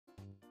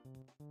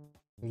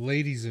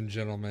Ladies and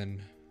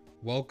gentlemen,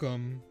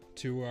 welcome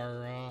to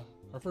our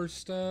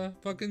first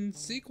fucking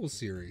sequel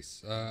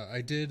series.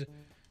 I did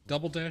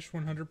Double Dash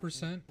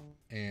 100%,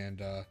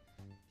 and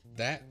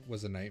that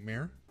was a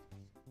nightmare.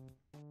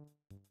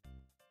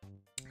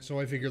 So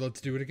I figured let's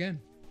do it again,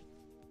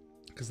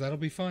 because that'll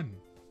be fun.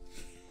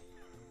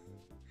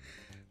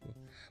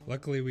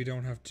 Luckily, we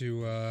don't have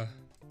to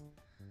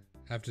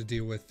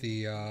deal with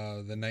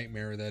the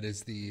nightmare that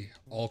is the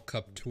All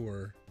Cup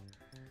Tour.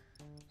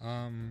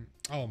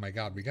 Oh my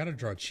god, we gotta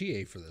draw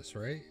Chie for this,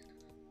 right?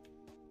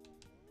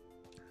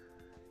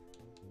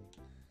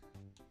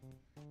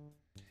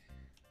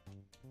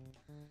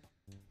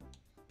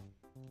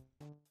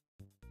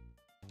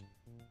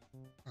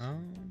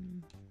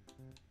 Um...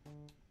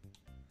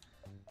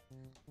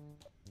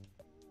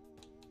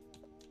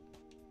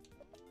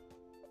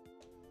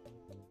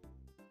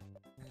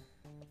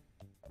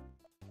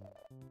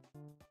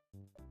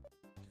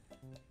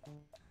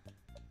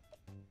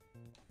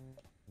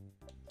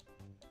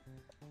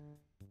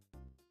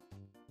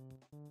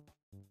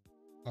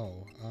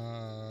 Oh,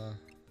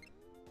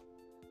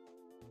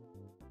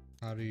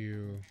 how do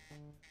you...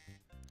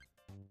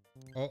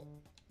 Oh,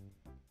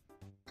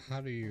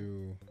 how do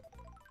you...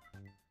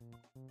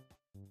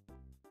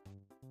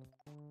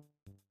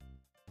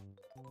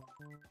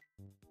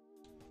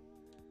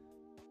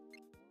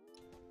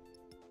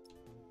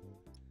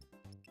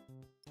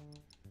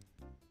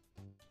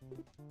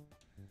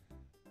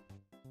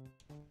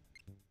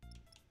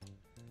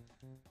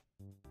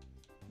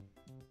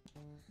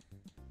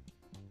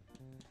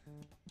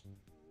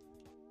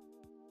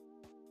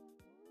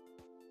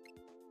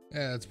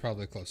 Yeah, that's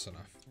probably close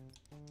enough.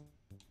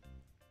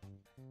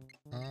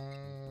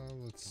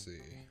 Let's see.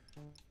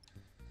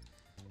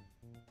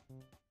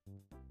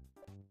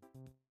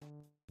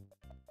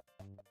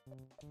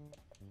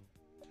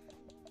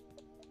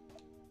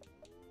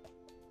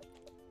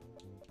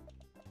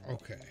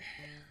 Okay.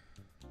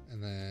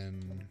 And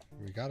then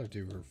we gotta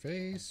do her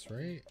face,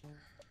 right?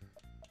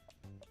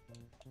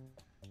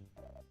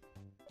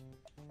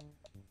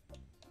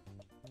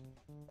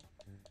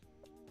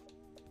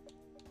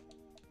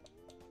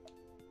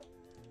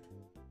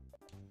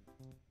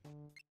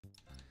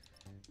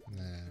 And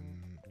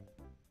then,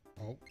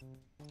 oh,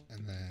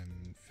 and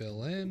then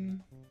fill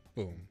in,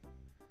 boom.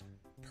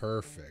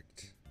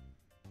 Perfect.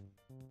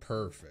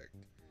 Perfect.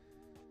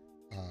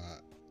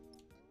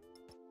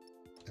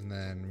 And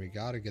then we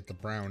gotta get the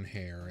brown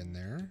hair in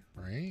there,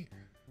 right?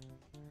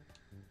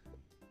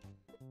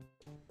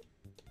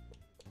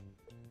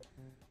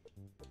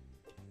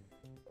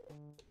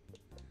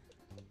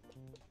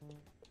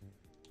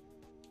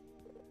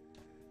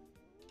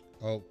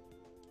 Oh.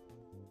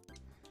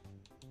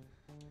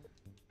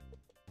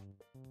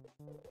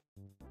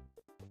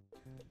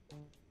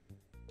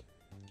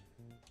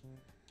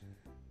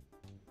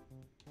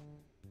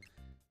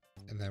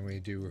 And then we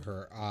do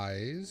her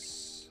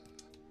eyes.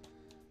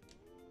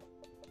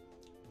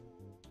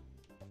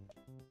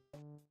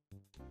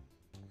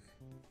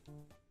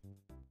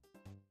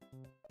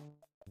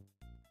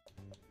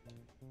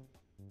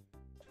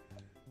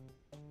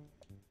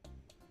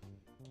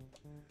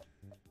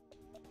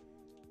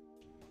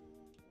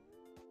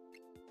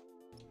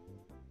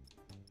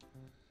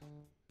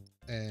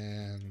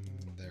 And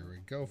there we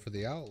go for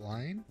the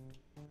outline.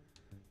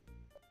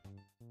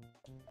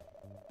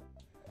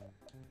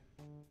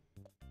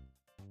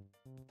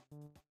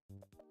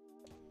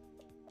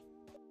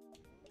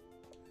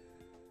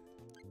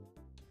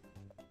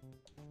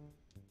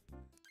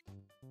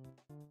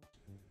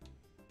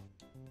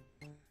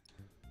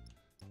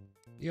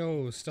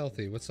 Yo,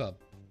 Stealthy, what's up?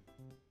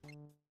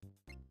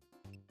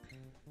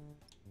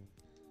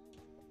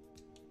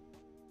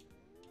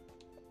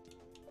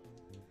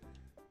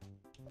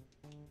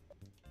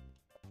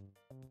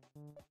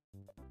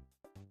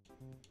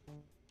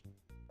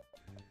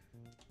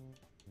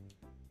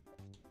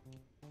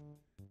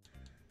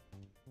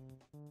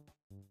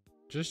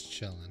 Just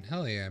chilling.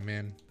 Hell yeah,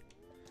 man.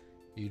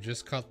 You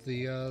just caught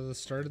the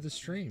start of the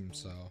stream,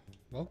 so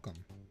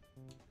welcome.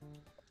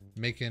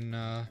 Making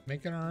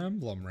our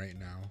emblem right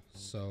now,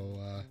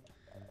 so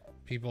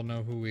people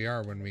know who we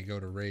are when we go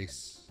to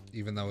race,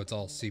 even though it's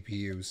all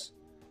CPUs.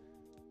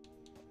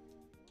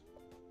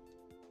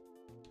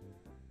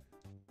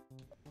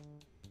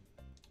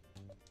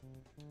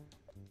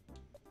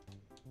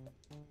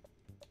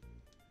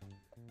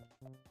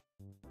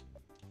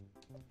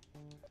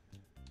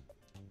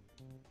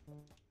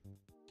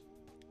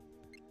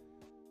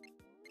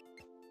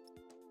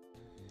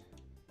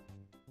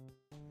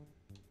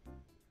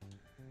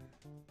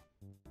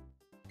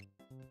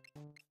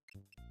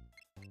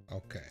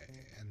 Okay,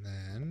 and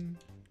then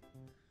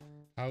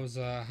how's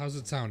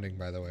it sounding,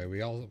 by the way?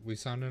 We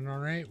sounding all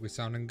right? We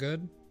sounding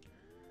good?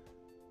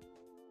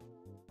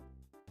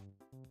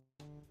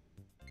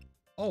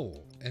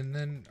 Oh, and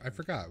then I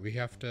forgot. We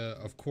have to,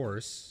 of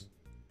course,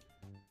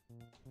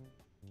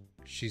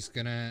 she's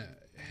gonna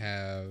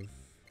have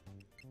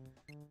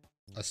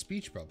a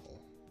speech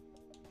bubble.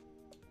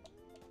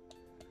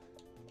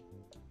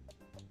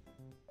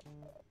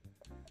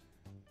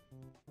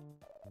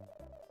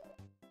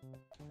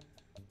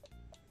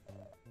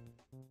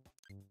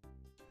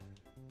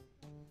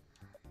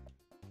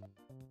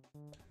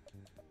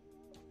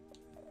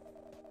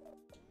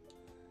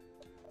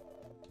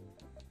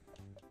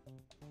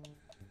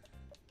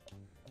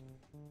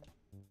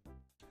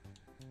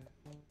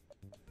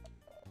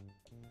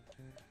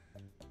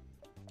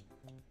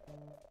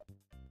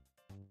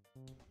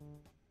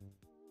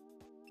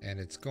 And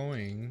it's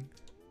going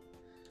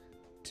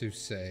to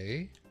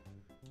say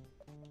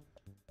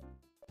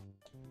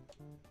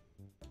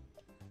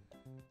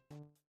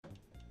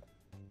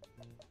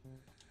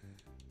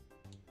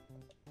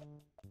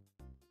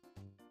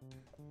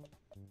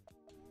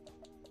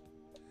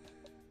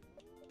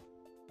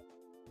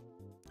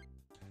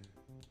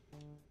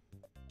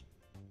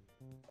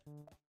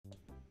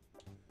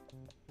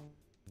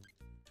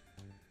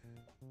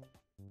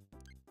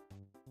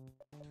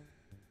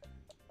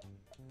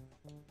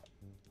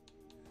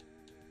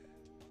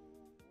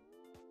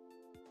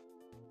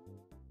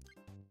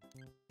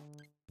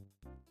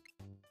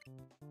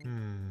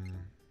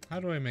how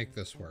do I make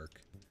this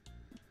work?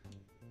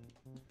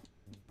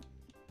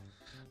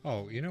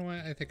 Oh, you know what?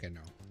 I think I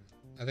know.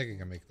 I think I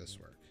can make this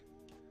work.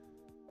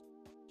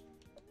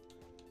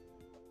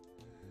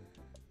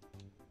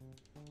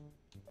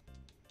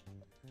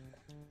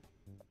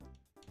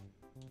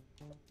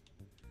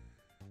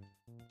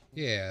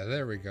 Yeah,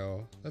 there we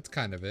go. That's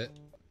kind of it.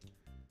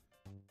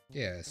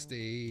 Yeah,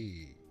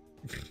 stay.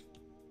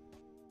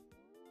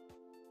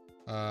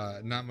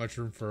 Not much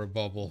room for a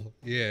bubble.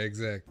 Yeah,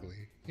 exactly.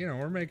 You know,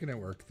 we're making it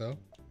work, though.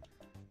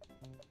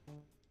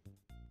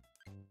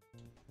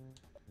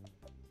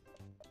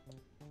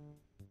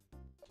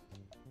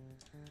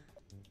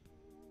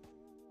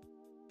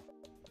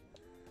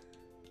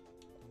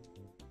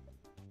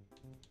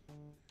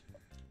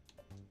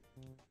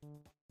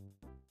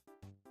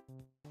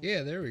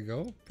 Yeah, there we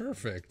go.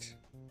 Perfect.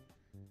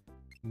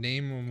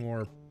 Name a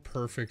more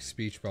perfect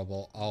speech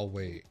bubble. I'll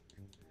wait.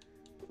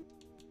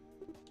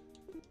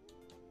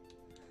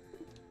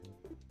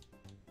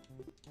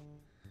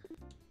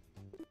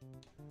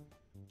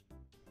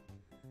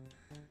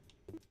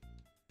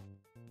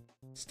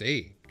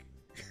 Steak.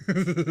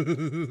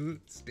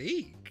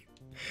 Steak.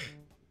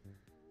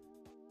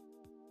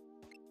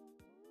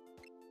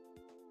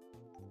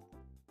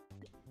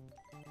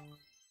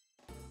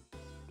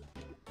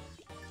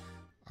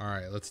 All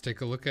right, let's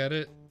take a look at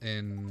it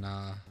and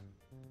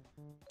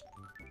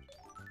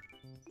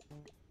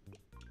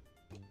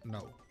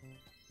no.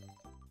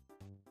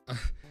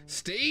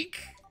 Steak?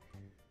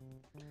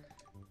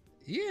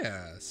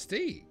 Yeah,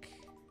 steak.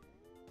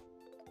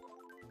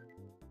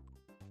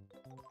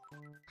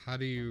 How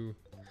do you...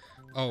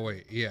 Oh,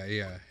 wait.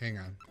 Yeah. Hang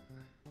on.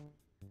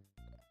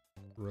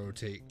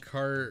 Rotate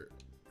cart.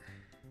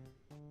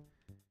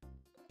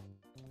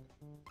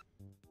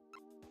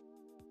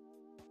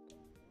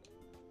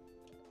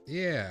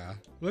 Yeah.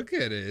 Look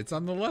at it. It's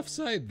on the left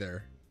side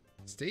there.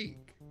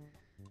 Steak.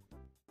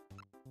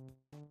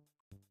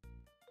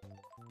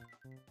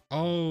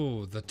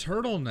 Oh, the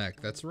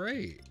turtleneck. That's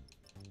right.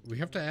 We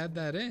have to add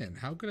that in.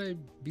 How could I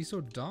be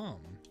so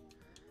dumb?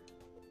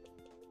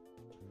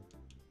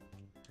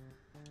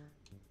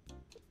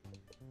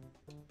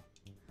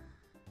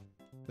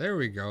 There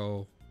we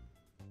go.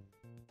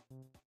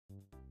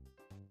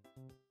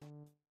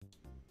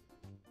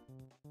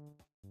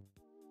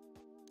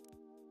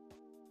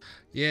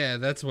 Yeah,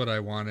 that's what I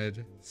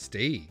wanted.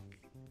 Steak.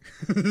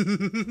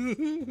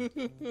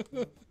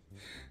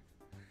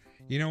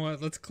 You know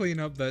what? Let's clean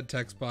up that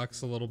text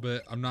box a little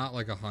bit. I'm not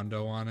like a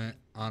hundo on it,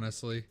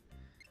 honestly.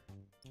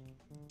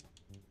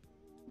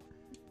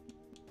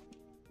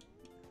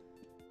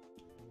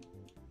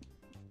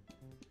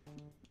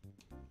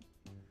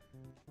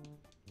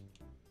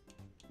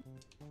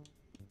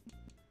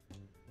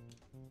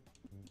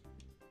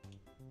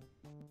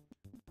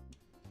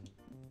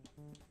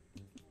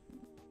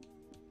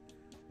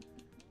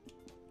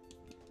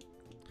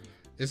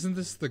 Isn't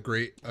this the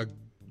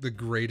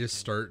greatest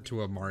start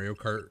to a Mario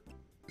Kart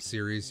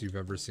series you've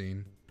ever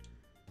seen?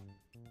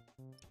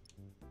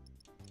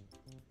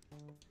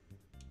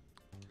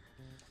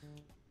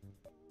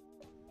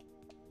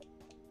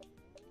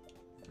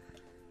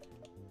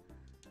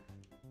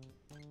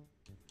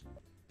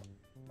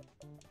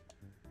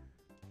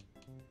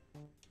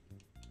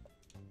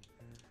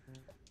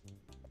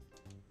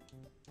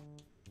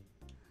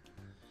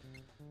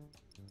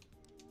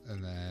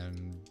 And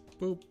then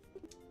boop,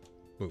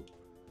 boop.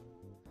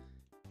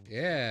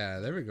 Yeah,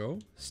 there we go.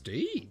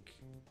 Steak.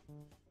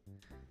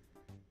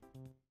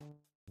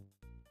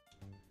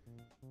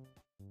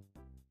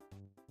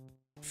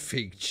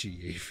 Fake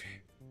chief.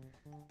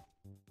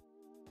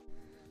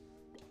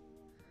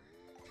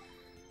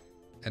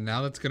 And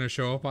now that's gonna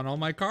show up on all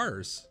my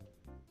cars.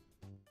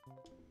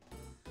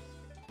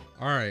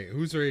 Alright,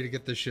 who's ready to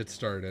get this shit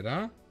started,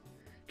 huh?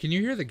 Can you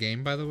hear the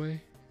game, by the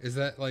way? Is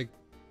that like...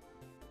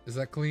 Is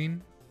that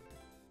clean?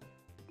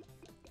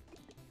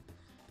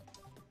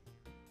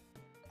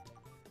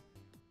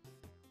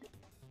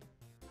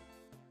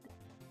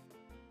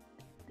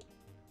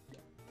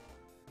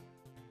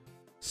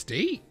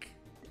 Steak?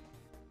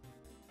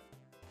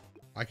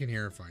 I can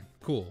hear it fine.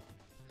 Cool.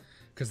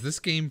 Because this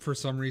game, for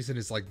some reason,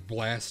 is like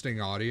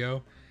blasting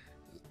audio.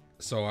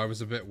 So I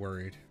was a bit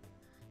worried.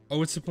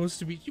 Oh, it's supposed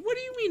to be... What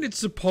do you mean it's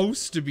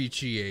supposed to be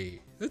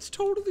GA? That's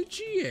totally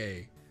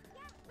GA.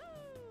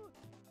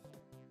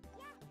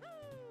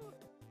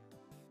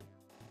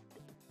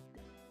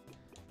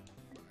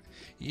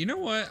 You know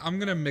what? I'm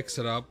gonna mix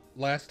it up.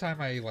 Last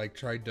time I like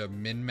tried to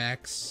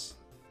min-max,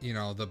 you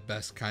know, the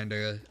best kind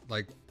of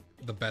like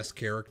the best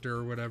character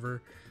or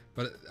whatever.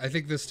 But I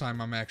think this time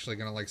I'm actually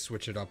gonna like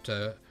switch it up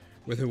to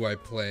with who I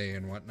play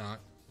and whatnot.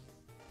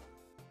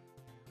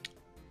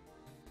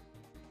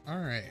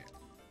 Alright.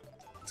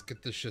 Let's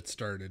get this shit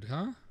started,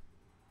 huh?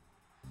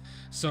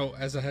 So,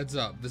 as a heads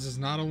up, this is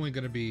not only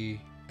gonna be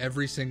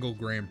every single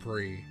Grand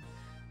Prix.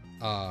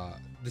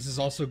 This is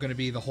also gonna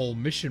be the whole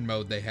mission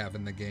mode they have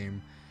in the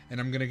game. And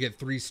I'm gonna get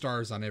 3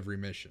 stars on every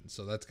mission.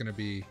 So that's gonna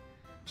be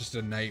just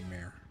a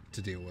nightmare to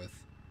deal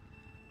with.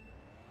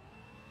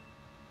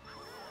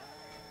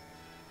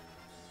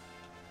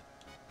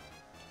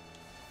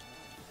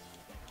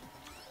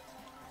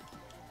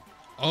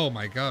 Oh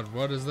my god,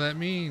 what does that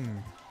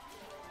mean?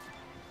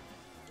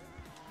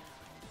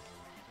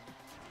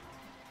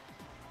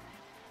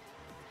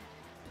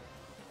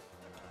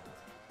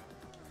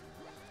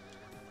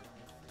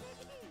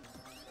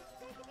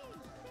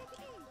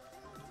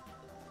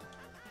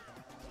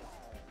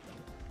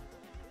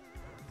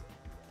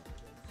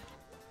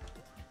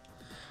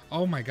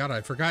 Oh my god,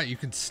 I forgot you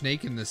can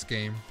snake in this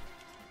game.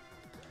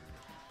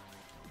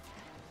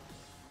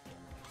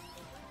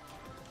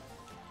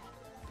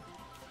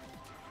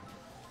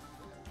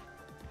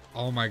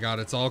 Oh my god,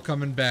 it's all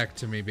coming back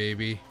to me,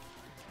 baby.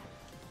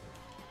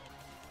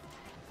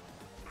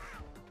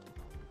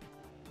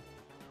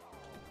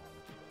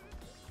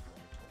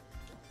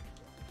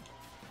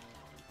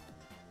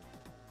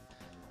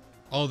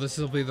 Oh, this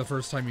will be the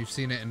first time you've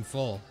seen it in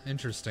full.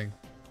 Interesting.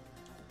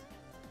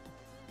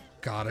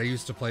 God, I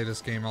used to play this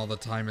game all the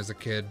time as a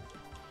kid.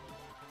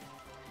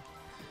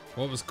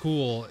 What was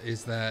cool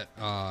is that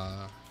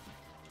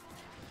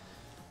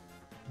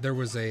there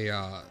was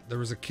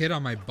a kid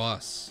on my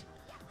bus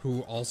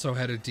who also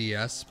had a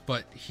DS,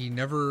 but he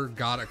never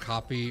got a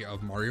copy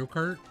of Mario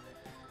Kart.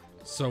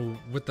 So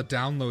with the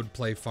download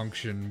play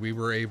function, we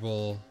were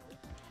able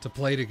to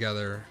play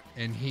together,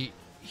 and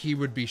he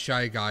would be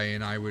Shy Guy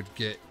and I would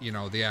get, you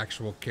know, the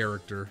actual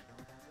character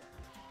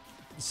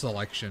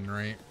selection,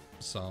 right?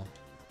 So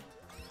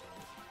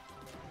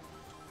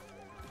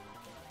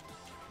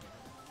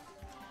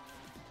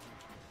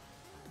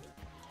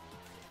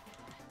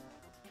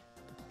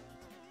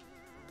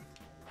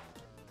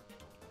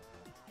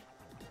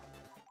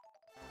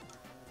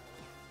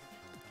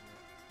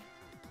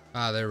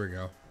ah, there we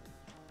go.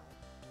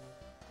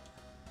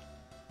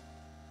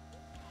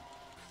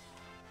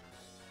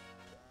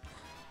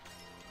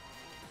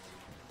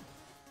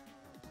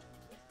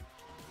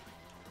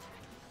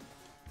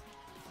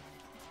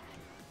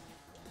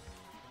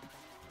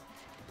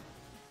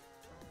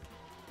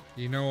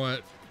 You know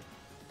what?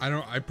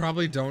 I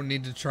probably don't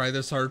need to try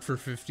this hard for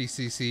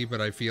 50cc,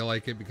 but I feel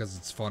like it because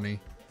it's funny.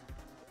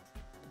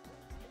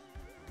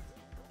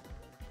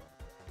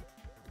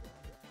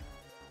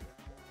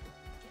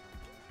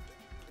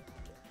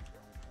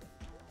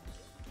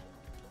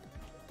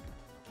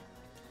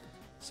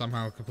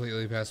 Somehow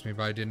completely passed me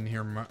by. Didn't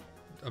hear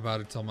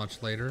about it till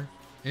much later.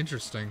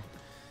 Interesting.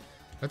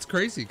 That's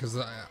crazy because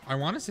I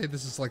want to say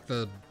this is like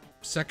the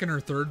 2nd or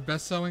 3rd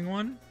best-selling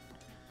one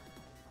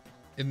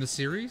in the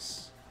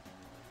series.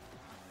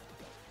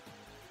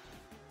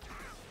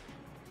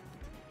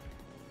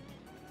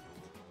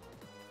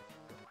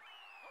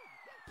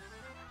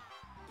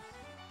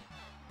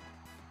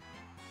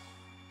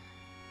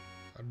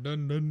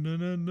 Dun, dun, dun,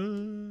 dun,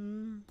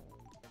 dun.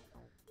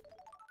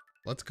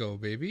 Let's go,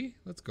 baby.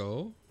 Let's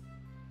go.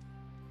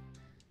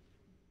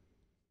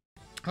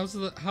 How's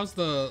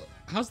the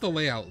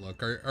layout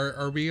look?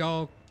 Are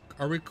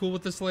we cool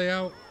with this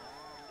layout?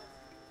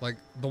 Like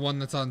the one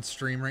that's on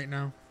stream right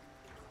now?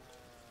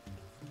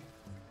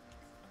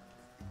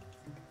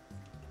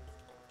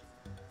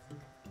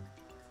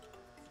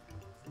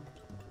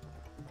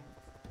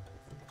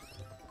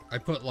 I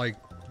put like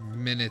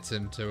minutes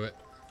into it.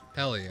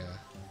 Hell yeah.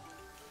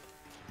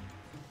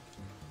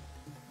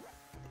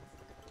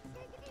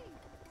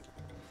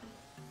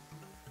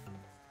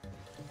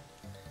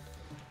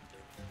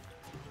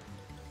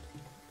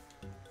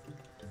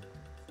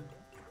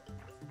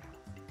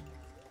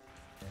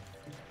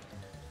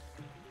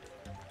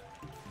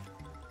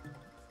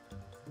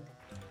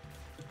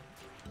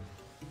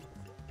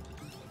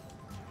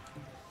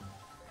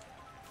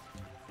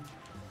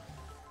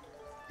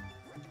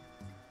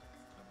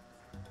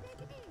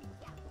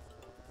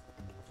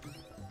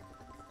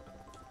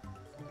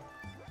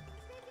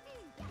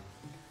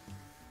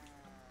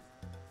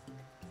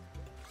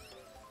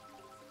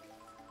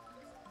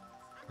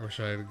 I wish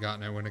I had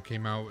gotten it when it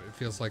came out. It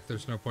feels like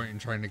there's no point in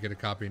trying to get a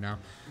copy now.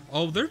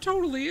 Oh, there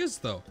totally is,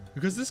 though.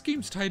 Because this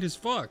game's tight as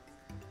fuck.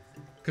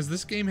 Because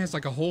this game has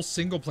like a whole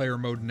single player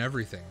mode and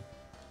everything.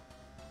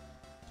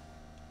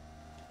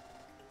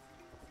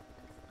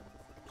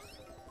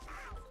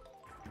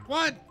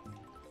 What?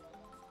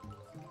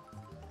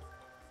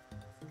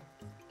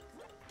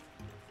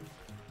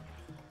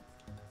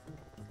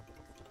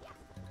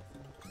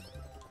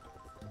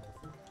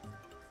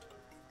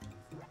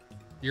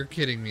 You're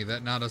kidding me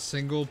that not a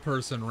single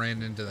person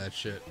ran into that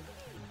shit.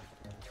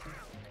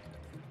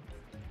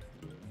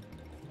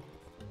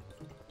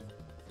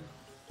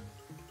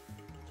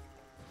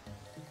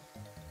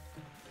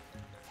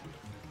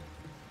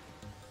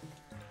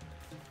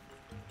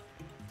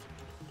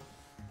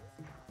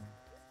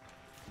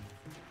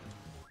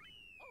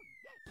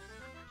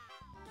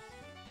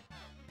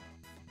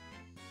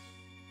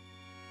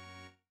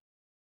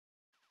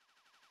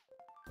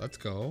 Let's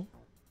go.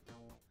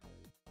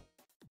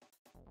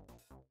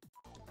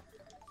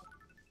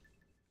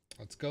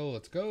 Let's go,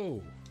 let's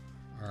go.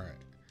 Alright.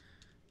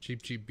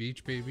 Cheap, cheap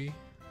beach, baby.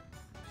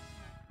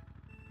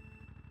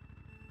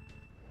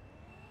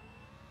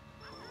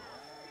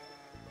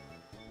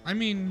 I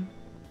mean,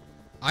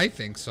 I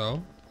think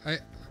so.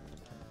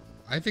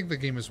 I think the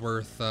game is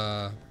worth,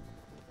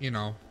 you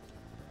know,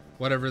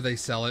 whatever they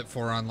sell it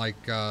for on,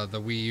 like, the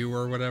Wii U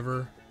or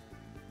whatever.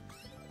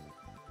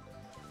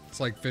 It's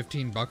like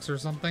 15 bucks or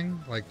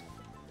something. Like,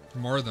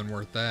 more than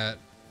worth that.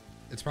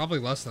 It's probably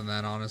less than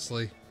that,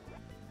 honestly.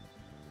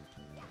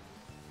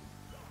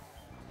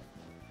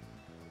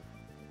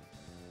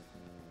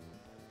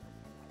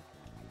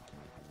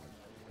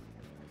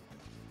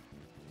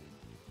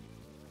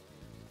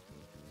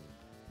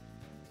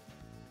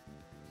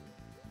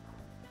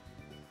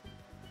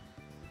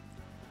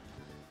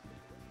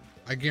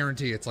 I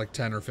guarantee it's like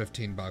 10 or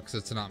 15 bucks.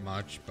 It's not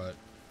much, but...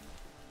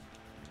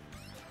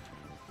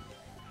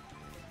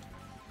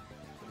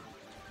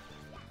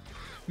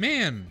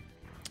 Man,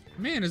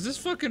 is this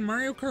fucking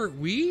Mario Kart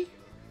Wii?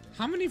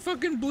 How many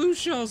fucking blue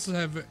shells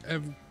have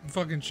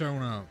fucking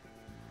shown up?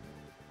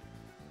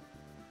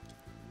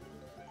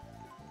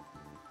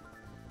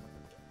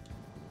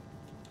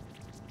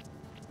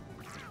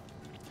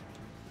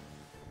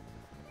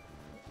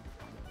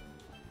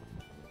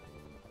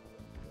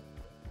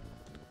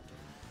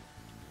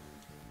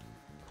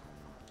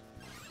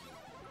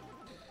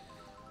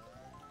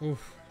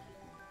 Oof.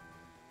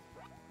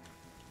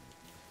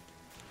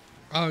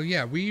 Oh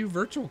yeah, Wii U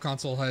Virtual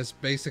Console has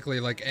basically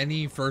like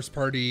any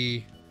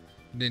first-party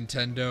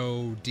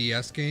Nintendo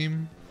DS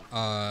game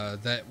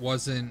that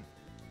wasn't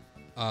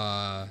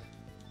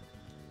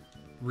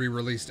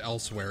re-released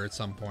elsewhere at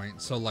some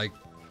point. So like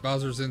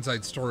Bowser's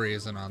Inside Story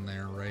isn't on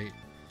there, right?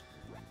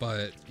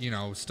 But you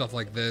know, stuff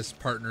like this,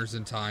 Partners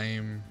in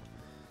Time,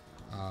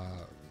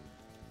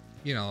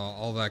 you know,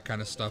 all that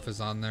kind of stuff is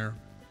on there.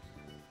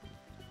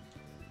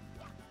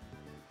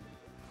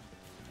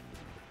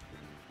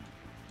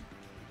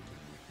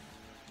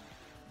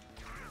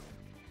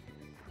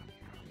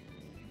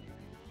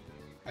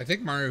 I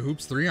think Mario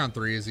Hoops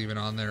 3-on-3 is even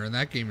on there, and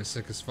that game is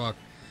sick as fuck.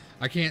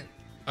 I can't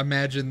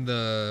imagine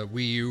the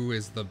Wii U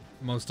is the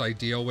most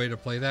ideal way to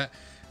play that.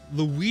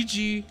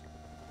 Luigi,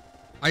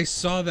 I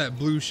saw that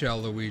blue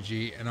shell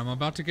Luigi, and I'm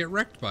about to get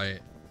wrecked by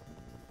it.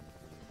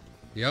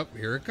 Yep,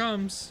 here it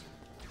comes.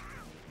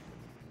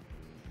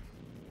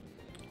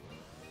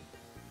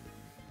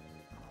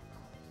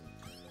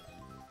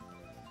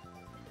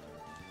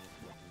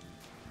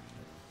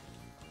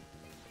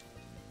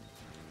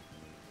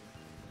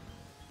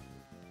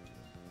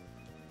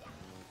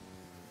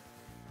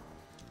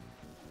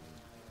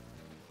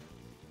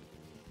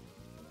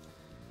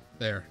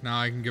 There, now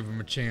I can give him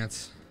a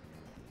chance.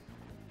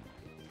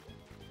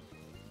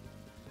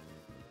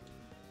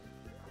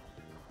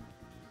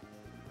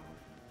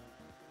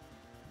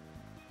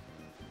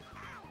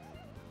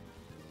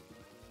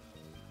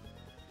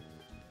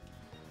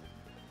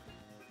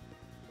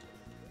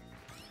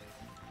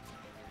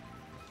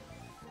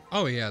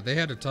 Oh yeah, they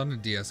had a ton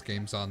of DS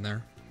games on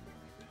there.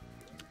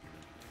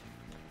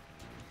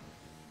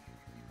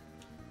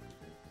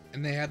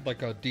 And they had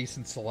like a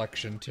decent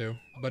selection too,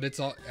 but it's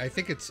all, I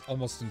think it's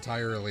almost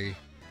entirely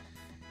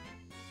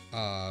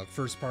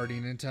first party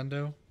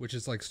Nintendo, which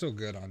is like still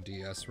good on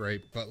DS,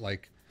 right? But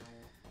like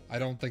I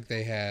don't think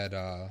they had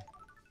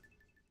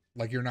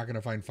like you're not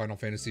gonna find Final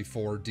Fantasy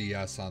IV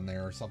DS on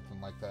there or something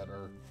like that,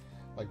 or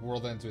like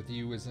World Ends With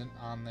You isn't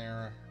on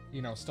there,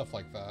 you know, stuff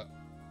like that.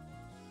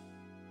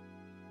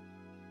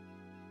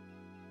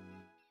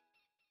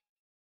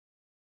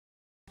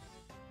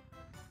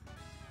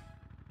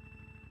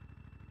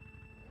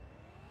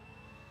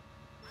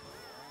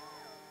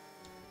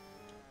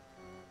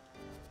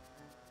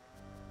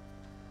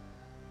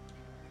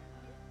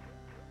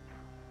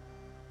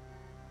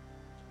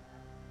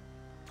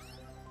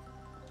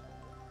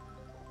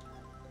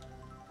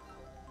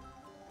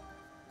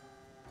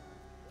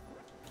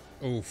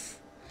 Oof.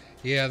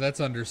 Yeah,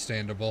 that's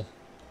understandable.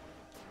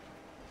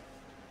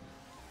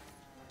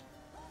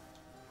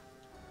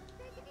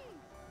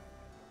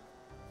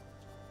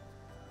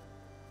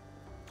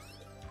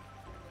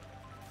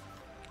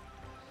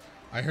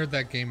 I heard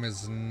that game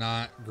is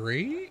not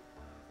great.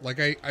 Like,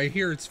 I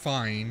hear it's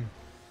fine,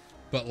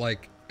 but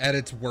like, at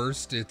its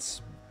worst,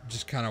 it's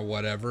just kind of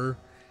whatever.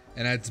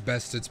 And at its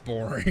best, it's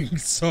boring,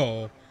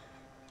 so...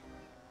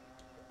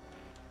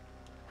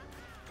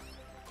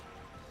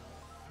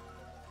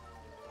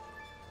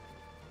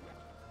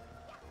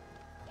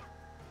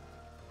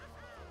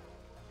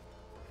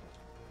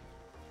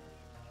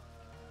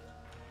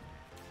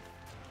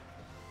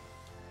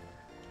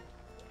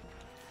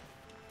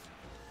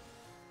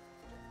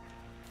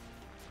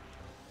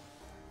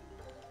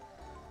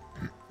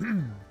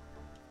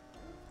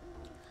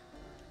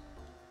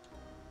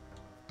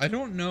 I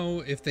don't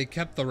know if they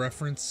kept the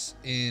reference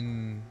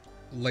in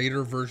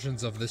later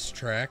versions of this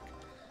track,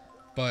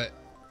 but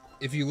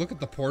if you look at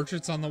the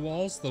portraits on the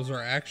walls, those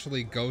are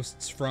actually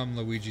ghosts from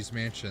Luigi's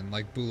Mansion,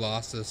 like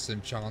Boolossus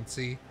and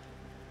Chauncey.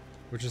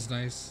 which is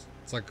nice.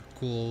 It's like a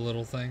cool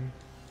little thing.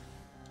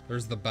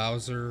 There's the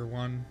Bowser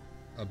one.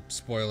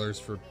 Spoilers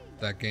for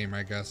that game,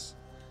 I guess.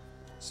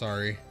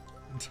 Sorry.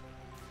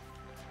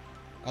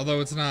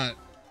 Although it's not,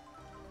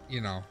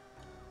 you know,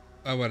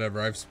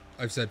 whatever.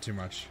 I've said too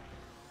much.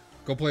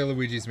 Go play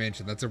Luigi's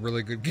Mansion. That's a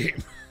really good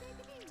game.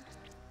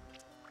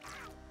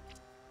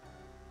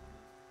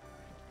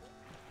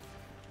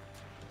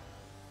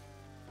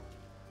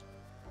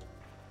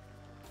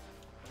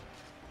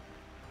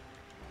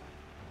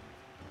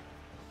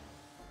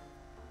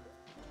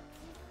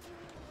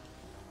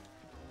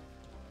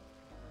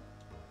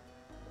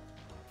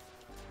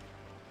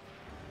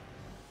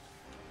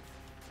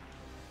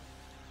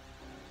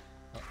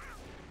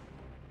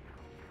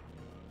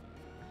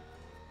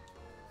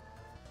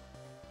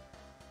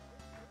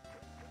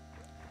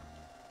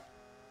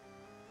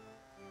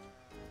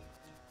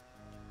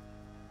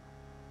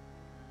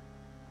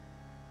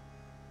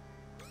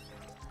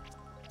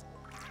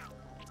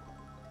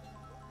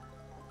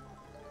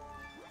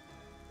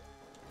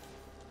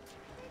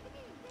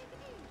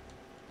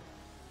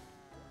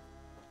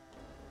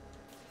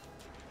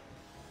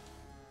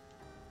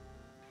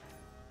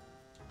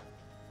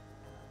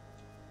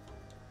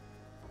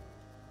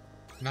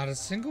 Not a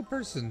single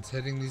person's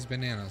hitting these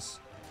bananas.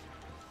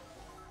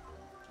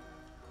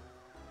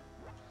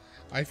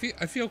 I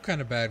feel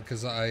kind of bad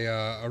because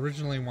I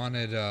originally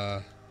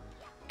wanted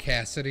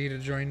Cassidy to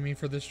join me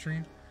for this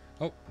stream.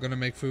 Oh, gonna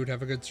make food.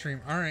 Have a good stream.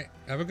 All right,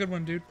 have a good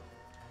one, dude.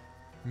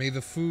 May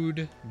the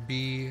food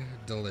be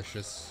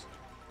delicious.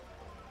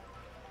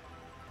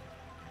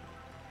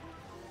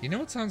 You know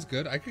what sounds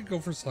good? I could go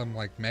for some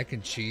like mac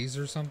and cheese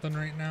or something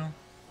right now,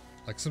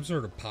 like some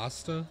sort of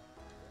pasta.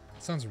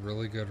 It sounds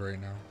really good right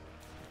now.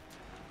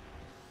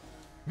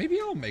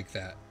 Maybe I'll make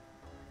that.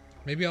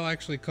 Maybe I'll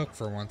actually cook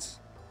for once.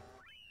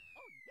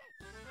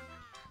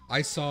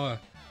 I saw,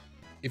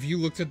 if you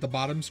looked at the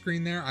bottom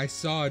screen there, I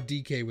saw a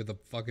DK with a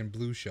fucking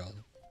blue shell.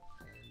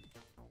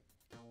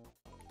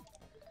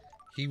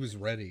 He was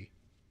ready.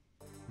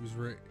 He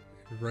was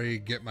ready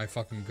to get my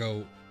fucking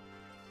goat.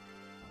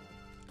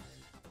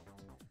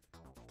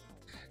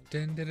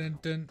 Dun, dun, dun,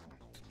 dun.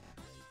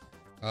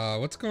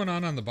 What's going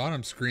on the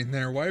bottom screen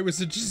there? Why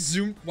was it just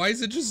zoomed? Why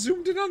is it just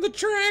zoomed in on the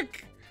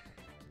track?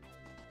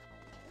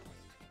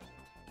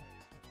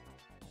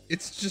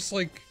 It's just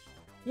like,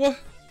 what?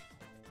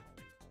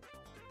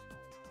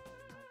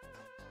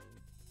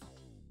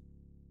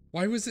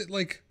 Why was it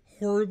like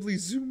horribly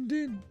zoomed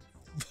in?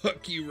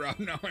 Fuck you, Rob.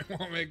 Now I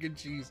want mac and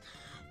cheese.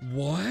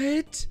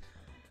 What?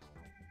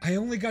 I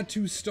only got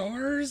 2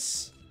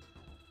 stars?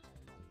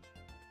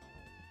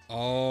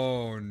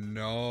 Oh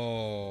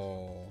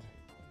no.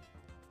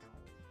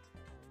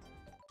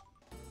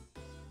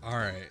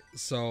 Alright,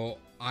 so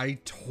I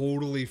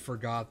totally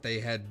forgot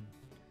they had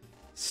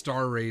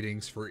star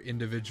ratings for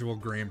individual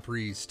Grand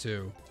Prix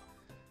too.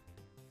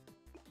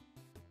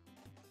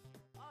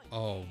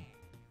 Oh.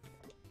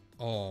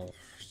 Oh,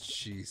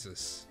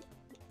 Jesus.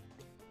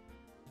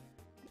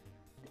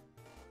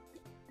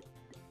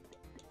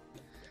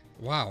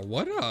 Wow,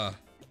 what a...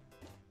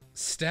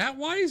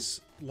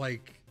 Stat-wise,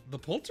 like, the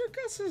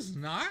Poltergust is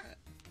not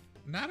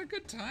a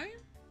good time?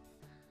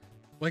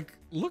 Like,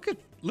 look at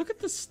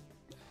this...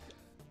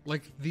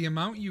 Like, the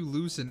amount you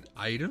lose in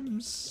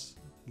items,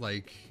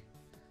 like,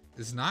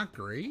 is not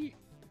great.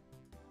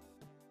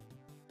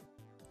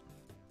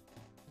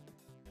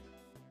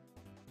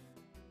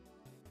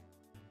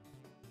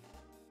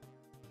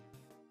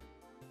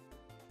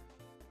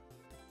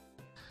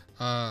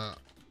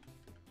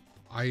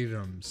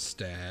 Item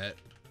stat.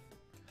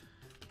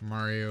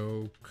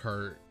 Mario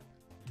Kart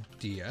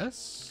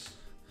DS?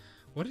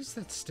 What does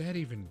that stat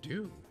even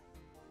do?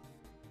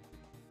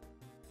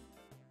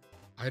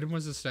 Item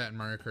was a stat in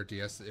Mario Kart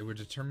DS. It would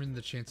determine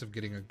the chance of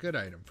getting a good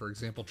item. For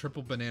example,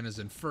 triple bananas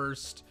in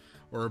first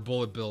or a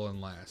bullet bill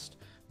in last.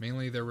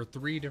 Mainly, there were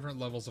 3 different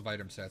levels of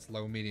item stats,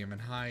 low, medium,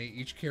 and high.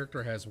 Each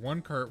character has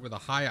 1 cart with a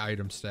high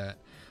item stat,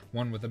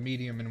 1 with a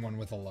medium, and 1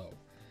 with a low.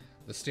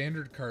 The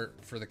standard cart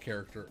for the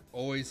character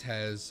always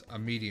has a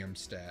medium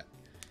stat.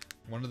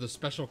 One of the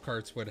special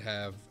carts would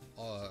have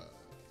a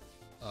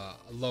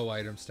low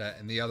item stat,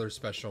 and the other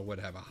special would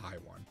have a high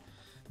one.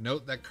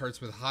 Note that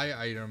carts with high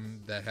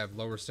item that have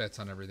lower stats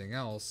on everything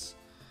else,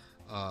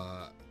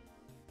 the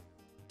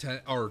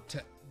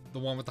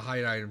one with the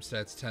high item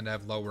stats tend to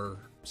have lower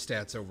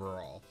stats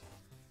overall.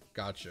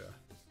 Gotcha.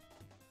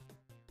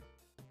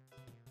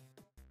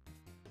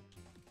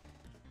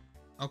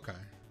 Okay.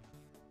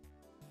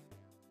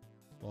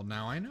 Well,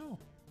 now I know.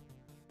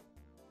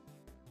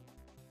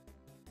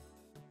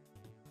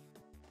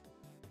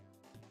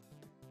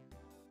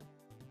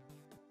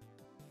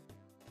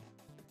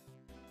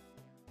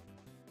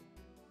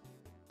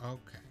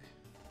 Okay.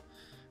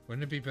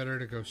 Wouldn't it be better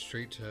to go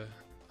straight to...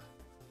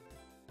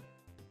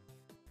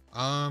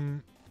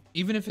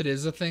 Even if it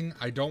is a thing,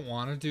 I don't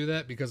want to do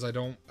that because I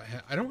don't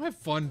have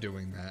fun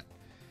doing that.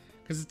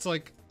 Because it's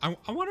like, I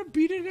want to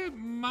beat it at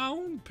my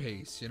own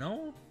pace, you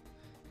know?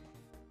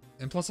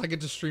 And plus I get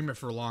to stream it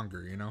for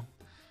longer, you know?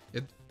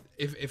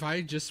 if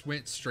I just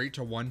went straight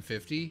to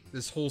 150,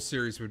 this whole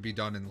series would be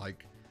done in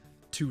like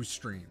 2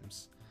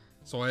 streams.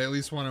 So I at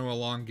least want to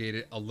elongate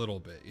it a little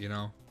bit, you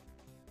know?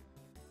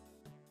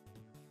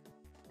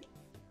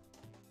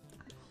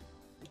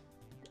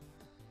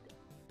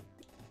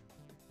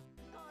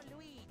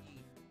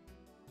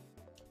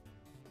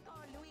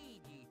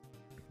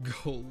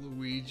 Go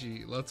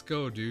Luigi. Let's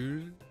go,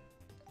 dude.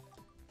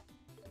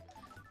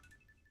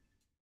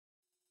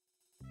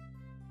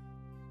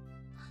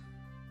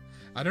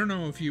 I don't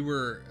know if you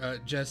were,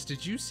 Jess,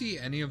 did you see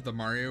any of the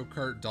Mario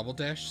Kart Double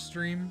Dash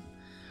stream?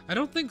 I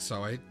don't think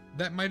so.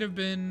 That might have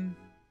been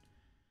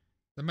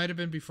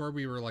before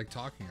we were like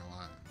talking a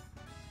lot.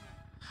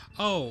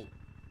 Oh,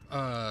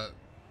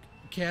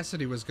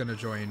 Cassidy was gonna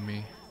join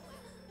me.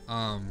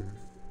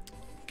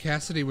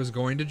 Cassidy was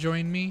going to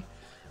join me,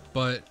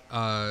 but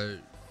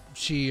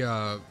she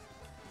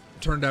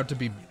turned out to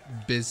be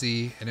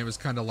busy and it was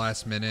kind of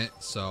last minute,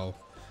 so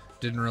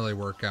didn't really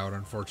work out,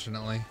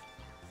 unfortunately.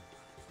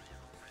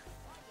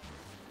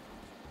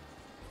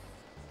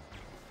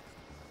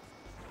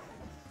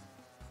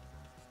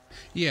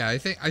 Yeah, I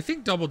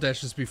think Double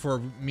Dash is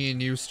before me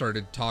and you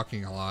started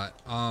talking a lot.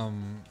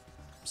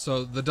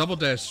 So the Double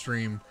Dash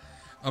stream,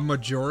 a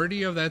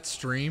majority of that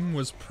stream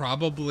was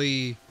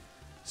probably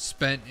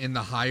spent in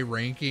the high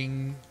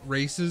ranking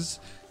races,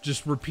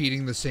 just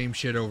repeating the same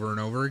shit over and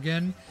over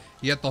again.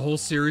 Yet the whole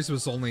series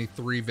was only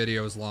 3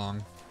 videos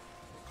long.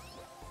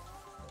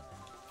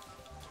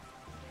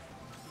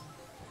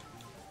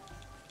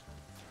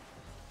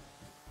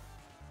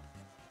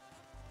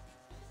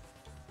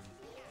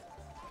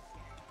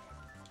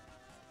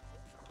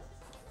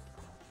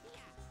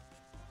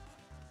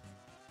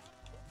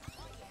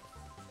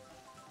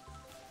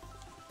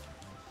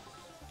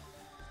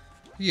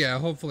 Yeah,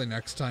 hopefully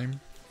next time.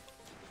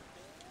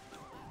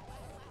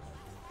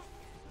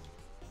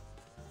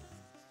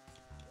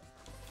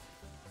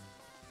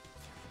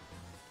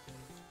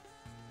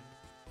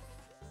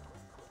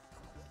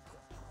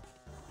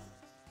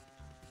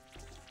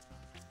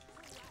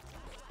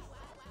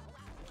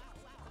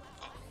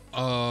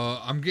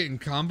 I'm getting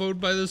comboed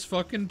by this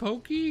fucking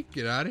pokey.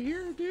 Get out of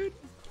here, dude.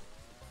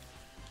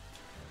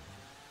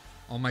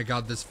 Oh my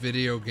god, this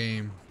video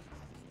game.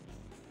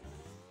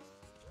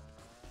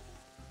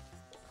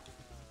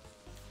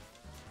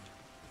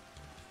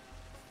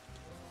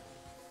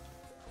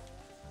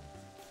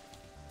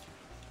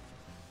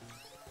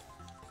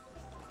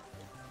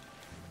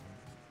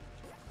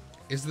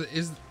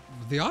 Is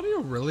the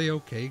audio really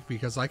okay?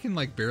 Because I can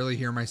like barely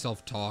hear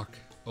myself talk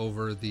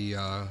over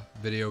the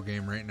video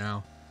game right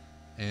now.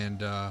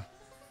 And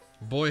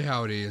boy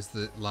howdy is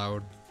it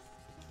loud.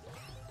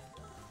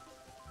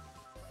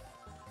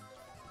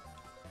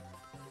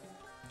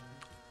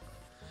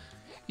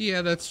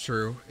 Yeah, that's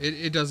true.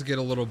 It does get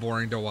a little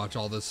boring to watch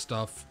all this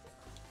stuff.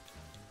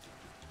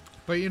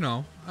 But you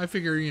know, I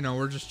figure, you know,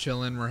 we're just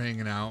chilling, we're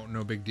hanging out,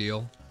 no big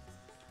deal.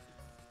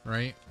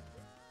 Right?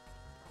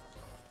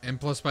 And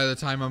plus, by the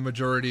time a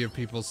majority of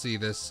people see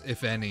this,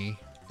 if any,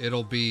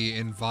 it'll be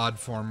in VOD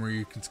form where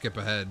you can skip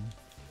ahead.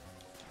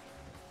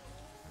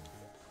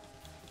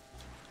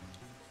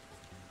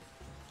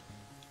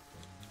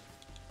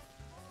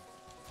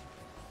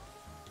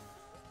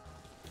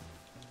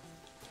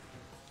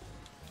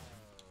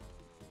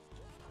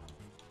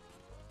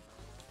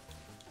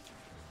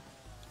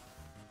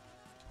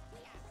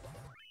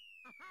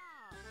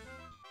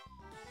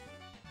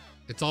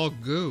 It's all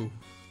goo.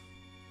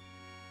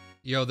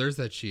 Yo, there's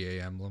that Chie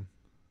emblem.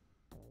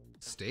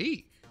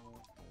 Steak?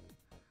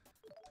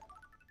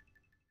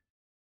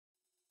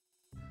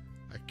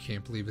 I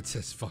can't believe it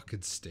says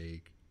fucking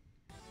steak.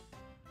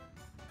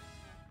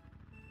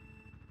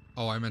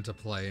 Oh, I meant to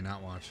play,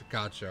 not watch.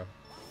 Gotcha.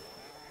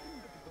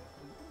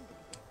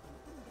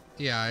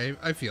 Yeah,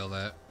 I feel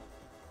that.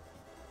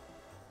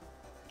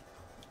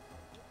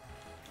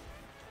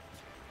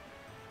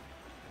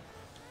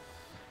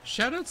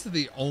 Shoutouts to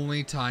the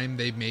only time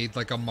they made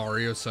like a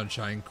Mario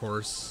Sunshine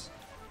course.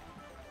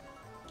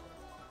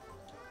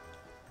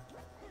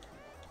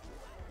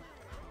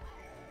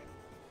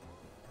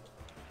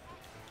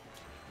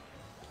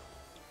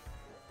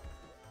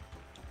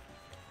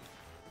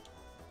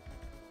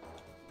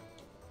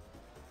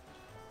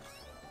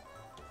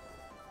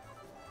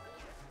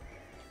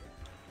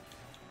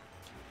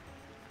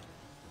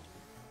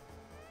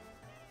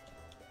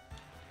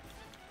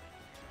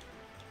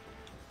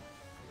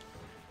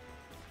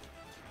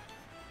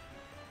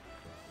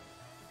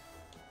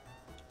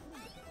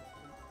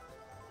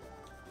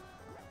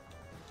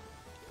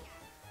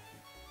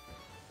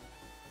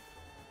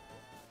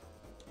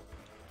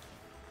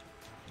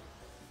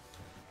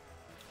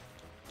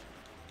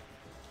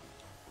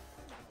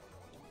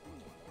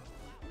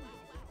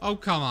 Oh,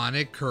 come on,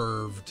 it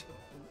curved.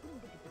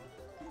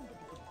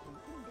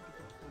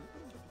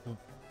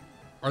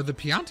 Are the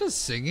Piantas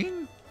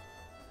singing?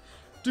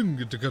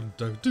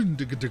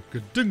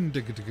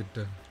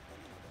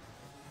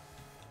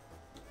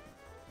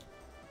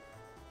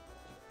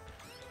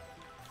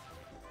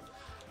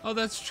 Oh,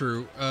 that's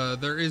true.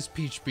 There is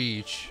Peach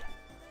Beach.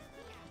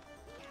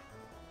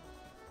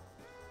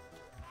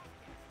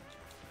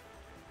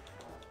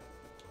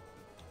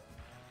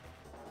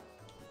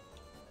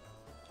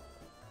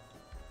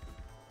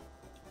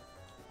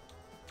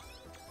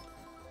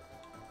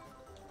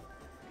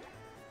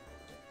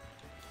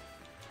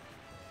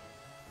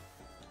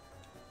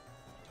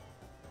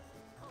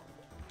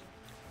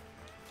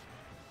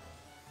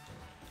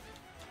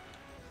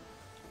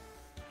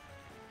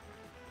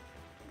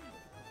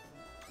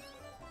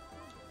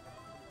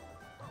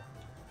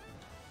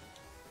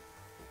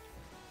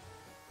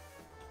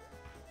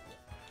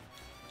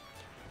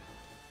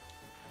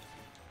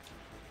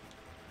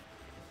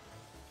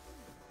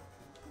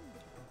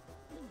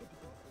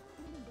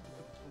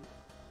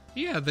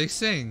 Yeah, they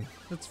sing.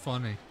 That's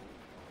funny.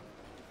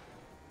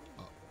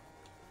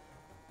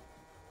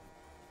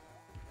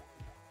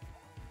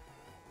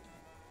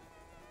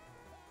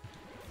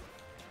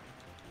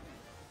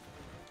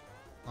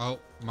 Oh,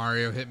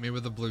 Mario hit me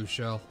with a blue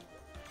shell.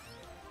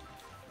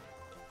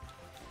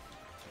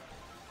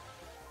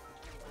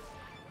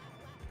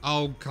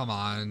 Oh, come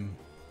on.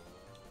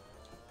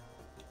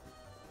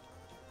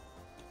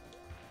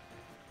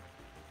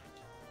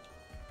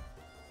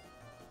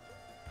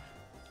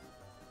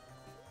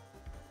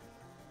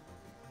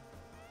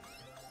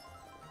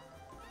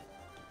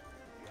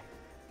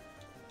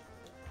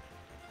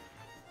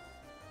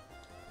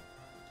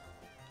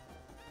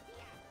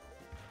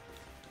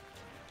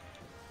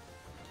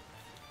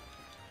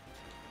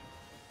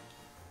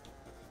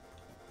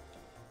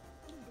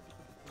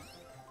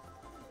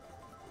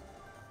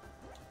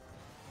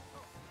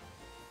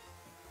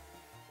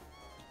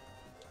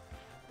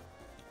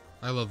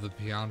 I love the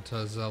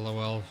Piantas,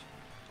 lol.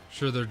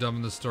 Sure, they're dumb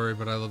in the story,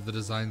 but I love the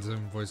designs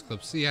and voice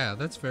clips. Yeah,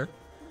 that's fair.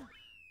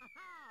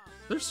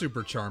 They're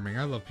super charming.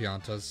 I love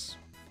Piantas.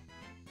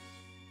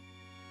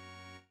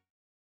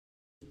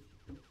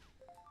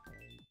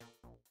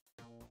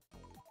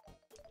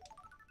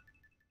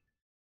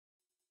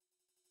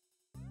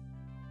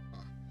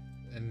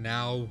 And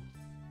now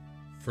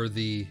for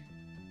the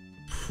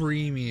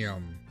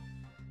premium,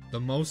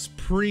 the most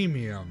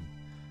premium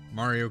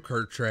Mario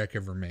Kart track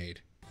ever made.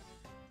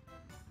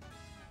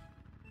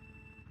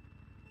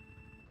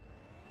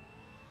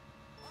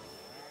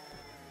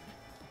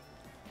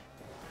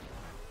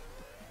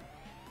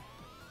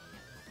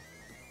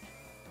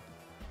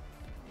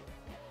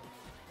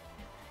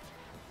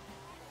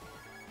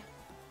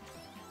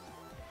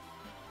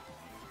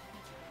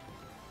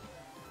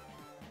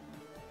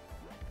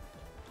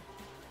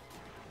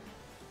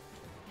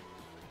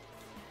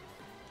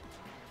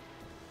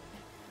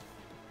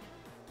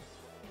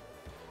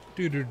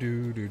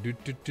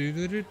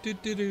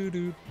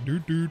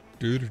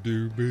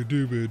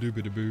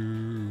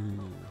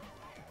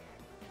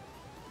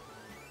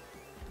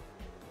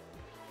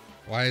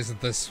 Why isn't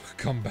this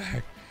come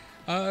back?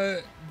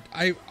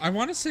 I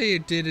want to say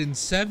it did in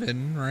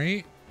 7,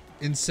 right?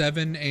 In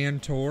 7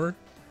 and Tour.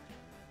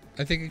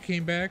 I think it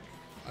came back.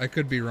 I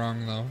could be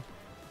wrong though.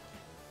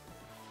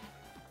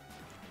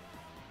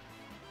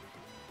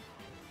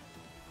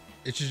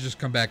 It should just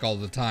come back all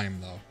the time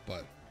though,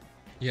 but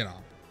you know.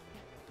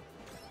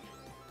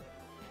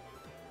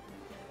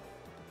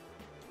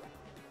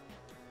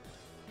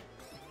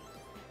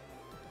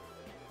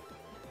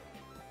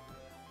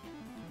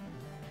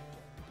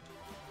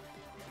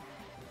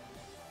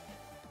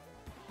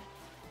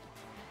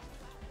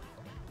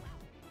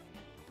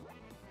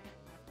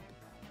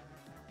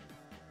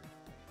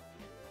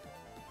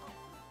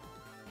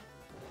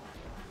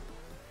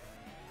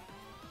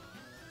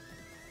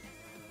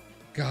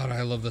 God,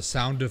 I love the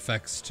sound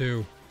effects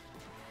too.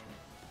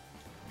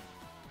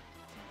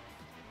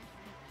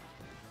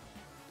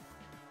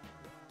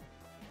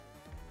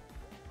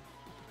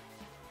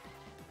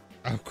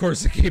 Of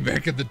course it came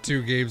back in the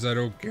 2 games I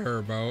don't care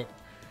about.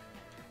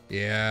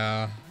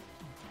 Yeah.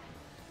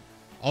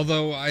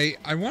 Although I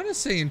want to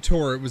say in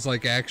Tour it was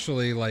like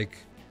actually like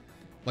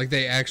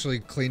they actually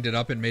cleaned it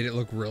up and made it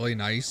look really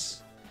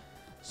nice.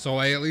 So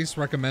I at least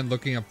recommend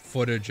looking up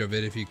footage of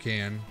it if you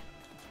can.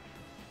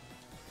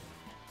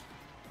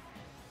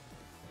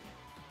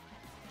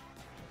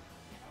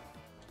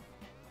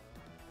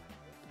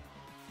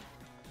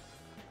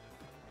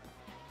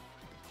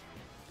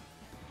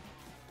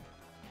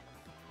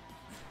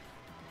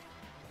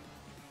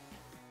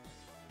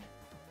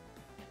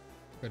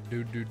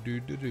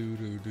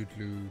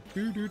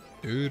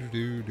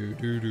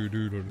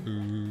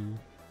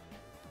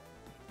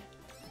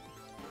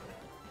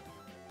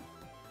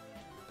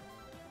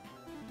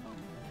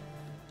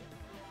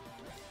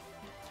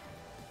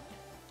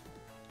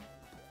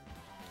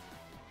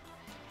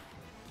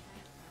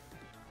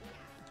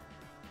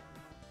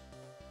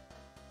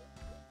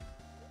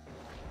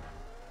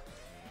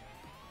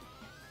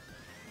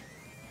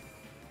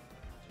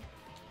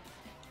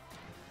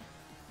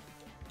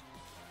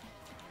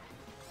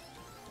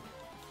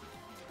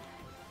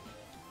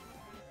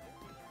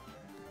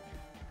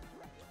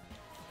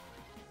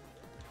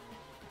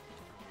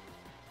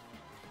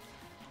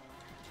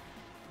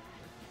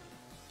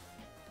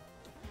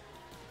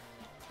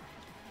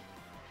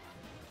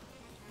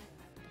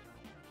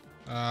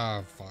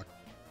 Ah, fuck.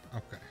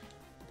 Okay.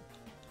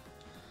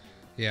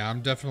 Yeah,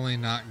 I'm definitely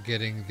not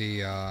getting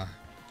the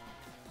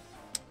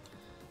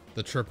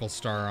triple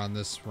star on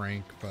this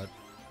rank, but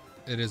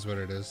it is what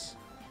it is.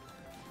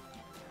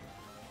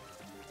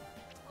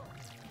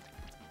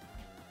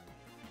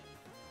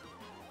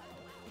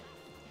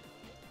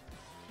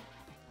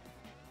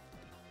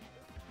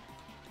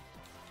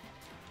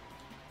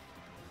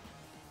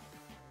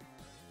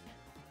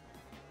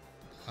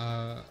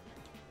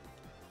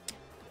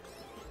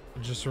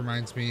 It just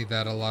reminds me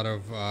that a lot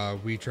of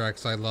Wii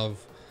tracks I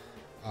love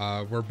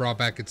were brought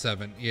back at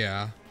 7.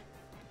 Yeah.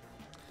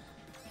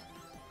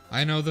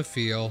 I know the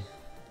feel.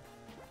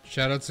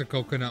 Shoutouts to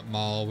Coconut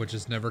Mall, which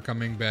is never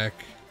coming back.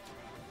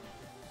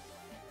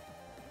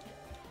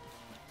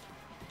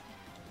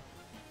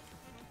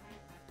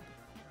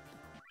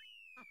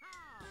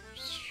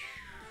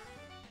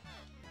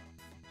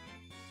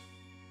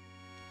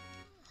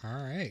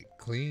 Alright,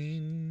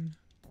 clean.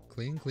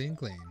 Clean, clean,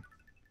 clean.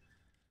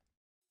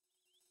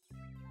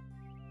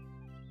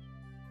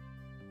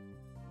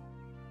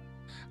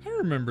 I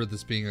remember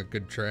this being a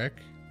good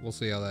track. We'll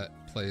see how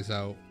that plays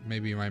out.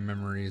 Maybe my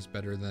memory is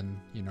better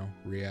than, you know,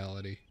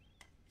 reality.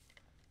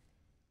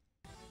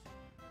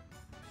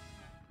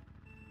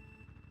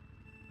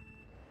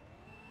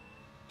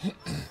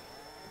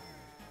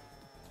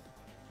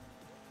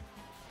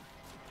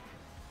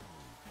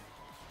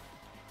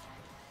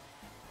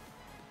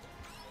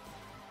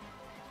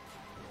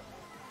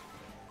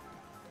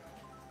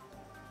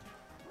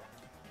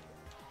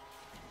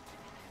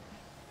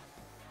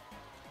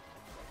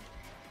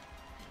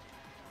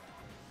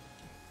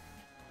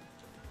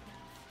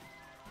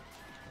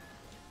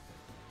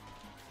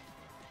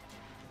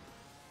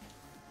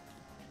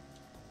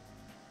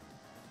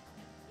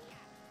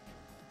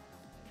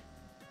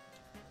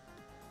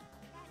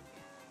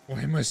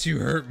 Why must you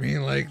hurt me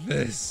like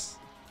this?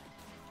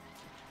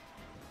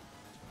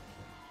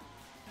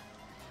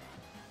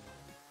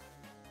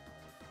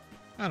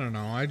 I don't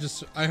know.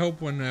 I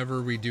hope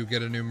whenever we do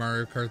get a new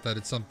Mario Kart that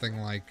it's something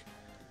like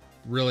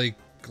really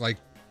like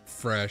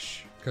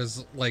fresh,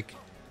 cuz like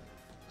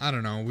I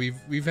don't know,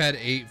 we've had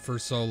 8 for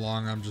so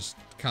long. I'm just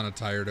kind of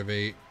tired of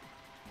 8.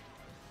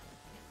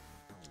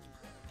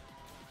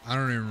 I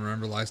don't even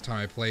remember the last time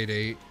I played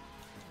 8.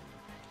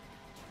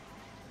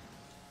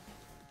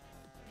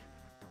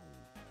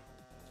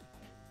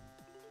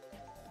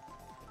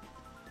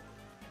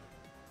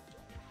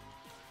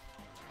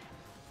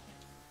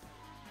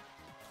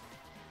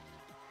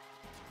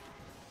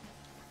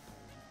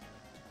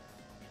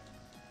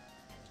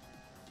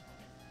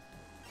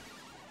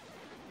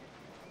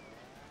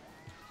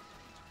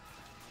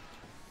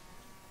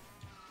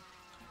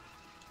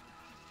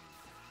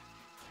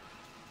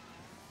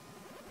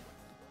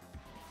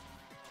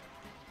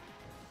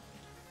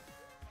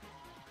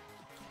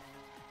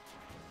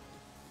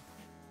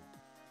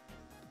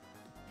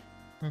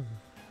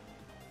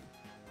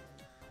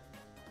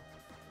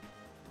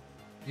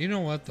 You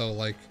know what though,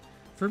 like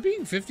for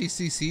being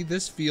 50cc,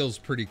 this feels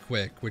pretty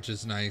quick, which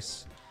is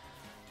nice.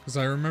 Because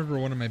I remember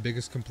one of my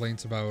biggest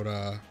complaints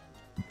about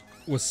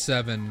was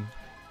 7.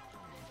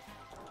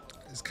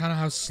 It's kind of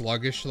how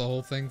sluggish the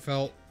whole thing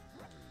felt.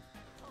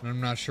 And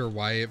I'm not sure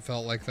why it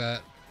felt like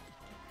that.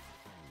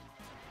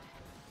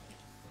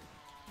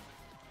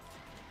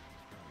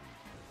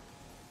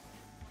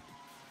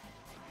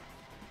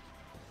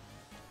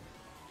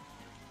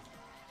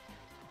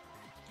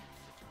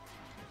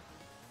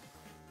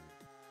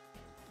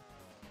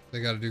 They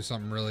got to do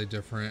something really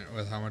different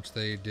with how much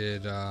they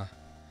did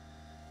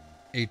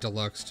 8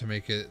 Deluxe to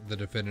make it the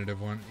definitive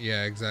one.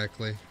 Yeah,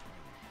 exactly.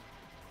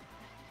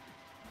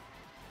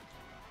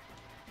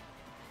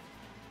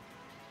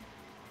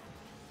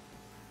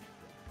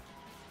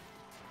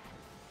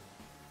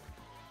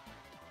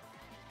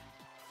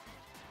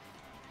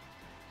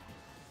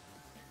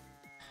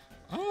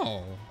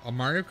 Oh, a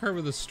Mario Kart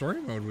with a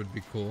story mode would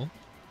be cool.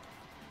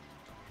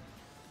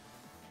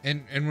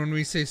 And when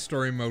we say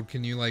story mode,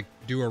 can you like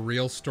do a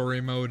real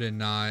story mode and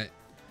not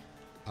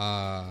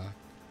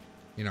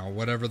you know,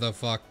 whatever the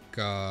fuck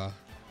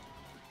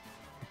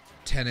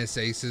Tennis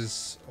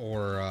Aces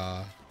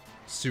or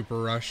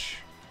Super Rush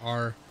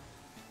are?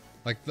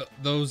 Like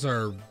those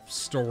are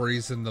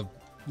stories in the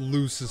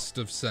loosest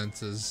of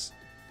senses.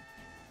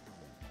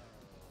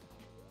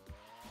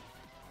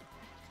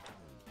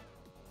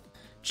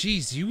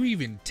 Jeez, you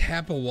even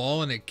tap a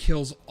wall and it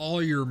kills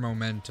all your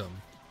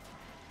momentum.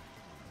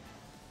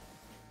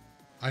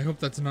 I hope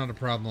that's not a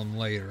problem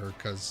later,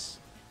 because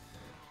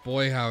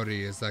boy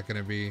howdy is that going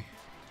to be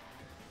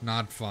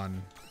not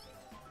fun.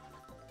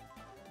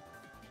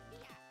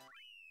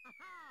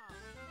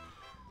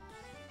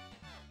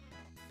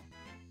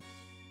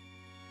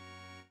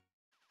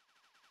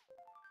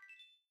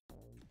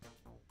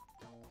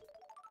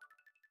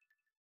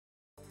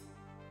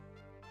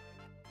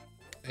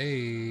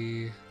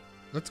 Hey,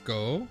 let's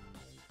go.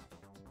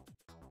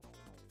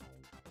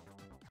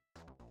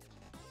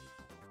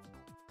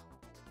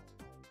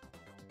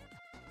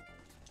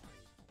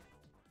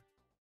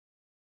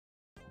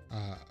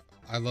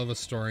 I love a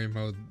story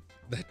mode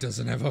that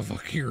doesn't have a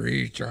fucking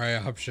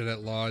retry option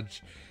at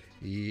launch.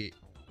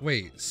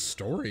 Wait,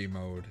 story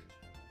mode?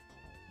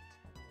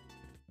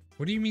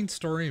 What do you mean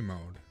story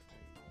mode?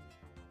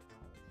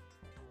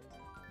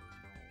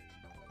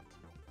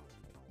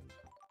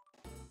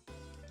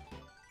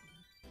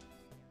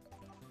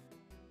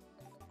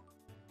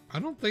 I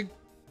don't think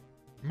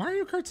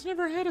Mario Kart's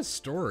never had a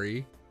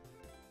story.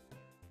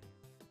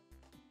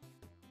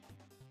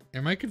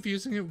 Am I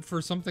confusing it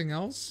for something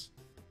else?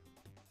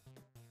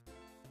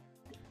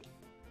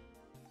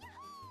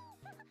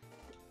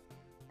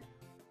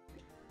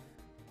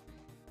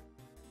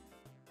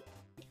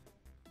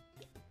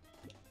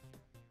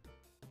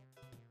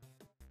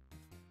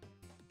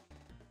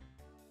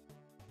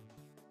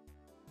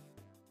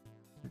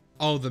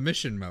 Oh, the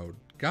mission mode.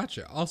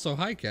 Gotcha. Also,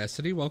 hi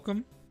Cassidy,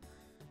 welcome.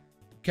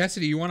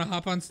 Cassidy, you want to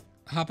hop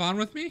on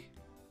with me?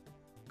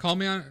 Call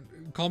me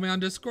on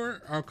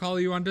Discord. I'll call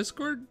you on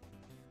Discord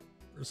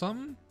or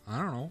something. I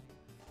don't know.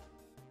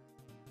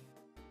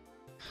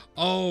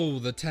 Oh,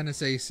 the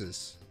tennis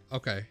aces.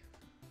 Okay.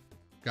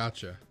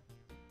 Gotcha.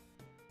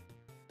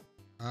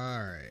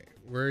 All right.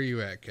 Where are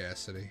you at,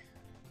 Cassidy?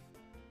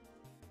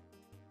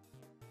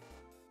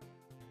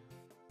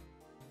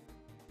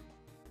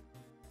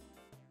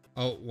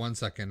 Oh, 1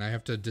 second. I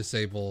have to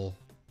disable.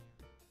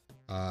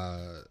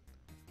 There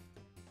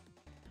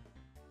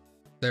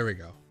we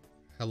go.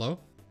 Hello?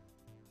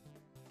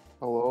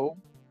 Hello?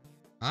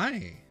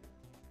 Hi.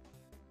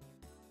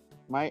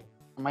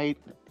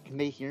 Can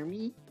they hear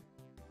me?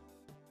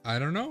 I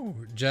don't know.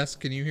 Jess,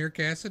 can you hear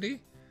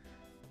Cassidy?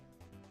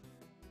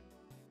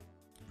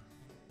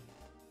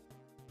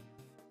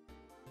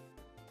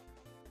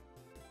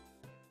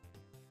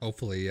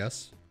 Hopefully,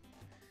 yes.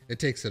 It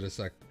takes it a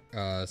sec,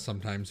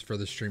 sometimes for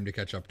the stream to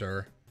catch up to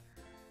her.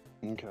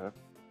 Okay.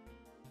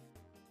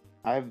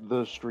 I have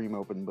the stream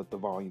open, but the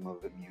volume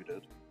of it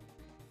muted.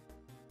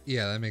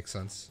 Yeah, that makes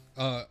sense.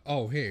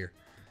 Oh, here.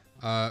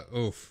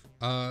 Oof.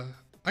 I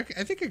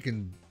think I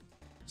can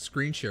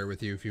screen share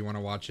with you if you want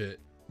to watch it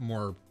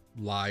more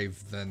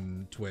live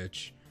than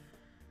Twitch.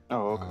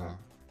 Oh, okay.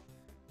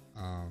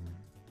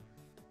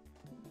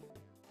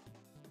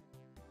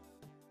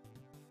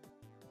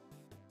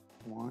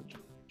 Watch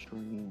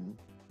stream.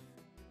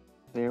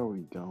 There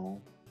we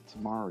go. It's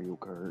Mario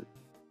Kart.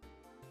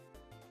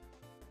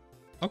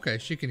 Okay,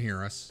 she can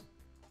hear us.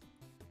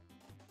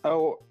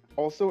 Oh,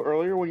 also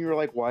earlier when you were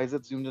like, why is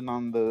it zoomed in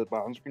on the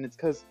bottom screen? It's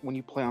because when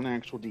you play on an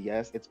actual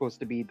DS, it's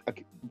supposed to be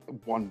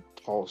one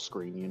tall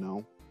screen, you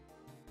know?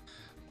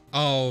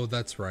 Oh,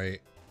 that's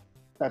right.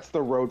 That's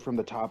the road from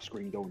the top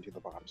screen going to the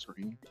bottom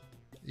screen.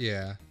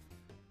 Yeah.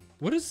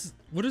 What does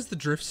the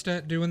drift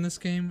stat do in this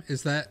game?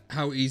 Is that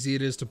how easy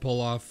it is to pull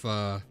off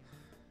the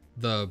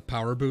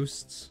power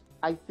boosts?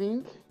 I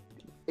think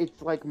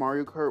it's like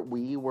Mario Kart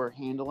Wii, where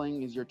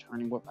handling is you're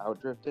turning without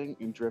drifting,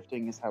 and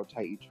drifting is how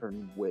tight you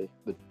turn with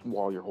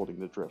while you're holding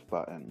the drift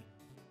button.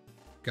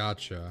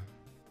 Gotcha.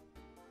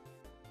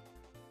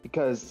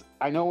 Because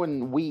I know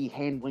in Wii,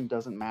 handling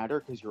doesn't matter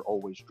because you're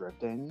always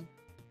drifting.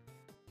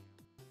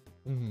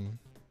 Mm-hmm.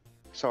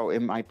 So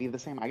it might be the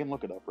same. I can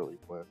look it up really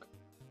quick.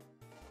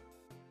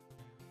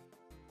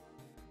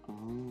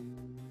 Mario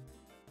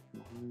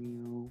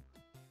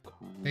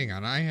Kart. Hang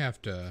on, I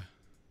have to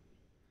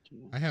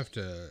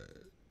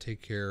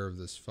take care of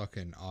this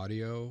fucking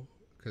audio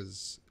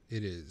because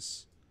it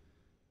is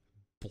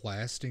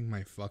blasting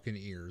my fucking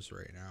ears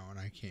right now and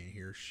I can't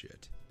hear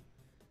shit.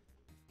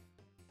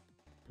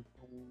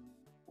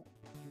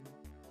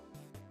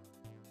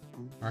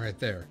 All right,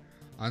 there.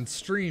 On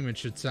stream, it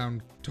should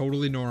sound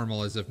totally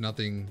normal, as if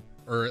nothing,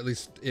 or at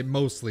least it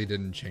mostly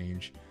didn't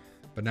change.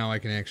 But now I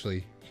can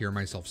actually hear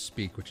myself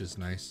speak, which is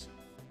nice.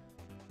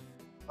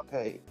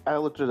 Okay, I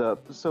looked it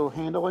up. So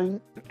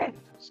handling,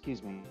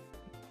 excuse me,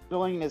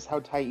 handling is how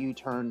tight you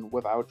turn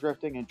without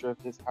drifting, and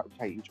drift is how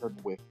tight you turn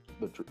with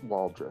the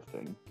while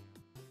drifting.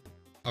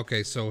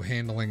 Okay, so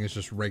handling is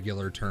just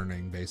regular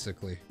turning,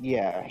 basically.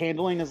 Yeah,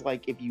 handling is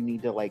like if you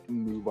need to like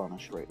move on a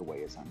straightaway,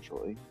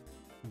 essentially.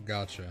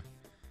 Gotcha.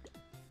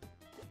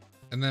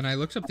 And then I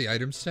looked up the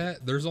item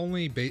stat. There's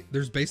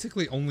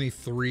basically only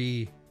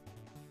 3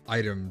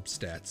 item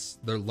stats.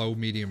 They're low,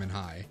 medium, and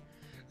high.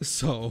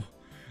 So,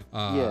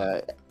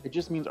 yeah, it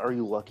just means are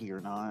you lucky or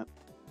not.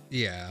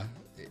 Yeah,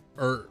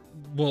 or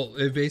well,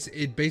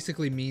 it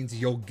basically means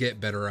you'll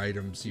get better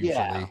items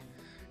usually.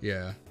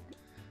 Yeah.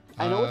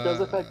 I know it does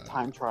affect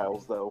time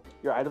trials though.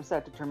 Your item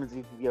stat determines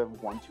if you have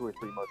 1, 2, or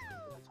 3 modes in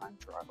a time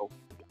trial.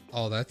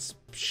 Oh, that's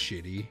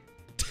shitty.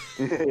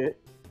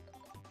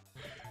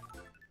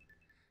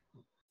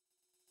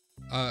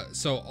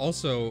 So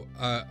also,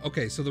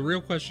 okay, so the real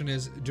question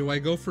is, do I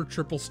go for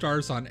triple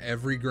stars on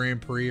every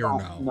Grand Prix or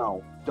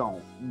no?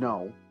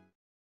 No.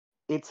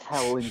 It's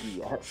hell in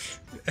DS.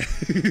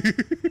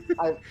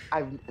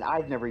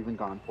 I've never even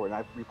gone for it.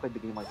 I've replayed the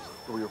game like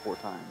 3 or 4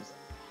 times.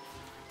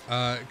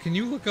 Can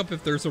you look up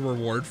if there's a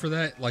reward for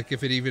that? Like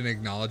if it even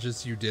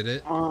acknowledges you did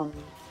it?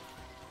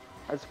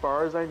 As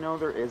far as I know,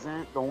 there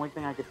isn't. The only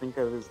thing I could think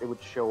of is it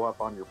would show up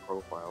on your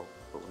profile.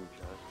 But let me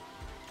check.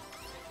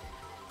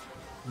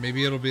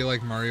 Maybe it'll be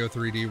like Mario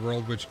 3D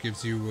World, which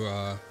gives you,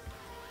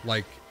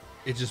 like,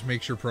 it just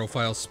makes your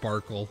profile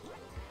sparkle.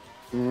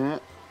 Yeah.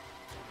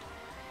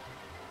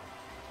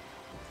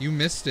 You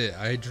missed it.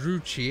 I drew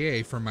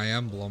Chie for my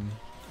emblem.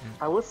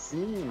 I was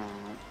seeing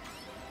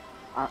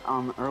that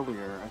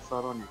earlier. I saw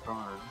it on your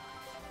card.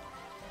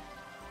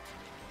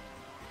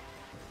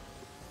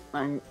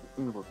 Let me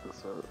look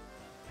this up.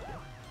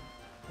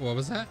 What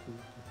was that?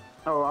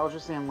 Oh, I was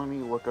just saying, let me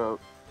look up.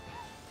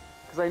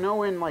 Because I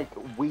know in, like,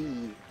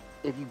 Wii,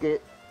 if you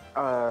get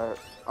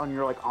on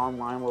your like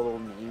online little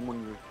name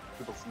when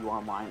people see you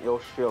online, it'll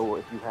show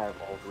if you have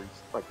all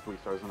 3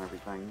 stars and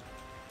everything.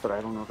 But I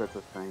don't know if that's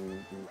a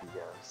thing in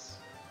DS.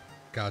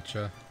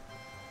 Gotcha.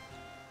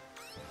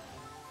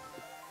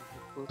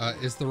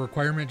 Is the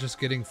requirement just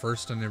getting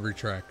first on every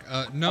track?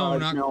 No,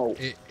 not. No.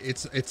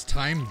 It's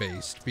time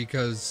based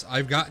because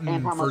I've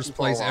gotten first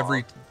place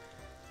every.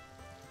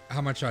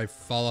 How much I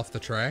fall off the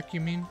track?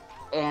 You mean?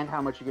 And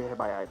how much you get hit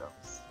by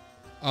items.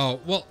 Oh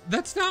well,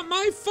 that's not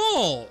my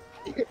fault.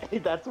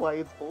 That's why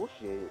it's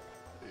bullshit.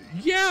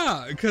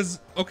 Yeah, because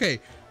okay,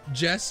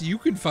 Jess, you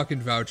can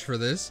fucking vouch for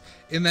this.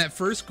 In that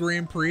first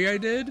Grand Prix I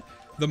did,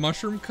 the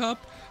Mushroom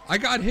Cup, I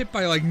got hit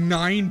by like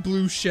 9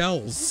 blue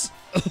shells.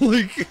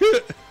 Like.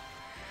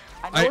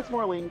 I know it's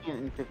more lenient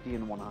in 50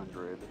 and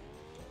 100.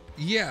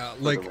 Yeah,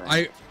 like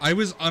I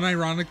was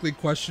unironically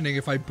questioning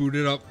if I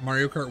booted up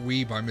Mario Kart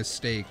Wii by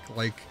mistake.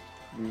 Like,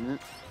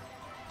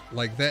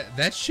 like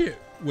that shit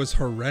was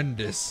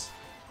horrendous.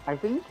 I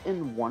think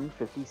in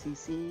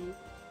 150cc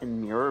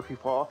in Mirror, if you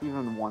fall off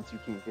even once, you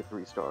can't get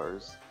 3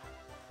 stars.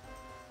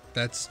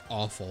 That's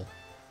awful.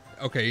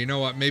 Okay, you know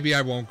what? Maybe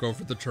I won't go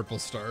for the triple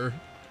star.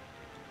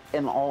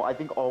 And I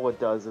think all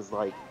it does is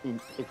like,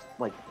 it's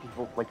like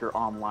people, like your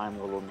online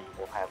little name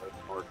will have it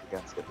work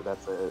against it, but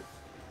that's it.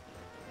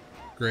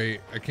 Great.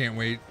 I can't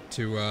wait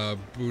to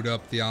boot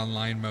up the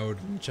online mode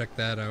and check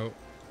that out.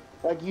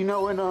 Like, you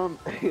know, in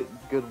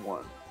good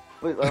one.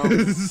 But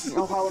you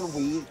know how in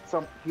Wii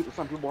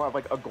some people have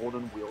like a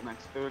golden wheel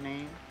next to their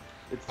name?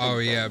 It's oh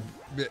yeah.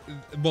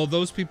 Well,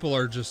 those people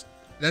are just,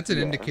 that's an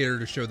indicator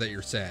to show that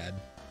you're sad.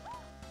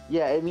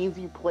 Yeah, it means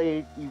you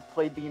played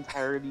the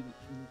entire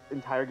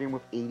game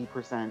with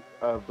 80%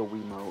 of the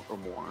Wiimote or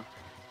more.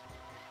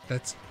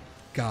 That's,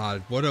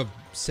 God, what a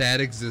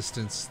sad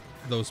existence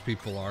those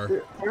people are.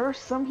 There are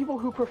some people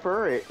who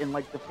prefer it in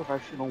like the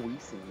professional Wii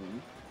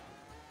scene.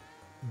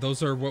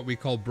 Those are what we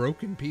call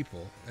broken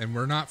people, and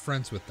we're not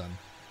friends with them.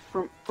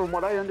 From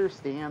what I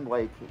understand,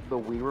 like the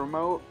Wii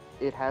remote,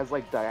 it has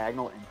like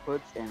diagonal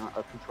inputs and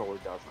a controller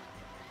doesn't.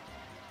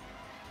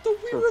 The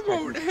Wii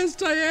remote has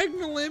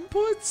diagonal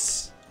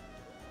inputs?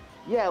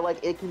 Yeah,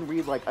 like it can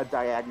read like a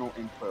diagonal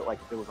input like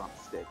if it was on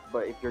a stick,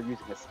 but if you're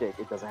using a stick,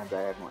 it doesn't have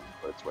diagonal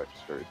inputs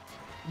registered.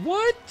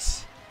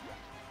 What?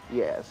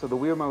 Yeah, so the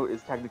Wii remote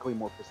is technically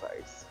more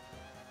precise.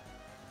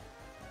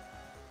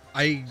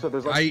 I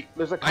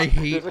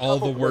hate all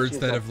the words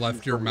that have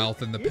left your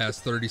mouth in the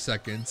past 30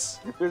 seconds.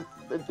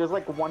 There's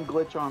like one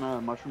glitch on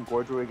a Mushroom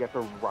Gorge where you get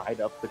to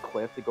ride up the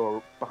cliff to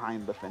go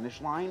behind the finish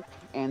line,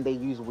 and they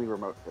use Wii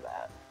remote for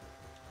that.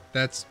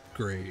 That's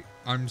great.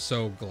 I'm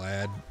so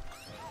glad.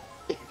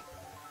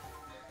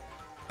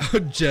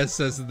 Jess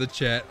says in the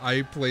chat,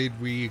 I played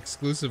Wii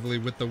exclusively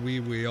with the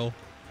Wii wheel.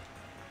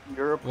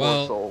 You're a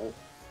poor soul.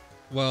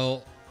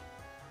 Well,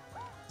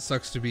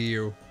 sucks to be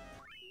you.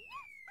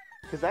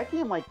 Because that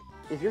game, like,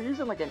 if you're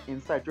using like an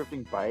inside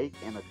drifting bike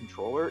and a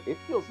controller, it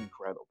feels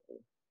incredible.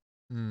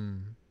 Hmm.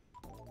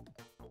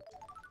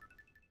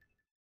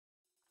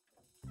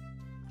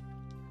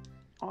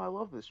 Oh, I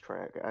love this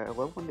track. I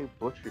love when they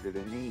butchered it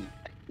in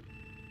 8.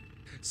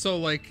 So,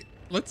 like,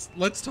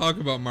 let's talk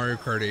about Mario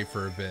Kart 8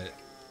 for a bit.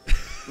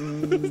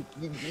 Do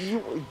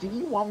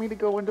you want me to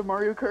go into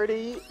Mario Kart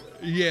 8?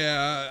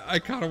 Yeah, I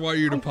kind of want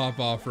you to pop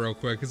off real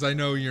quick because I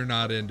know you're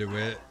not into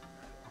it.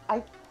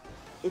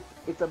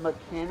 It's a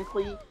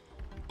mechanically.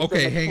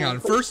 Okay, hang on.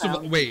 First of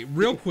all, wait,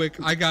 real quick.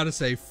 I gotta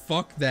say,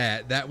 fuck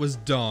that. That was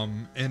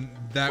dumb, and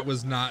that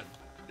was not.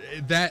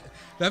 That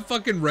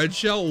fucking red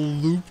shell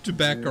looped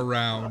back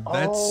around.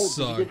 That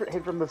sucked. Did you get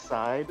hit from the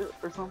side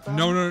or something?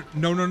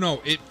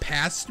 No. It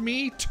passed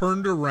me,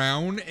 turned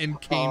around, and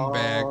came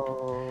back.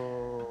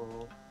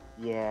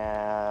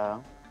 Yeah,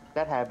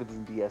 that happens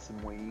in DS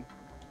and Wii.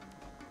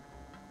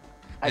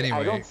 Anyway,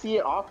 I don't see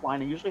it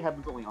offline. It usually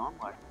happens only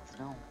online.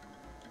 No.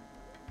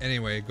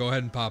 Anyway, go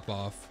ahead and pop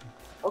off.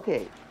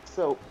 Okay,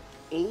 so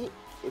 8,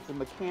 it's a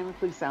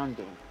mechanically sound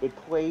game. It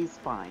plays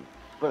fine,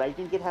 but I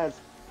think it has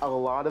a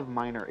lot of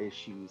minor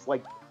issues.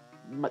 Like,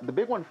 the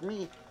big one for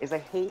me is I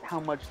hate how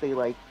much they,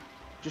 like,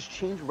 just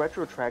change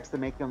retro tracks to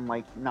make them,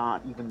 like,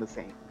 not even the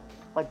same.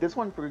 Like, this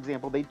one, for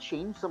example, they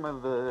changed some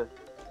of the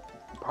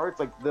parts,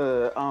 like,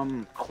 the,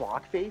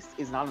 clock face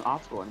is not an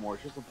obstacle anymore.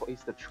 It's just a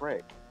place to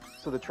trick.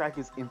 So the track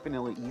is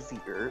infinitely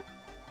easier.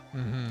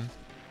 Mm-hmm.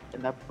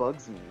 And that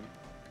bugs me.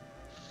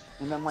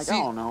 And I'm like, I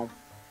don't know.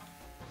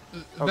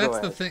 That's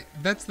the thing.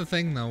 That's the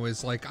thing, though,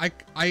 is like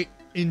I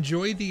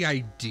enjoy the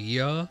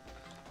idea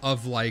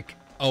of like,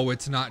 oh,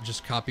 it's not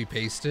just copy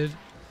pasted,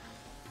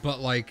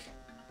 but like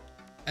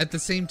at the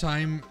same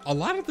time, a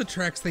lot of the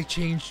tracks they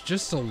change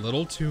just a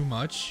little too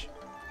much,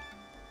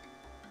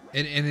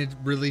 and it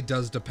really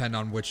does depend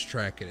on which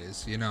track it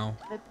is, you know.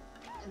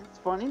 It's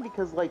funny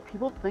because like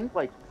people think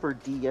like for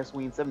DS,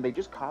 Wii, and 7 they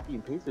just copy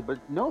and paste it, but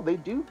no, they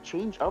do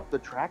change up the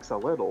tracks a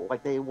little.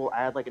 Like they will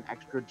add like an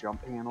extra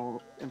jump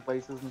panel in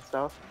places and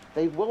stuff.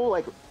 They will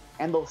like,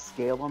 and they'll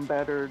scale them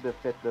better to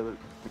fit the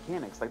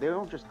mechanics. Like they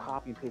don't just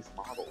copy and paste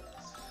models.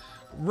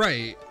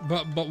 Right,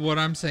 but what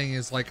I'm saying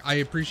is like I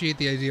appreciate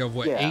the idea of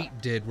what 8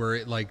 did, where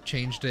it like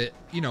changed it,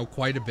 you know,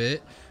 quite a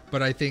bit.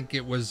 But I think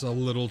it was a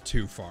little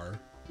too far.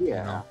 Yeah. You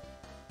know?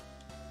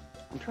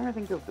 I'm trying to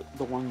think of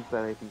the ones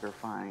that I think are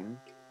fine.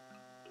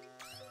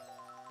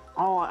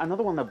 Oh,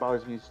 another one that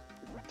bothers me is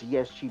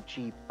DS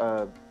Cheap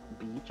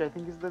Beach, I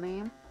think is the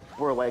name,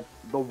 where like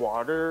the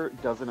water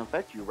doesn't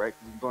affect you, right?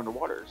 Because you go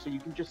underwater, so you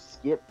can just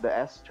skip the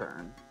S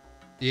turn.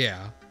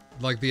 Yeah,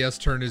 like the S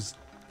turn is.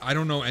 I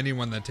don't know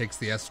anyone that takes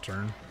the S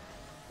turn.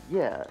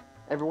 Yeah,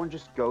 everyone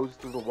just goes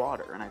through the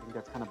water, and I think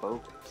that's kind of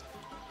bogus.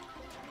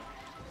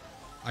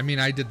 I mean,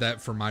 I did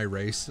that for my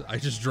race. I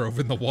just drove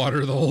in the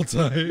water the whole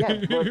time.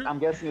 Yeah, but I'm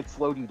guessing it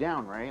slowed you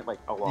down, right? Like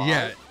a lot.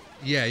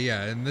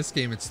 Yeah. In this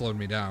game, it slowed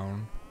me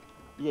down.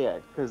 Yeah,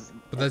 because.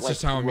 But that's like,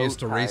 just how I'm used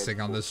to low tide-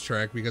 racing on this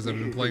track because I've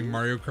been playing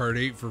Mario Kart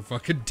 8 for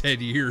fucking 10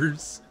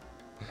 years.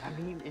 I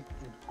mean, it's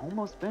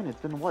almost been.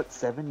 It's been what,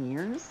 7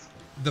 years?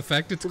 The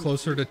fact it's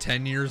closer to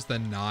 10 years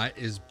than not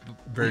is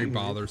very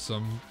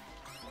bothersome.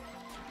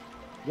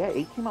 Yeah,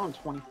 8 came out in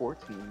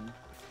 2014.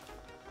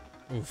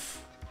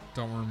 Oof.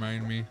 Don't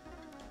remind me.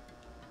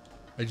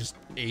 I just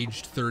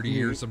aged 30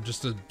 years. I'm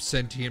just a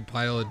sentient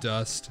pile of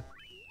dust.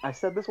 I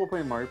said this while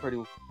playing Mario Party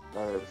with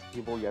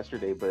people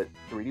yesterday, but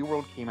 3D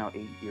World came out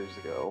 8 years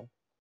ago.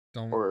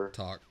 Don't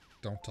talk.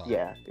 Don't talk.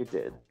 Yeah, it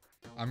did.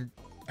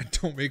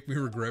 Don't make me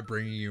regret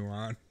bringing you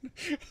on.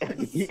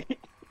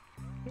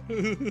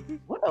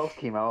 What else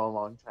came out a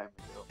long time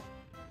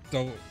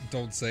ago?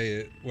 Don't say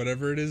it.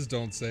 Whatever it is,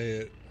 don't say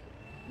it.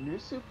 New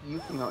Super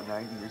U came out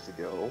 9 years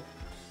ago.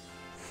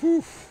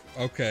 Whew.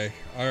 Okay.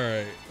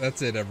 Alright.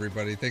 That's it,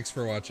 everybody. Thanks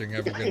for watching.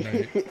 Have a good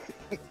night.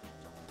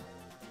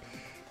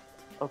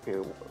 Okay,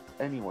 well,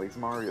 anyways,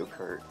 Mario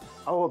Kart.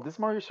 Oh, this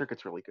Mario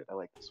Circuit's really good. I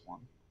like this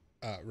one.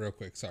 Real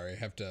quick. Sorry. I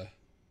have to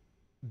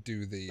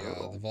do the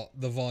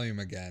volume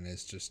again.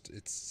 It's just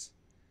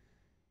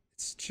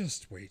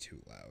way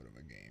too loud of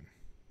a game.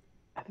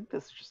 I think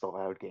this is just a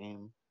loud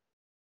game.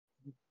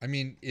 I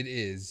mean, it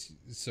is,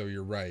 so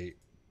you're right,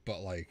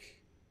 but like...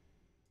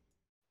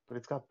 But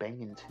it's got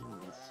banging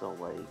tunes, so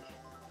like,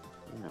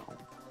 you know.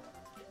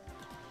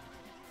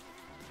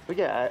 But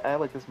yeah, I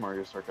like this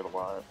Mario Circuit a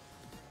lot.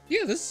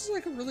 Yeah, this is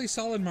like a really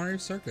solid Mario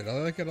Circuit. I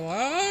like it a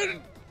lot.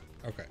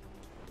 Okay.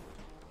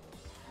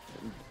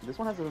 This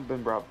one hasn't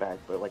been brought back,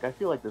 but like I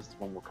feel like this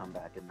one will come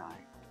back at 9.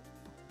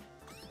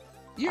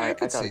 Yeah, I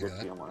could see got a good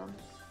that. feeling.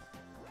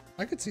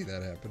 I could see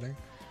that happening.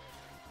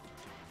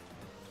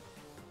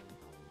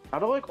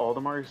 Out of like all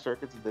the Mario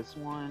Circuits, this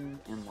one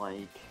and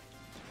like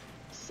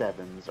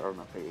 7s are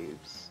my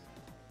faves.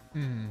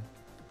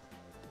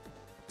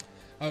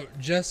 Oh,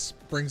 Jess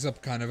brings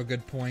up kind of a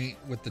good point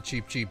with the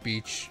Cheap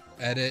Beach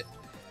edit.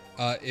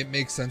 It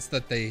makes sense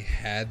that they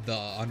had the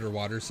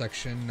underwater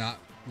section not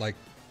like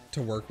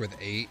to work with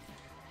 8,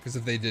 because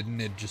if they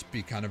didn't, it'd just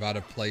be kind of out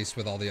of place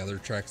with all the other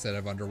tracks that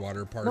have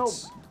underwater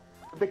parts. No,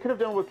 they could have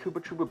done what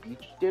Koopa Troopa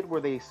Beach did,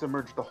 where they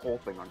submerged the whole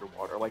thing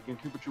underwater. Like in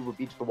Koopa Troopa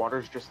Beach, the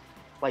water's just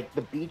like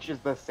the beach is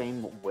the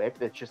same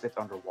width. It's just it's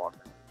underwater.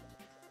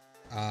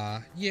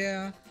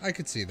 Yeah, I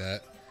could see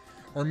that.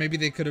 Or maybe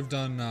they could have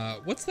done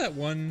what's that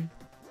one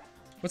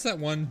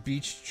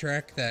beach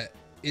track that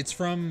it's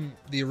from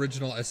the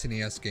original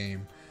SNES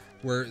game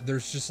where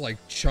there's just like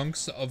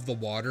chunks of the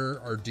water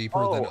are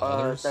deeper than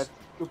others? That's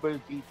Koopa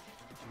Beach.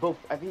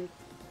 I think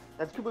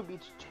that's Koopa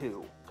Beach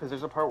 2, because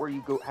there's a part where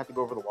you have to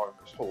go over the water.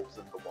 There's holes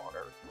in the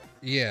water.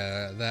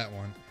 Yeah, that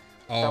one.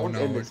 Oh that one's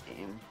no, in this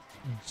game.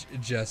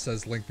 Jess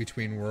says Link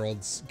Between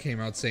Worlds came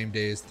out same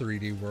day as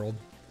 3D World.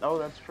 Oh,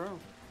 that's true.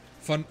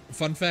 Fun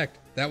fact,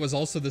 that was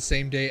also the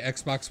same day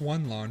Xbox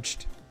One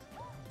launched.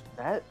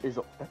 That's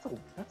a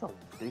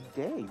big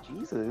day,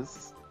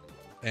 Jesus.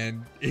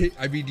 And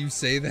I mean, you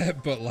say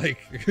that, but like,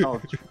 oh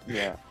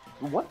yeah.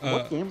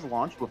 What games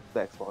launched with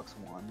the Xbox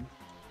One?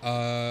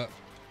 I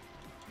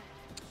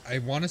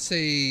want to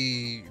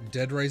say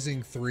Dead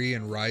Rising 3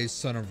 and Rise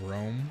Son of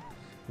Rome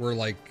were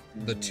like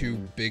the two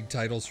big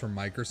titles from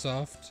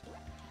Microsoft.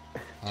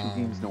 Two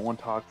games no one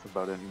talks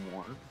about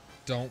anymore.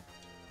 Don't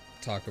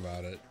talk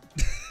about it.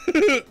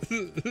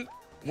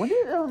 When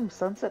did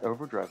Sunset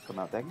Overdrive come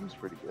out? That game's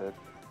pretty good.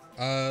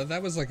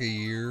 That was like a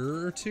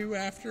year or two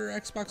after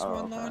Xbox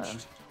One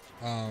launched.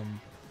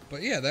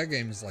 But yeah, that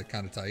game is like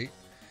kind of tight.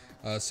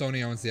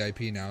 Sony owns the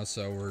IP now,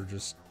 so we're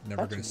just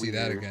never going to see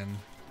that again.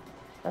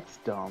 That's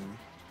dumb.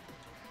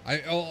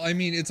 I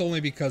mean, it's only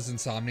because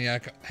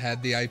Insomniac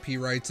had the IP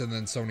rights and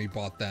then Sony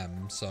bought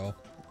them, so.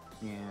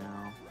 Yeah.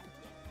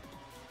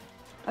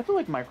 I feel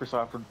like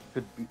Microsoft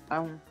could be.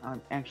 I'm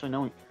actually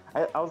knowing.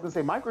 I was gonna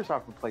say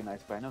Microsoft would play nice,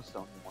 but I know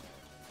Sony won't.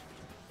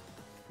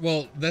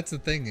 Well, that's the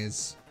thing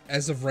is,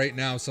 as of right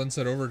now,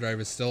 Sunset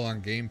Overdrive is still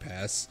on Game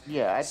Pass.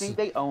 Yeah, I think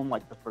they own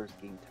like the first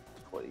game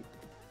technically,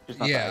 just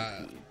not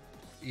the IP.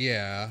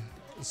 Yeah.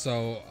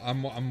 So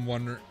I'm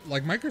wondering,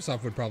 like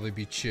Microsoft would probably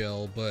be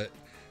chill, but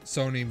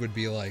Sony would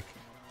be like,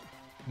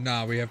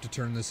 nah, we have to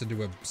turn this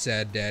into a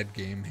sad dad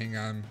game. Hang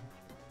on.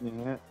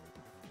 Yeah,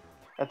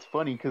 that's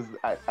funny because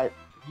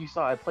you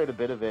saw I played a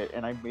bit of it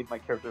and I made my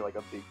character like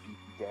a big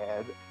beefy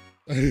dad.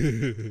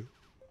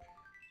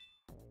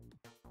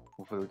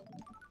 With a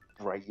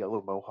bright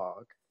yellow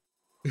mohawk.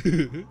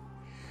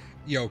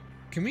 Yo,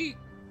 can we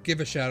give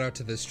a shout out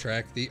to this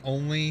track? The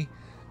only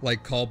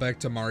like callback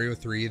to Mario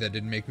 3 that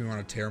didn't make me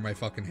want to tear my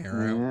fucking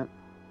hair out.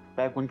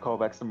 Back when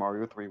callbacks to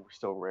Mario 3 were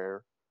still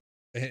rare.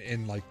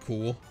 And like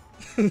cool.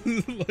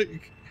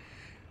 Like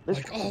This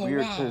Like, is oh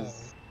weird wow.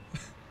 because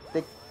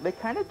they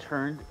kind of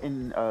turned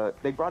in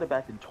they brought it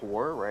back in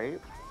Tor, right?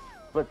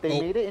 But they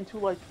Oh, made it into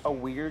like a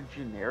weird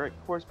generic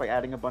course by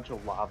adding a bunch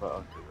of lava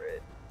under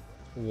it.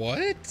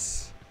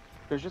 what?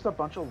 There's just a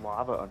bunch of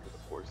lava under the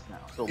course now,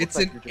 so it looks It's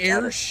like an you're just at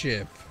a.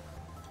 airship.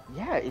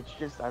 Yeah, it's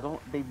just I don't.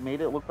 They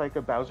made it look like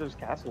a Bowser's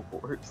Castle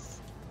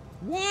course.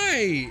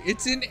 Why?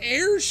 It's an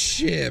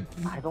airship.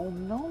 I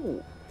don't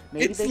know.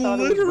 Maybe It's they thought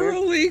it was weird.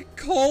 literally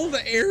called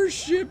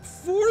Airship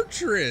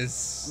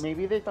Fortress.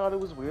 Maybe they thought it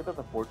was weird that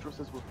the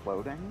fortresses were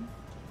floating.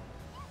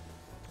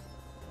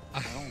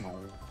 I don't know.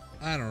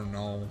 I don't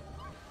know.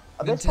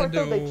 This part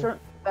though, they Nintendo. turned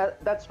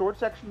that storage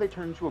section they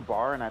turned into a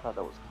bar, and I thought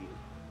that was cute.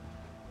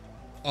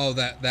 Oh,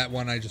 that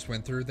one I just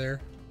went through there.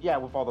 Yeah,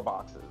 with all the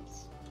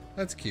boxes.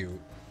 That's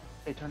cute.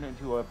 They turned it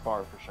into a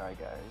bar for Shy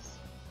Guys.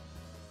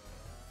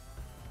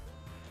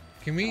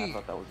 Can And I we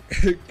thought that was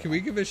can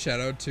we give a shout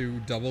out to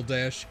Double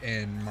Dash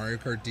and Mario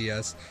Kart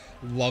DS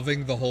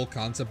loving the whole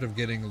concept of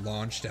getting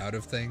launched out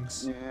of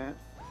things? Yeah.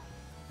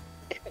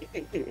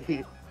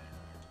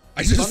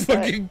 I just Fun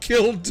fucking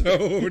killed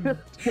Toad.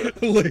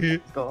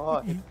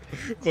 God.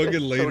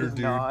 Fucking later, Toad is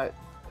dude.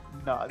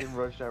 Not in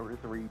Rush Hour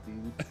 3,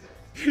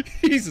 dude.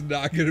 He's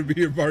not gonna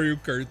be in Mario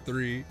Kart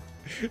 3.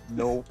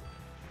 Nope.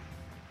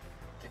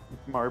 If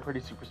Mario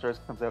Party Superstars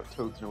comes out,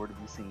 Toad's nowhere to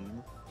be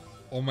seen.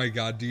 Oh my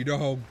god, do you know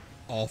how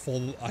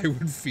awful I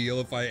would feel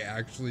if I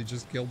actually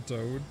just killed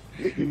Toad?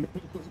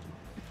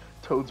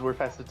 Toadsworth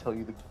has to tell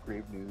you the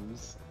grave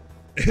news.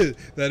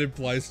 That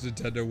implies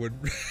Nintendo would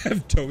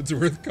have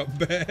Toadsworth come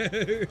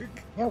back.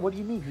 Yeah, what do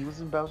you mean? He was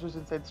in Bowser's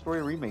Inside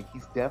Story remake.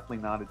 He's definitely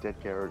not a dead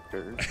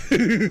character.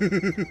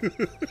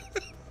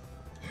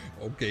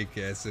 Okay,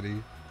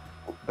 Cassidy.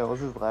 That was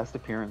his last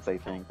appearance, I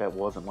think. That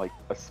wasn't like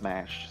a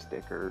Smash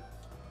sticker.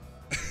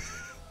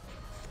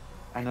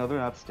 I know they're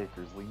not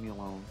stickers. Leave me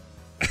alone.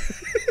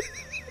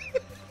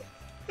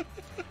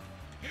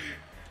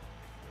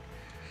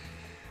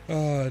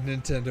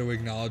 Nintendo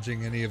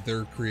acknowledging any of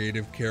their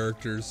creative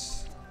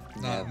characters.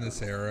 Not in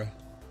this era.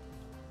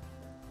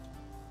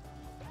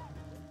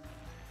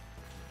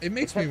 It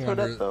makes me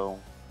wonder. Toadette, though.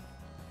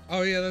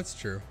 Oh yeah, that's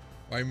true.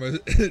 Why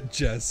must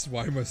Jess?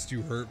 Why must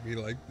you hurt me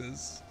like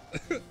this?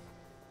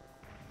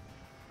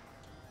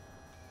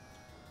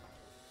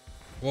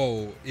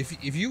 Whoa!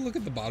 If you look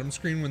at the bottom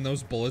screen when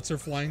those bullets are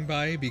flying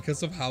by,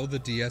 because of how the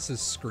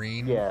DS's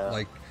screen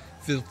like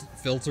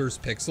filters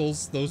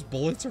pixels, those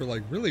bullets are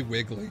like really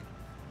wiggly.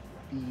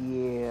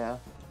 Yeah,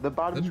 the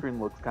bottom screen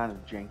looks kind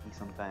of janky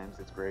sometimes.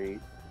 It's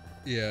great.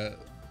 Yeah,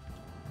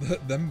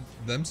 them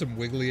some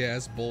wiggly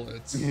ass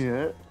bullets.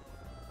 Yeah.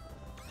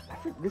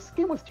 This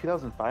game was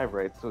 2005,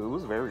 right? So it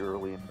was very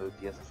early in the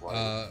DS's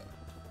life.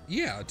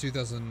 Yeah,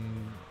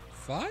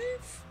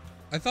 2005.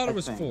 I thought it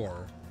was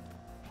 4.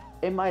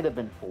 It might have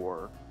been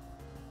 4.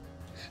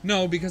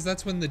 No, because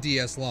that's when the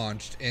DS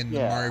launched, and the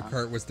Mario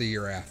Kart was the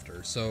year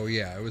after. So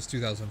yeah, it was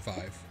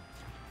 2005.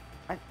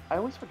 I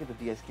always forget the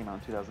DS came out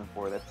in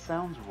 2004. That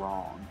sounds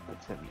wrong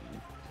to me.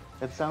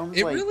 It sounds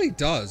It like... really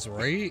does,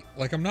 right?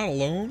 Like, I'm not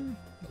alone?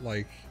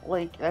 Like,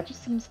 that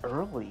just seems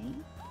early.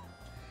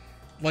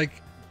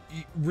 Like,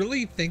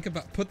 really think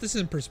about... Put this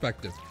in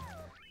perspective.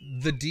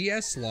 The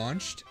DS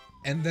launched,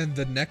 and then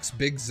the next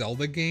big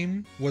Zelda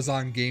game was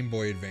on Game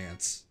Boy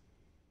Advance.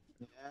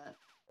 Yeah.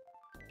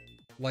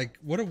 Like,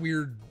 what a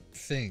weird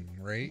thing,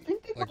 right? I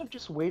think they would have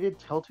just waited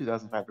till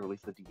 2005 to release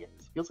the DS.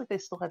 Feels like they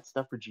still had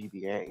stuff for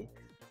GBA.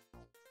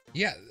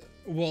 Yeah,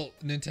 well,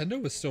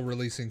 Nintendo was still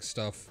releasing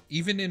stuff,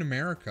 even in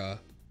America,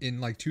 in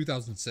like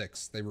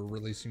 2006. They were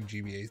releasing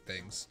GBA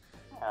things.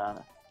 Yeah.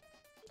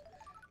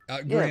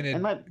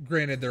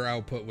 Granted, their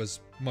output was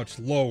much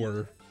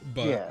lower,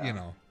 but you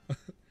know.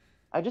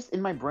 I just,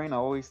 in my brain, I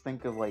always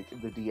think of like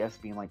the DS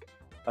being like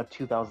a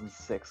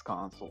 2006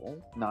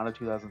 console, not a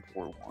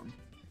 2004 one.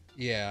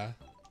 Yeah.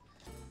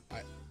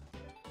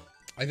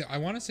 I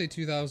want to say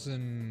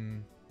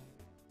 2000...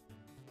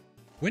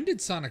 When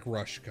did Sonic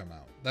Rush come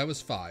out? That was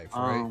 5,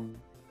 right?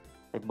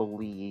 I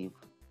believe.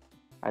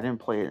 I didn't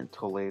play it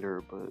until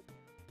later, but...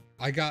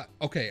 I got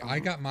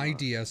my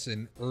DS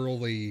in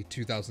early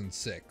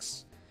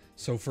 2006.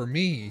 So for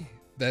me,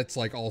 that's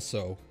like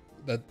also...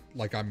 that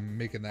like I'm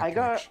making that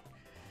connection.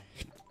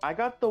 I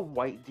got the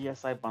white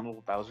DSi bundle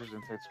with Bowser's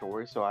Inside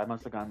Story, so I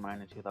must have gotten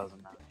mine in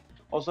 2009.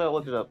 Also, I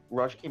looked it up.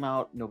 Rush came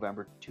out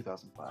November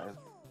 2005.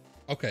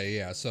 Okay,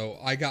 yeah, so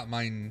I got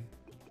mine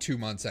 2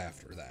 months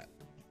after that.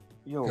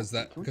 Yo,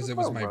 because it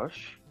was my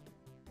Rush?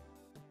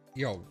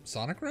 Yo,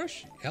 Sonic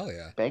Rush? Hell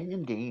yeah.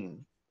 Banging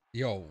game.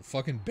 Yo,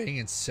 fucking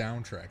banging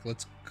soundtrack.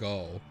 Let's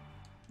go.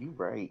 You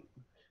right.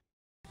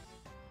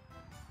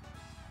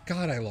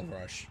 God, I love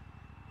Rush.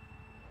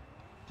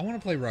 I want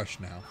to play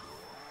Rush now.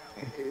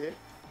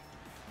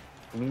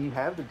 I mean, you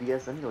have the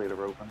DS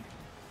emulator open.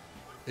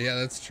 Yeah,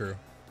 that's true.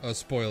 Oh,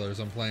 spoilers.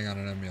 I'm playing on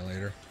an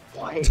emulator.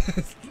 What?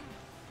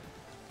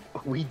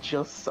 We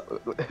just saw...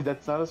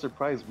 That's not a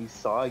surprise. We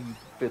saw you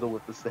fiddle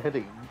with the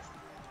settings.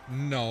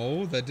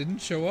 No, that didn't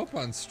show up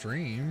on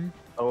stream.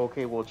 Oh,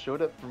 okay. Well, it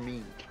showed up for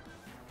me.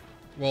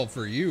 Well,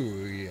 for you,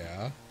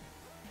 yeah.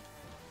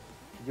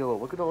 Yo,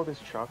 look at all this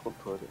chocolate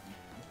pudding.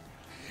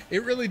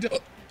 It really does.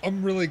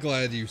 I'm really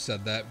glad you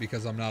said that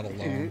because I'm not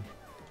alone.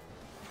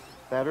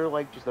 That or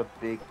like just a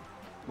big,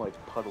 like,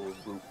 puddle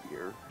of root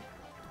beer.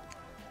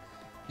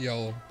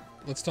 Yo,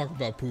 let's talk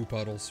about poo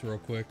puddles real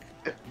quick.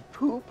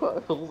 Poo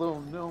puddles,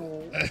 oh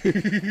no.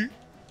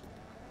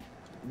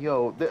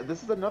 Yo,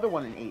 this is another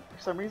one in 8.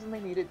 For some reason they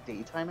made it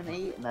daytime in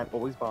 8, and that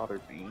always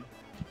bothered me.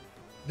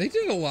 They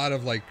did a lot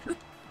of like,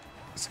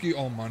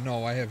 oh my,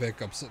 no, I have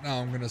hiccups.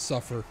 Now I'm gonna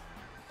suffer.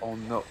 Oh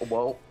no,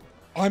 well.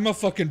 I'm a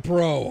fucking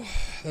pro.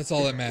 That's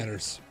all that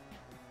matters.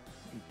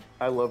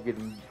 I love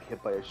getting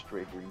hit by a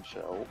stray green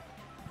shell.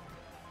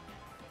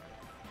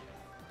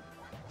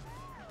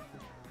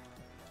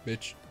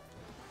 Bitch.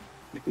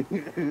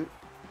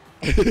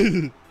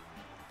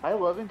 I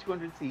love in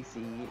 200cc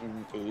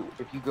in 8,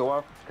 if you go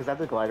off, because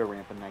that's a glider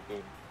ramp in that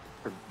game,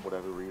 for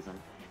whatever reason.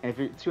 And if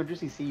it's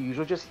 200cc, you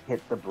usually just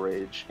hit the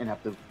bridge and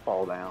have to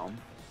fall down.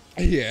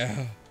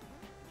 Yeah.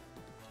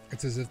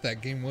 It's as if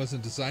that game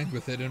wasn't designed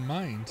with it in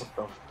mind. What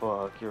the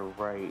fuck, you're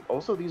right.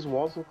 Also, these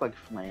walls look like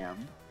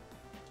flam.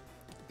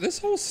 This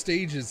whole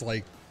stage is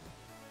like,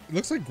 it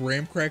looks like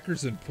graham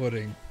crackers and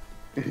pudding.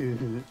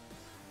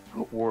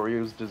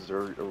 Wario's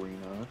dessert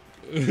arena.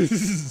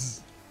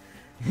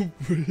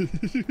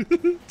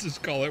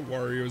 Just call it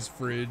Wario's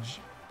fridge.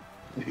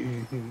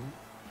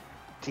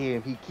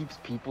 Damn, he keeps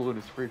people in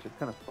his fridge. It's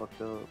kind of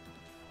fucked up.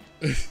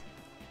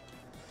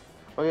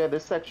 Oh yeah,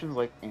 this section's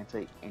like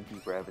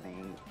anti-gravity.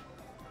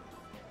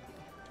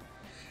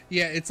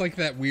 Yeah, it's like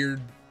that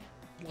weird,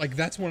 like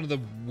that's one of the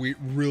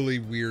really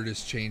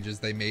weirdest changes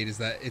they made is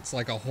that it's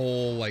like a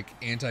whole like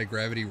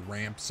anti-gravity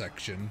ramp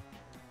section.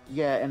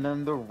 Yeah, and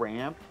then the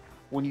ramp,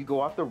 when you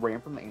go off the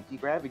ramp from the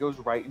anti-grav, it goes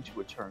right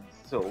into a turn.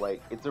 So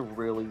like, it's a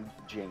really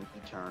janky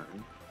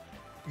turn.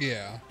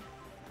 Yeah.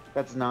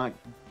 That's not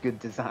good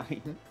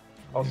design.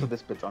 Also,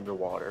 this bit's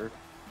underwater,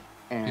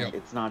 and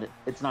it's not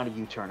a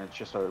U-turn. It's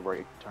just a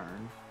right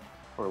turn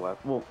or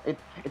left. Well,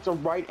 it's a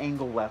right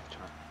angle left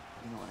turn.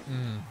 You know what I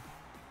mean?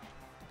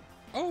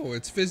 Oh,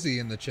 it's Fizzy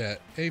in the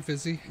chat. Hey,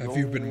 Fizzy, have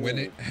you been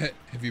winning?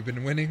 Have you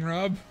been winning,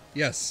 Rob?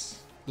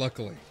 Yes,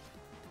 luckily.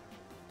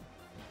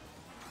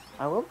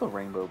 I love the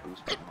rainbow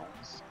boost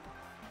panels.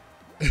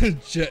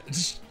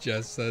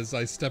 Jess says,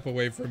 I step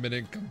away for a minute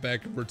and come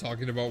back and we're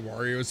talking about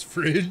Wario's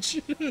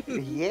fridge.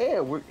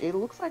 Yeah, it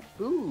looks like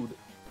food.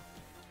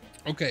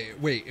 Okay,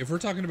 wait, if we're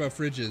talking about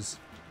fridges,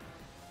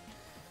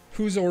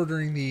 who's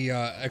ordering the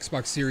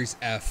Xbox Series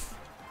F?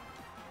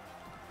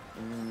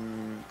 I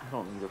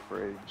don't need a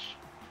fridge.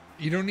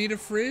 You don't need a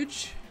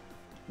fridge?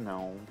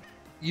 No.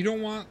 You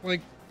don't want,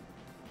 like,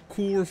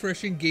 cool,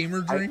 refreshing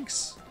gamer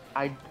drinks?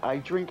 I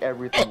drink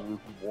everything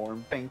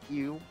lukewarm, thank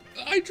you.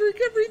 I drink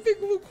everything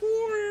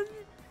lukewarm!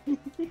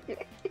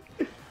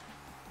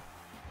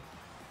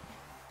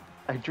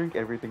 I drink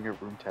everything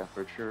at room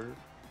temperature.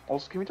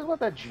 Also, can we talk about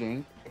that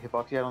jank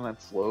hitbox you had on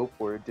that slope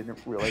where it didn't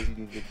realize you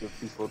needed to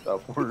be sloped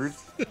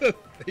upwards?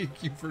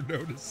 Thank you for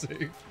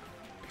noticing.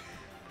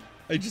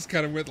 I just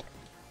kind of went...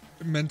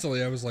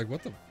 Mentally, I was like,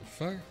 what the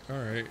fuck?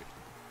 Alright.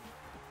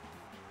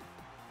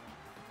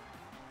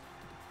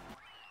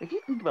 If you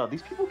think about it,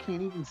 these people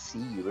can't even see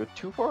you. They're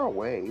too far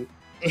away.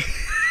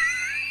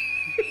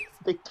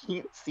 They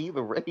can't see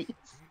the race.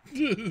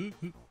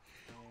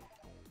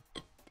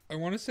 I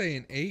want to say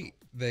in 8,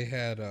 they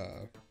had,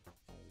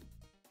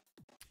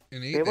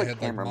 in 8, they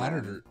had like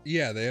monitor.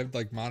 Yeah, they have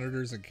like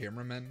monitors and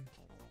cameramen.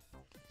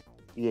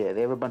 Yeah,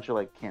 they have a bunch of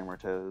like camera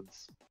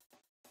toads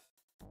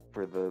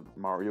for the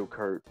Mario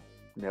Kart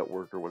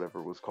network or whatever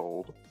it was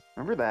called.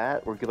 Remember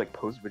that? Where you could like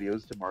post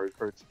videos to Mario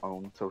Kart's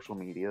own social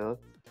media?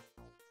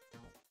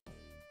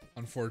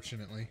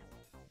 Unfortunately.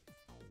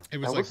 It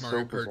was like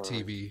Mario Kart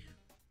TV.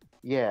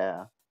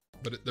 Yeah.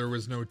 But there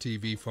was no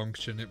TV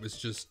function. It was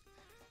just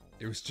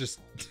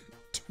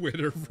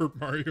Twitter for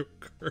Mario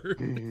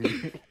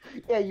Kart.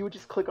 Yeah, you would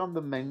just click on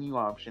the menu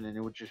option and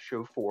it would just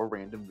show 4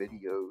 random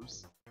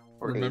videos.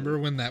 Remember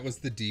when that was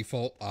the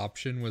default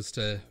option, was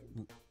to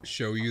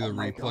show you the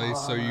replay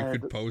so you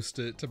could post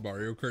it to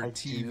Mario Kart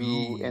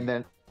TV? And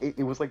then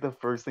it was like the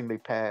first thing they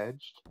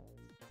patched.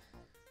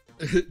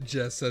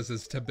 Jess says,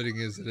 as tempting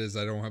as it is,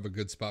 I don't have a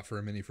good spot for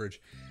a mini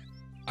fridge.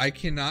 I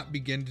cannot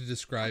begin to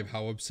describe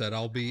how upset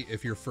I'll be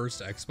if your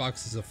first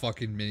Xbox is a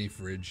fucking mini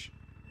fridge.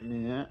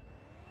 Yeah.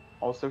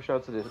 Also, shout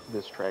out to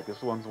this track.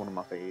 This one's one of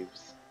my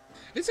faves.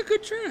 It's a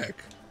good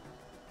track.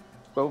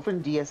 Both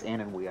in DS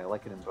and in Wii. I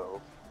like it in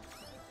both.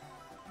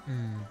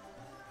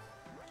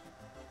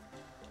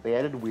 They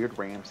added weird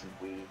ramps in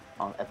Wii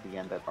at the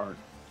end that aren't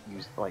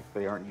useful.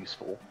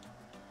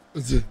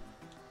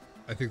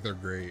 I think they're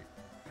great.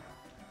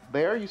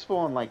 They are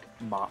useful in like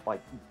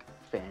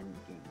fan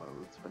game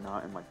modes, but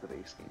not in like the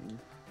base game.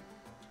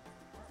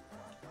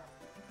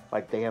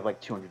 Like they have like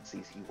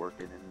 200cc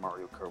working in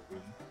Mario Kart Wii,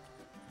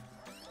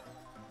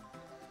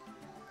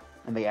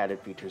 and they added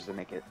features to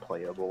make it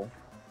playable,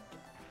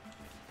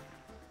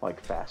 like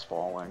fast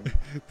falling.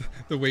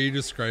 The way you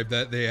describe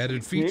that, they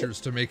added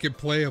features to make it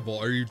playable.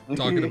 Are you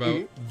talking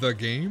about the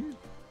game?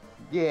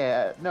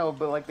 Yeah, no,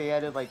 but like they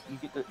added like you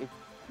get to,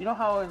 you know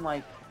how in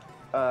like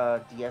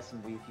DS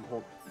and Wii, if you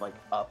hold like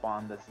up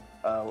on this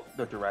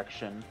the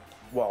direction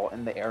while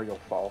in the air, you'll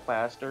fall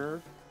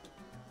faster.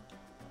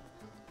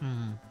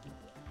 Hmm.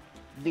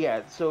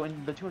 Yeah, so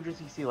in the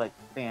 200cc like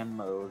fan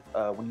mode,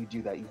 when you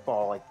do that, you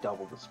fall like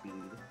double the speed,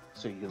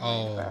 so you can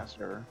land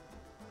faster.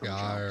 from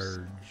jumps.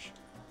 Garge.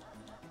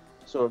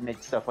 So it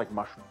makes stuff like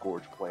Mushroom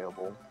Gorge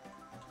playable.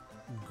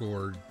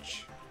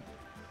 Gorge.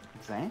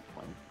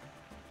 Exactly.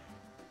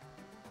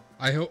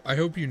 I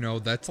hope you know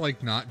that's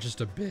like not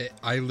just a bit.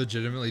 I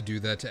legitimately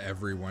do that to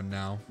everyone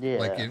now. Yeah.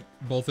 Like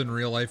both in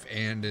real life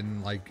and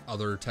in like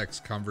other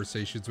text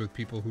conversations with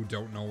people who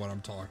don't know what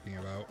I'm talking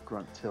about.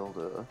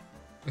 Gruntilda.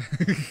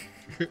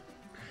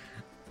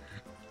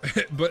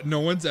 But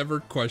no one's ever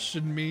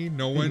questioned me.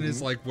 No one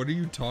is like, "What are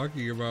you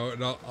talking about?"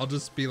 And I'll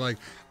just be like,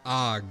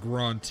 "Ah,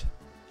 grunt."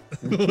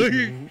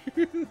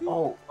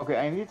 Oh, okay.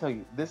 I need to tell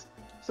you this.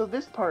 So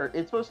this part,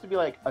 it's supposed to be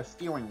like a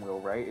steering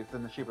wheel, right? It's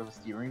in the shape of a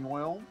steering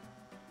wheel.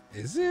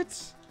 Is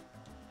it?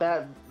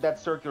 That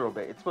circular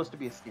bit, it's supposed to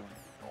be a steering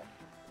wheel.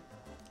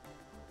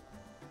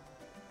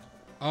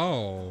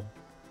 Oh.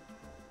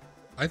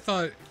 I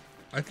thought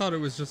it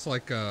was just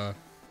like a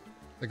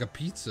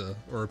pizza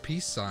or a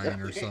peace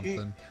sign or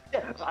something.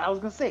 Yeah, I was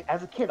gonna say,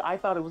 as a kid, I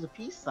thought it was a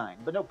peace sign,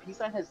 but no, peace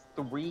sign has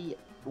 3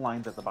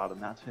 lines at the bottom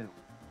now too.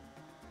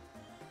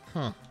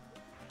 Huh.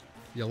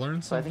 You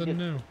learn something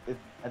new.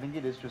 I think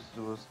it is just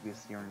supposed to be a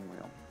steering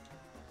wheel.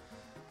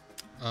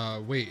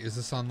 Wait, is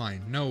this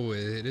online? No,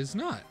 it is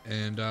not.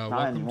 And Not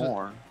welcome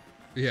anymore.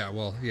 Yeah,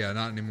 well, yeah,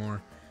 not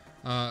anymore.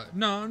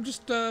 No, I'm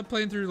just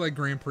playing through like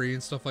Grand Prix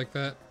and stuff like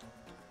that.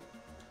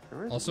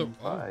 There is Also,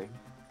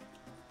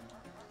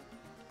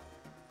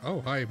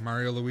 oh, hi,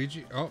 Mario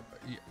Luigi. Oh,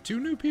 2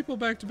 new people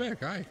back to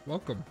back. Hi,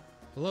 welcome.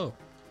 Hello.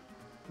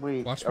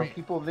 Wait, Watch are me.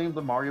 people named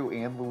the Mario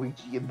and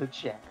Luigi in the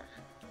chat?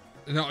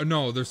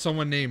 No, there's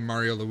someone named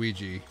Mario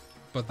Luigi,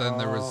 but then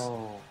there was,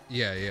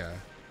 yeah.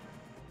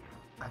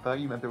 I thought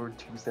you meant there were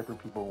 2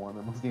 separate people. One of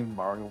them was named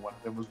Mario, one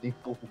of them was named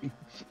Luigi.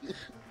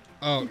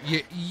 Oh,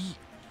 yeah,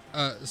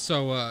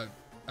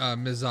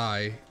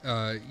 Mizai,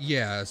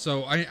 yeah,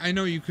 so I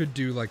know you could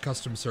do like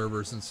custom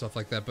servers and stuff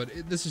like that, but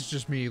this is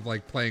just me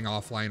like playing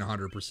offline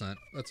 100%.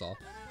 That's all.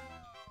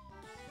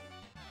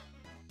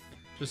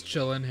 Just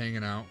chilling,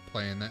 hanging out,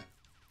 playing that.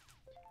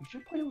 You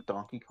should play with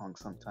Donkey Kong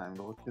sometime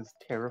to look at his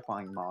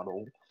terrifying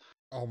model.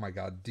 Oh my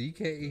god,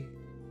 DK.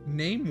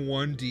 Name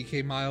one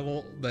DK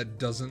model that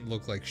doesn't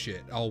look like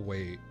shit. I'll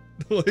wait.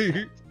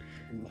 Like,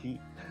 he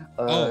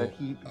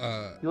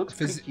looks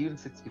pretty cute in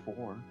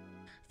 64.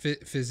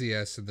 Fizzy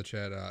S in the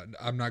chat.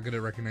 I'm not good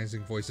at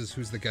recognizing voices.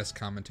 Who's the guest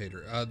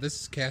commentator? This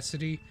is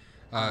Cassidy.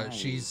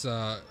 She's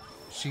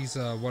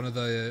one of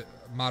the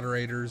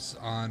moderators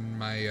on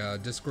my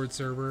Discord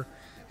server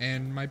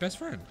and my best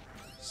friend.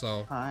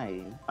 So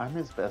hi, I'm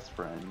his best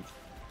friend.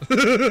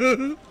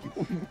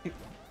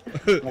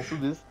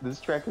 Also, this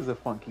track has a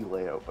funky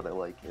layout, but I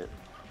like it.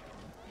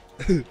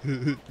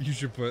 You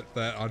should put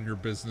that on your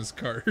business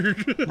card.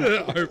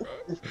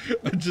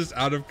 I'm just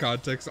out of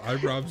context.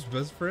 I'm Rob's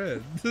best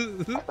friend.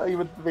 I thought you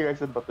meant the thing I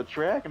said about the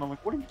track, and I'm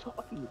like, what are you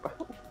talking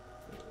about?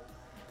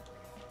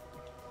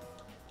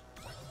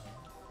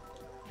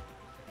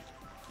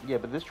 Yeah,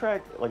 but this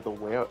track, like, the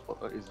layout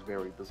is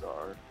very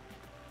bizarre.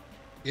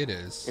 It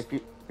is.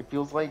 It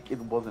feels like it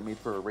wasn't made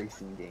for a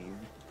racing game.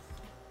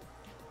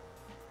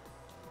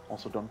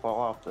 Also, don't fall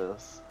off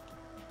this.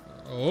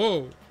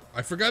 Oh,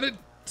 I forgot it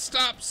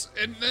stops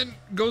and then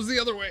goes the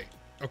other way.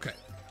 Okay,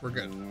 we're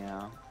good.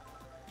 Yeah.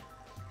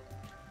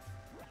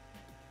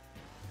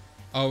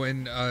 Oh,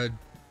 and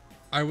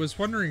I was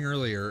wondering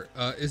earlier,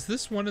 is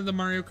this one of the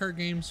Mario Kart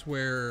games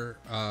where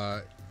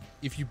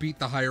if you beat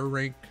the higher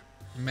rank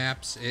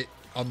maps, it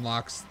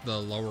unlocks the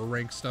lower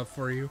rank stuff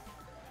for you?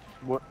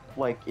 What,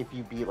 like, if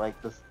you beat,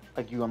 like, this,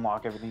 like, you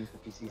unlock everything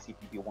 50cc if you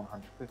beat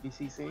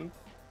 150cc?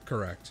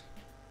 Correct.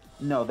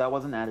 No, that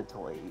wasn't added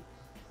till 8.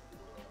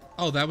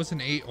 Oh, that was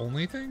an 8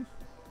 only thing?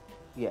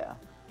 Yeah.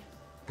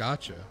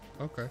 Gotcha.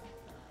 Okay.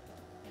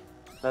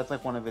 That's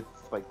like one of its,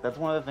 like, that's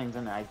one of the things,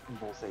 and I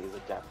people say is a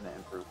definite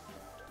improvement.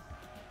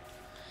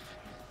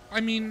 I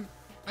mean,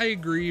 I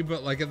agree,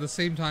 but like at the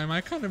same time,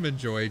 I kind of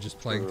enjoy just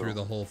playing through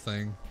the whole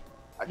thing.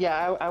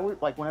 Yeah, I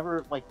would, like,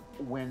 whenever, like,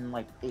 when,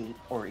 like, 8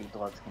 or 8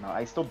 Deluxe came out,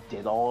 I still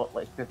did all,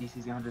 like,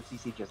 50cc,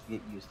 100cc just to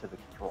get used to the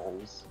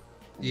controls.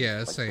 And, Yeah,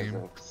 like, same.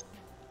 physics.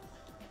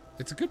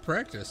 It's a good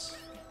practice.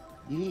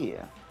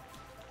 Yeah.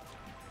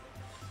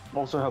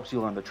 Also helps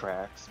you learn the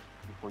tracks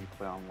before you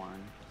play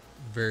online.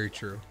 Very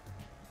true.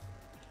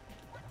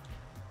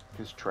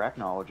 Because track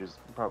knowledge is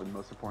probably the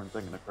most important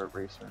thing in a kart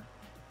racer.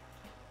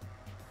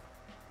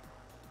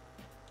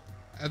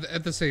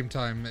 At the same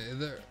time,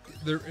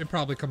 it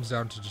probably comes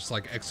down to just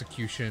like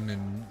execution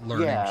and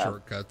learning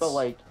shortcuts. But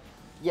like,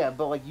 you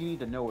need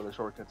to know where the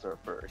shortcuts are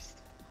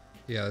first.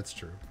 Yeah, that's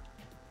true.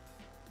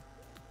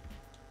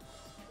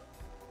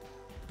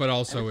 But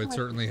also, it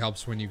certainly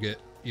helps when you get,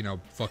 you know,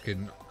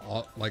 fucking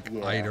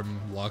item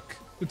luck.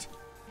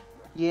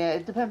 Yeah,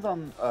 it depends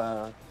on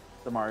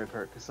the Mario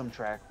Kart, because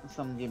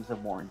some games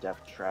have more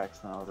in-depth tracks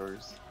than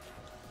others.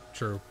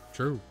 True.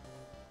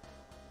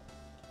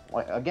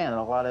 Like again,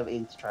 a lot of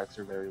 8's tracks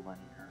are very linear.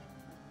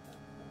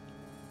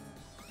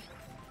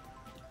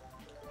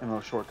 And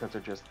those shortcuts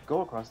are just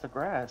go across the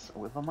grass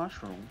with a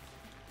mushroom.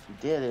 You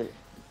did it.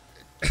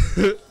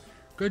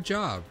 Good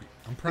job.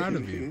 I'm proud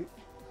of you.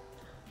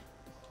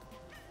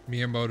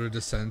 Miyamoto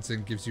descends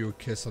and gives you a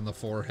kiss on the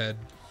forehead.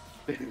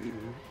 I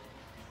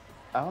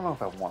don't know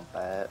if I want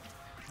that.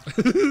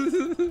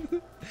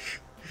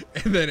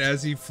 And then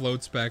as he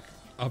floats back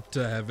up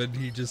to heaven,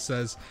 he just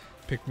says,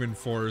 Pikmin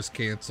 4 is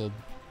canceled.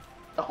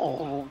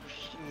 Oh,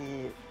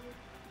 shit.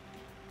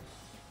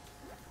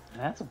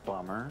 That's a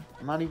bummer.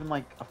 I'm not even,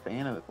 like, a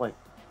fan of it. Like,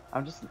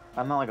 I'm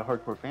not, like, a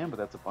hardcore fan, but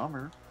that's a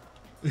bummer.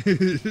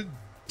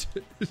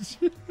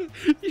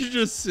 You're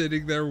just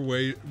sitting there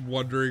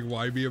wondering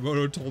why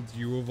Miyamoto told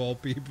you of all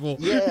people.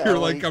 Yeah, You're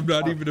like, I'm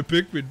not even a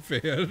Pikmin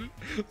fan.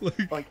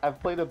 like, I've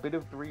played a bit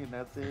of 3 and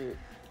that's it.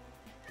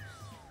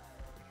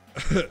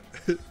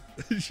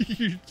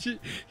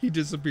 He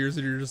disappears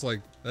and you're just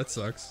like, that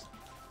sucks.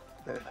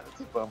 That's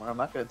a bummer. I'm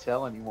not going to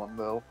tell anyone,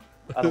 though.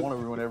 I don't want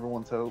to ruin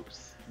everyone's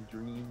hopes and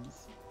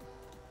dreams.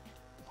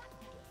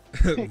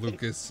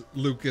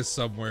 Lucas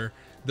somewhere.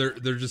 They're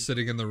just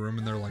sitting in the room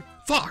and they're like,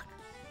 fuck!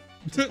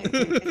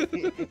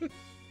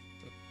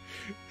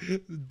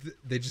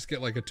 They just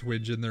get like a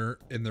twinge in their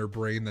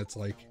brain that's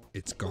like,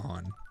 it's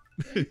gone.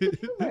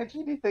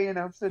 Imagine if they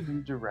announced a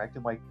new direct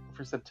in, like,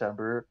 for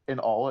September, and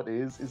all it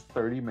is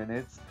 30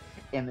 minutes,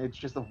 and it's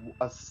just a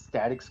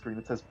static screen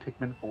that says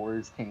Pikmin 4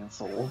 is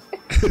canceled.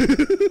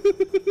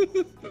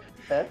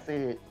 That's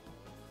it.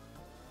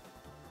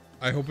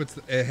 I hope it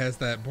has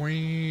that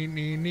boing,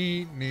 nee,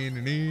 nee, nee,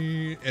 nee,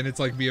 nee, and it's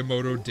like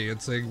Miyamoto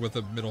dancing with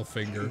a middle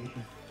finger.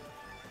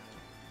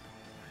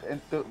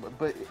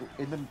 But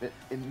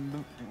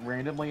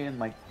randomly in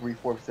like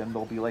 3/4 in,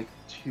 there'll be like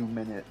 2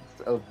 minutes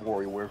of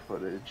WarioWare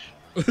footage.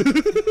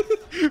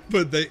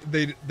 But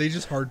they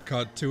just hard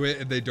cut to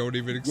it and they don't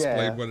even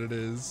explain what it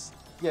is.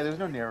 Yeah, there's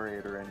no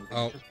narrator or anything.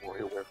 Oh. It's just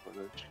WarioWare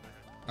footage.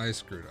 I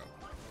screwed up.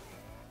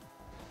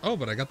 Oh,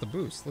 but I got the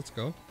boost. Let's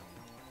go.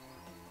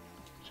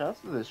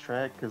 Shouts to this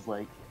track, because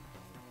like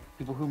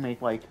people who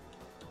make like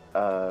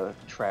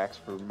tracks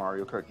for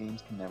Mario Kart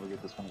games can never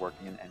get this one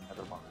working in any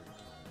other Mario,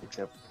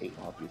 except 8,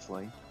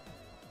 obviously.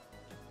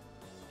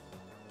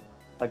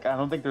 Like, I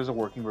don't think there's a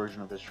working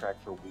version of this track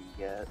for Wii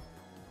yet.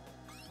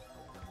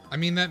 I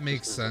mean, that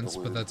makes sense,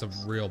 but that's a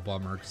real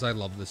bummer, because I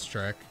love this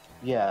track.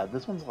 Yeah,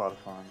 this one's a lot of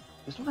fun.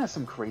 This one has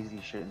some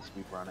crazy shit in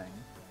speedrunning.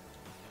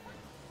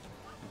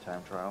 In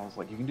time trials.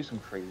 Like, you can do some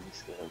crazy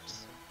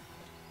skips.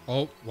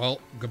 Oh,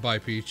 well, goodbye,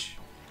 Peach.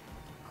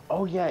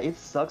 Oh yeah, it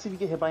sucks if you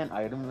get hit by an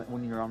item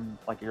when you're on,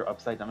 like, you're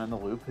upside down in the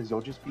loop, because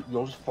you'll just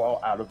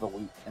fall out of the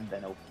loop, and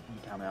then it'll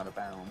be counted out of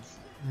bounds.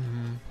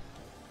 Mm-hmm.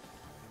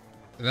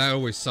 That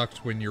always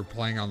sucked when you're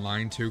playing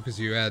online, too, because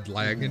you add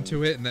lag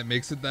into it, and that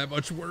makes it that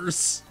much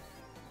worse.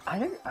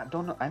 I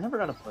don't know. I never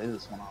got to play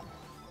this one online,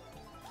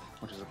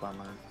 which is a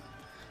bummer.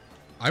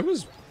 I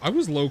was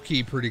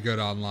low-key pretty good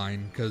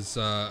online, because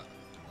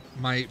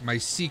my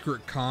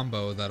secret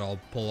combo that I'll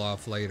pull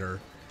off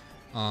later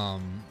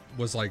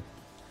was like,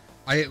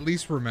 I at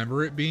least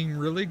remember it being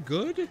really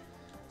good.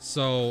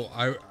 So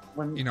I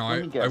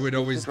would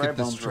always get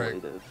this track.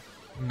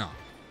 No.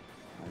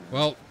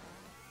 Well,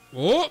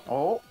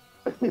 oh.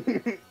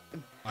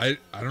 I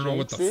don't know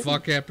what the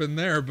fuck happened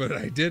there, but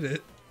I did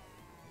it.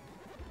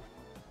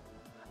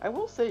 I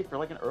will say, for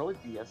like an early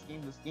DS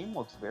game, this game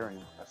looks very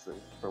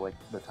impressive for like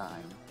the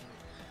time.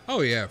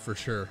 Oh yeah, for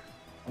sure.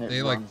 And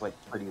it runs like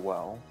pretty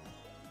well.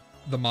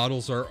 The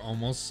models are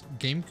almost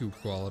GameCube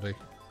quality.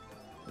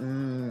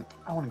 I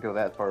wouldn't go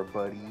that far,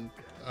 buddy.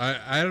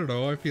 I don't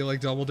know. I feel like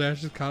Double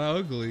Dash is kind of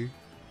ugly.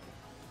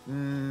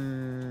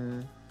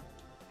 Hang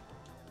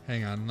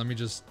on. Let me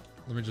just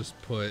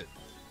put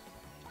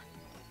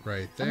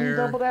right there. I mean,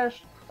 Double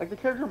Dash, like the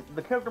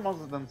character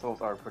models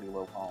themselves are pretty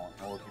low quality.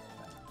 I will give you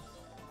that.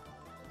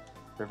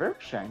 They're very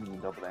shiny in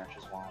Double Dash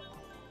as well.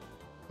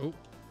 Oh,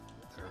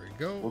 there we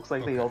go. Looks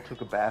like they all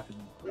took a bath in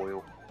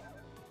oil.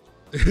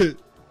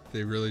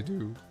 They really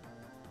do.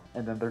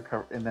 And then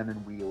and then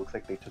in Wii, it looks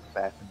like they took a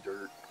bath in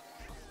dirt.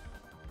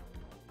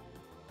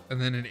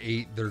 And then in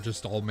 8, they're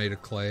just all made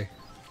of clay.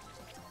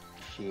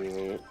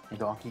 Shit. And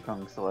Donkey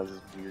Kong still has his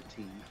weird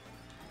teeth.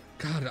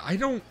 God, I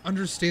don't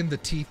understand the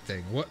teeth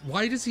thing.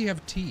 Why does he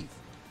have teeth?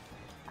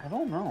 I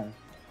don't know.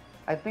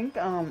 I think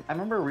I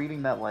remember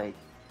reading that like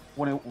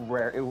when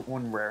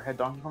Rare had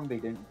Donkey Kong, they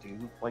didn't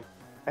do like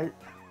I'm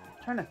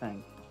trying to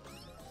think.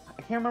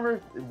 I can't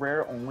remember if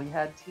Rare only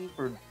had teeth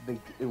or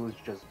it was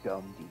just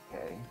gum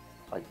DK.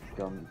 Like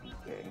gummy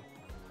DK.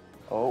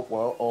 Oh,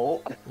 well,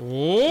 oh.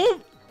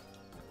 Oh!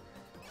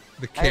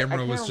 The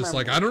camera was just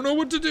like, I don't know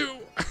what to do.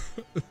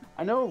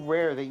 I know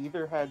Rare, they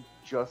either had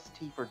just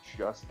teeth or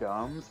just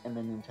gums, and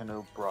then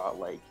Nintendo brought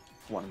like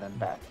one of them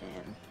back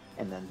in,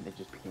 and then it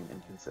just became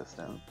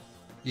inconsistent.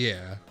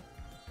 Yeah.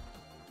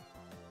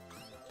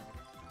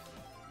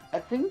 I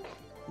think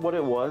what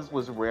it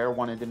was Rare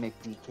wanted to make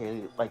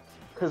DK like,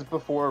 because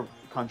before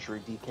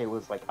Country, DK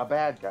was like a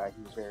bad guy.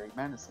 He was very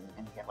menacing,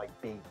 and he had like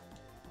big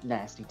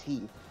nasty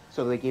teeth.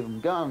 So they gave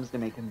him gums to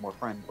make him more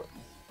friendly.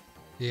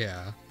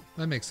 Yeah,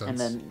 that makes sense. And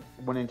then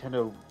when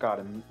Nintendo got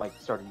him, like,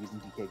 started using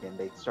DK again,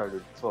 they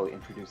started slowly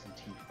introducing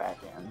teeth back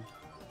in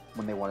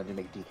when they wanted to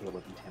make DK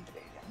look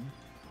intimidating.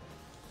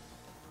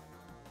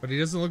 But he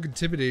doesn't look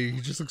intimidating,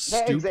 he just looks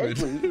Yeah, stupid.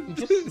 exactly. He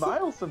just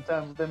smiles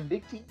sometimes with them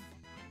big teeth.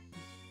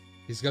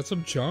 He's got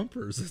some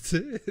chompers, that's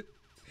it.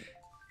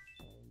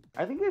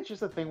 I think it's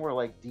just a thing where,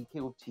 like,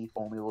 DK with teeth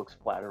only looks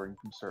flattering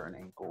from certain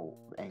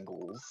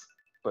angles,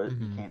 but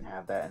you can't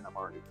have that in a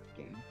Mario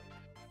game.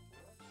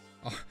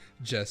 Oh,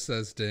 Jess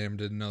says, damn,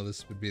 didn't know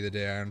this would be the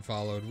day I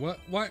unfollowed.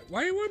 What? Why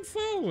are you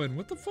unfollowing?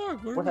 What the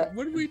fuck? What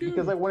did we do?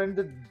 Because I went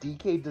into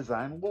DK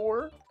design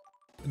lore?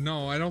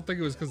 No, I don't think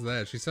it was because of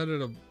that. She said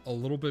it a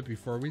little bit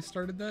before we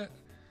started that.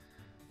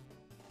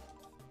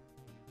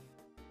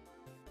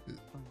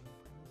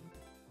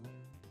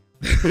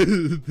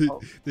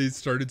 They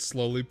started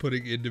slowly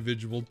putting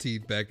individual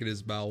teeth back in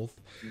his mouth.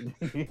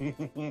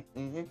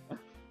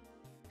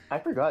 I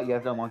forgot you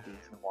have to unlock these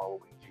in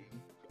Waluigi.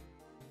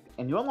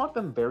 And you unlock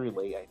them very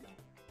late, I think.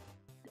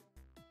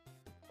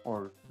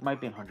 Or it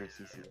might be in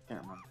 100cc, I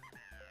can't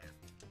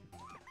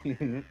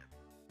remember.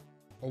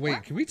 Oh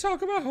wait, can we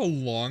talk about how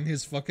long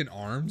his fucking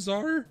arms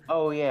are?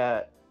 Oh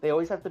yeah, they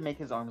always have to make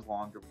his arms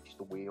longer to reach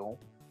the wheel.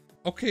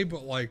 Okay,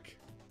 but like,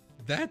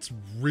 that's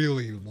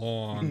really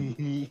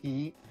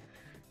long.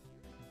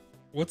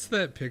 What's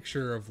that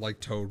picture of like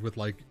Toad with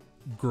like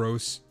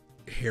gross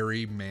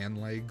hairy man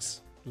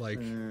legs? Like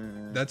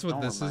that's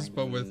what this is,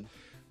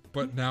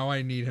 but now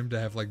I need him to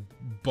have like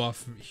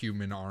buff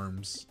human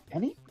arms.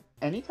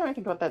 Anytime I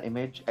think about that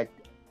image, I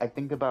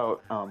think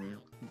about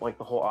like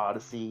the whole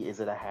Odyssey is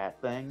it a hat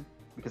thing,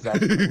 because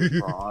that's really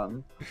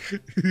wrong.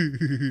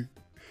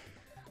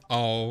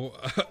 Oh,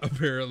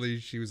 apparently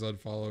she was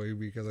unfollowing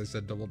me because I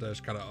said Double Dash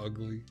kind of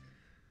ugly.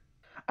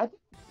 I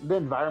think the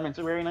environments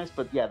are very nice,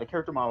 but yeah, the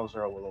character models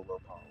are a little low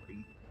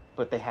quality,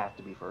 but they have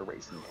to be for a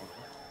racing game.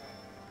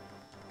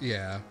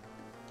 Yeah.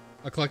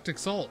 Eclectic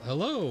Salt,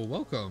 hello,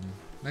 welcome.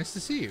 Nice to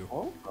see you.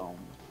 Welcome.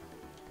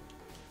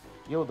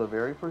 Yo, the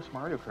very first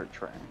Mario Kart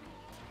track.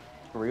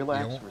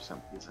 Relax for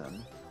some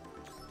reason.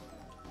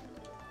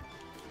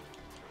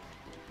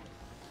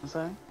 What's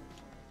that?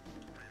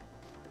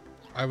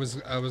 I was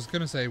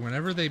gonna say,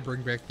 whenever they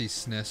bring back these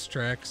SNES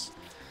tracks,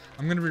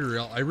 I'm gonna be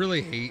real, I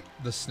really hate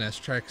the SNES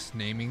tracks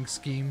naming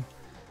scheme,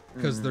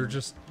 because they're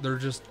just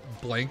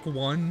blank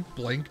 1,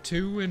 blank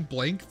 2, and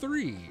blank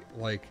 3.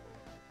 Like,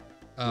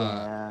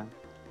 yeah.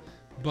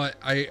 But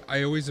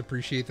I always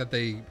appreciate that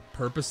they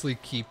purposely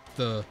keep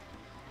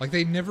like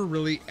they never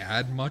really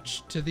add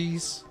much to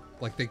these.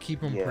 Like they keep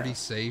them pretty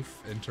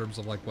safe in terms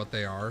of like what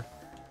they are.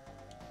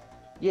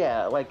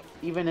 Yeah, like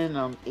even in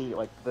 8,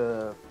 like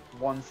the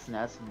 1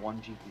 SNES and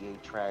 1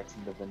 GTA tracks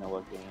in the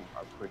vanilla game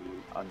are pretty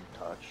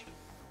untouched.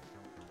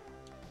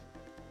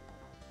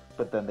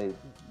 But then they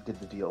did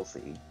the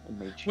DLC and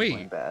made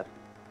cheating bad.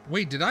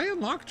 Wait, did I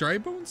unlock Dry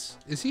Bones?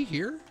 Is he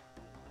here?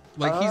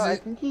 Like I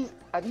think he's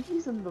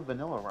in the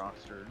vanilla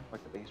roster,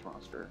 like the base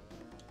roster.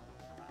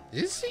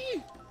 Is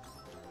he?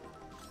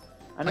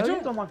 I know you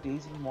have to unlock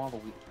Daisy and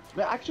Waluigi.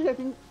 But actually, I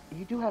think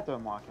you do have to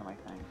unlock him, I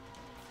think.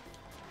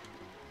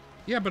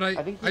 Yeah, but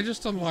I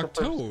just unlocked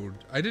Toad.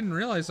 I didn't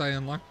realize I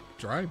unlocked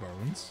Dry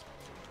Bones.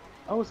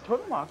 Oh, is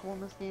Toad unlockable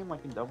in this game,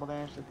 like in Double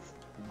Dash? It's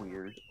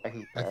weird. I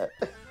hate that.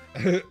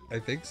 I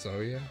think so,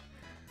 yeah.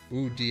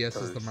 Ooh, DS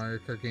is the Mario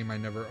Kart game I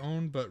never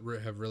owned, but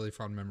have really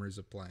fond memories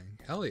of playing.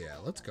 Hell yeah,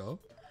 let's go.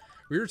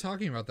 We were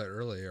talking about that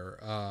earlier.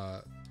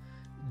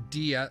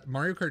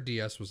 Mario Kart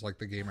DS was like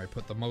the game I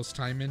put the most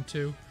time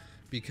into,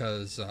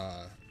 because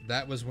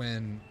that was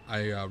when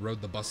I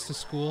rode the bus to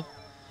school,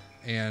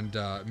 and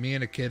me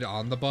and a kid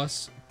on the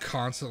bus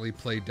constantly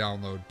played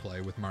download play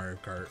with Mario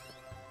Kart.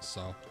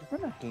 So you're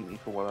gonna hate me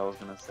for what I was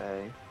gonna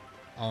say.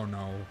 Oh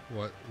no,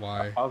 what?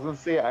 Why? I was gonna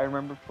say I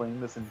remember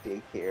playing this in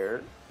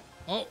daycare.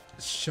 Oh,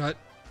 shut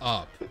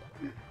up!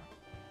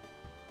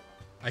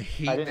 I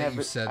hate that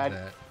you said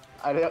that.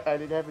 I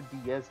didn't have a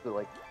DS, but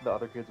like the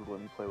other kids would let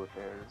me play with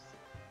theirs.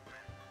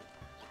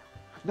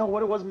 No,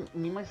 what it was, me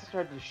and my sister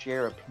had to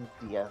share a pink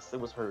DS. It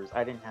was hers.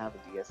 I didn't have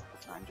a DS at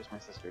the time, just my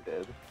sister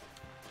did.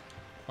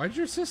 Why'd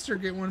your sister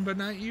get one but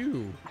not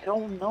you? I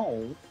don't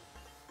know.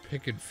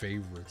 Picking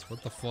favorites,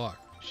 what the fuck?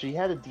 She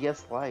had a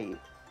DS Lite.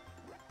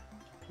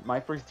 My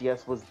first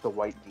DS was the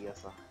white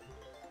DSi.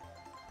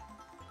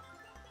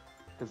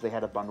 Because they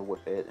had a bundle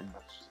with it, and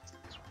that's just...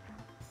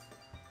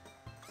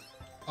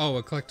 Oh,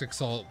 Eclectic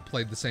Salt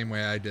played the same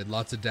way I did.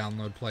 Lots of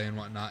download play and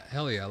whatnot.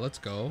 Hell yeah, let's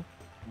go.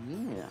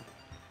 Yeah.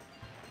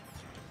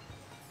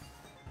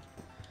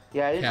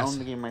 Yeah, I didn't own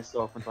the game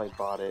myself until I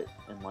bought it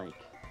in like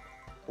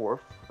 4th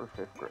or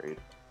 5th grade.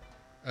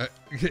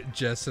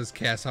 Jess says,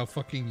 Cass, how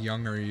fucking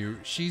young are you?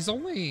 She's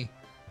only...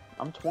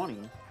 I'm 20.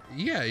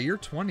 Yeah, you're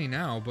 20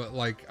 now, but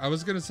like, I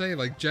was gonna say,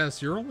 like,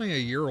 Jess, you're only a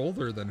year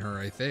older than her,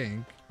 I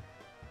think.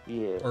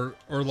 Yeah. Or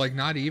like,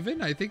 not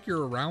even? I think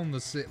you're around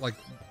the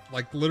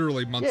like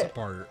literally months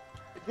apart.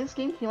 If this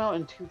game came out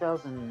in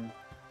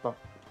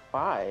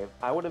 2005,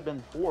 I would have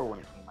been 4 when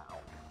it came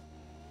out.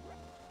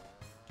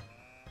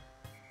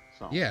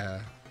 So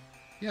Yeah.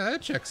 Yeah,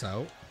 that checks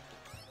out.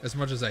 As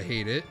much as I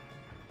hate it.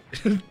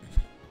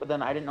 But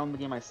then I didn't own the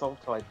game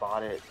myself till I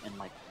bought it in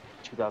like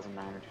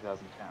 2009 or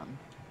 2010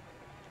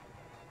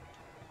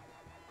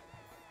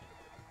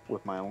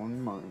 with my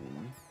own money.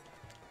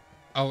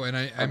 Oh, and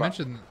I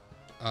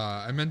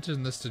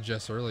mentioned this to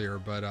Jess earlier,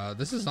 but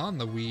this is on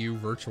the Wii U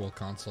Virtual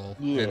Console,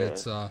 Yeah, and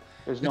it's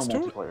there's no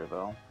multiplayer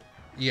though.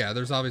 Yeah,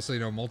 there's obviously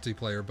no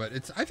multiplayer, but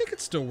I think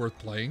it's still worth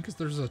playing because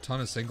there's a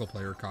ton of single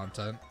player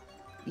content.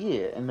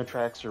 Yeah, and the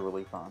tracks are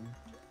really fun.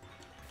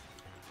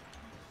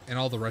 And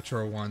all the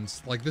retro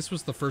ones, like this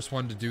was the first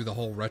one to do the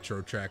whole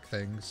retro track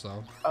thing,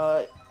 so.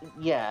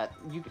 Yeah,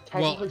 you could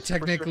technically. Well,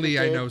 technically,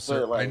 I know,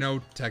 like, I know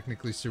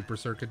technically Super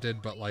Circuit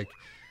did, but like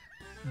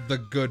the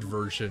good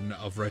version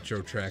of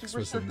retro tracks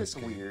was in this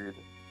game. Weird.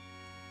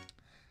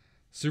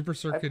 Super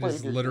Circuit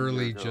is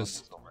literally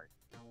just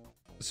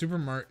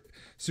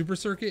Super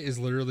Circuit is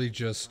literally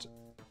just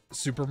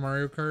Super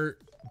Mario Kart,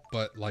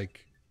 but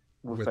like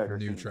with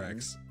new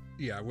tracks.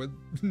 Yeah, with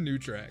new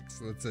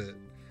tracks. That's it.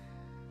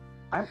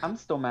 I'm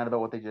still mad about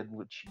what they did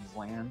with Cheese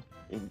Land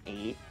in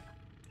 8.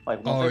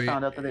 Like once they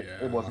found out that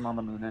it wasn't on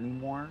the moon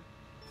anymore.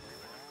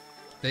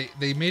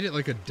 They made it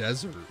like a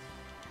desert.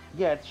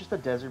 Yeah, it's just a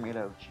desert made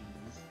out of cheese.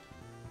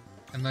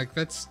 And like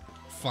that's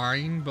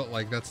fine, but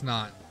like that's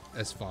not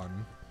as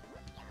fun.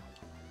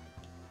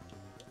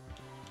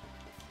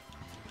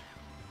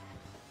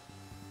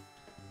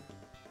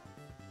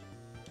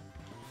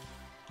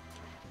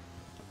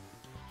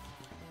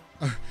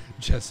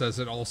 Jess says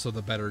it also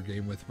the better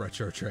game with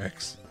retro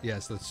tracks.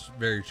 Yes, that's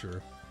very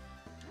true.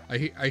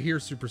 I hear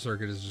Super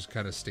Circuit is just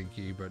kind of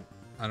stinky, but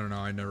I don't know.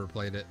 I never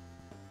played it.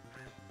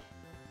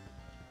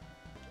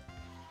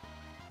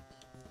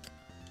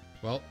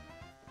 Well,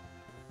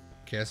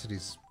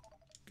 Cassidy's...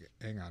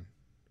 Hang on.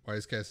 Why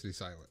is Cassidy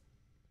silent?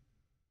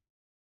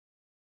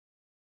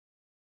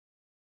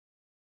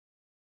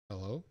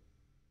 Hello?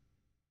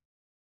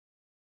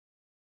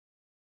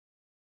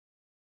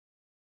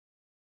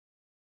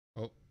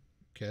 Oh,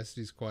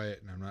 Cassidy's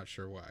quiet, and I'm not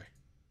sure why.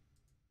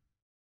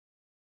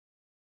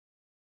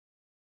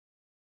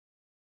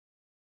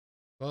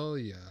 Well,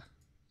 yeah.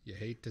 You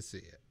hate to see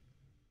it.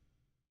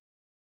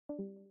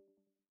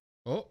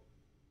 Oh!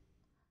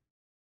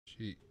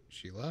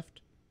 She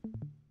left?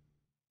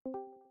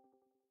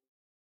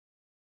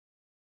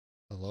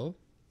 Hello?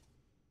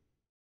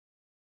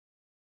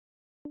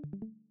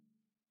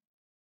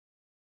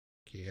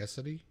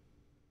 Cassidy?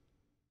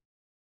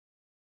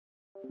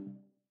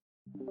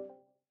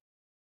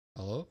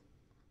 Hello?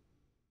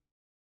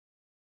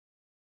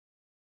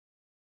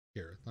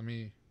 Here, let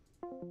me...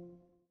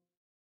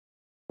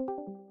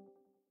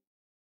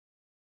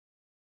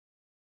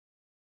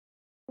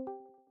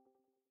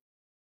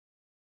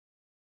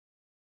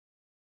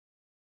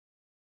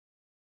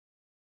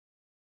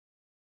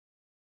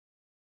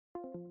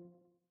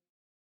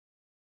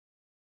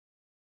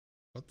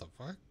 What the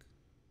fuck?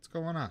 What's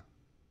going on?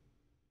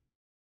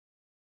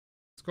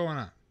 What's going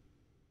on?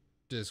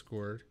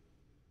 Discord.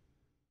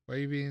 Why are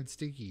you being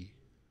stinky?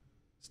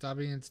 Stop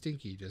being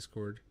stinky,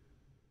 Discord.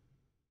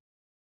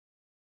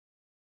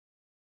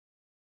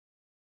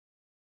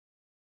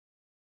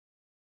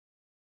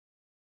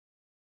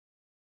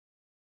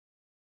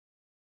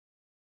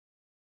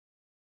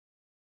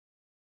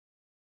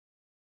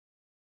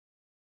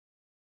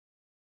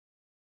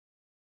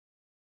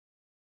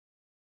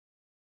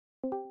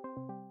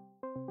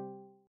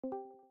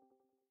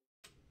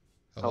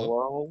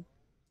 Hello?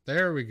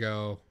 There we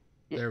go.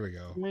 Yeah, there we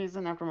go. For some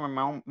reason, after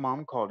my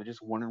mom called, it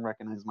just wouldn't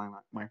recognize my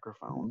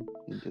microphone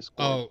in Discord.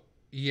 Oh,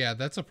 yeah,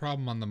 that's a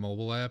problem on the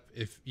mobile app.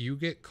 If you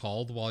get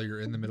called while you're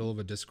in the middle of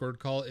a Discord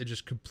call, it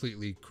just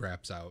completely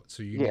craps out.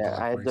 So you need to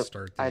like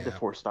restart the app. I had to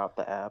force stop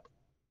the app.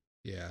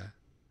 Yeah,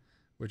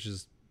 which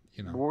is,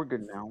 you know. But we're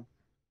good now.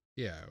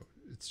 Yeah,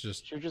 it's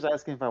just... She was just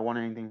asking if I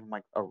wanted anything from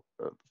like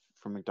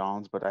from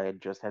McDonald's, but I had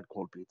just had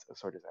cold pizza,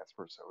 so I just asked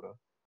for a soda.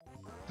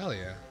 Hell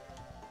yeah.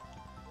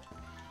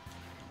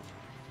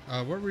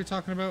 What were we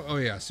talking about? Oh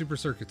yeah, Super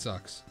Circuit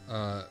sucks.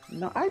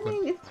 No, I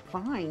mean it's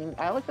fine.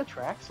 I like the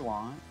tracks a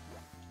lot.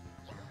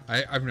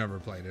 I've never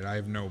played it. I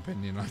have no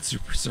opinion on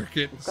Super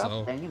Circuit. It's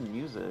got banging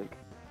music.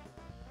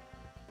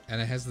 And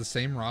it has the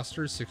same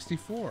roster as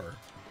 64.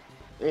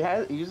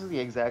 It uses the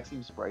exact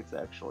same sprites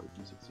actually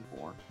from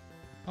 64.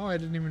 Oh, I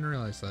didn't even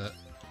realize that.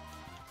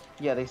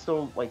 Yeah, they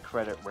still like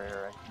credit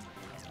Rare,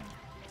 I think,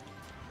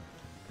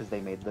 because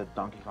they made the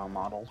Donkey Kong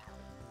model.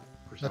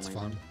 That's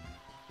fun.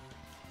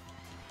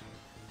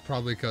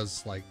 Probably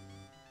because, like,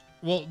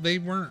 well, they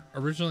weren't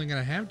originally going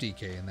to have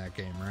DK in that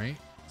game, right?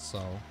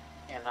 So.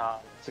 In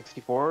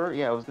 64,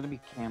 yeah, it was going to be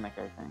Kamek,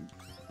 I think.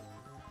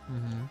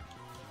 Mm-hmm.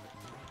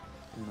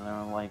 And then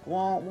I'm like,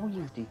 well, we'll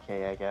use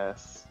DK, I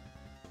guess.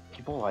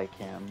 People like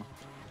him.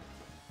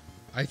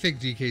 I think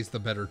DK's the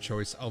better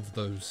choice of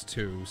those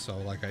two, so,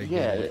 like, I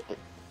get it.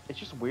 It's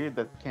just weird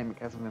that Kamek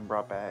hasn't been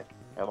brought back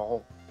at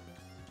all.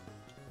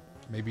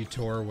 Maybe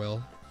Tor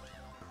will.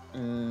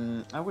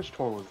 I wish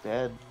Tor was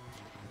dead.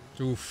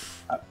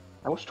 Oof.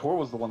 I wish Tor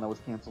was the one that was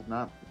canceled,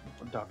 not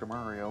Dr.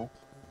 Mario.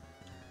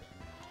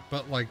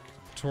 But, like,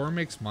 tour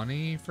makes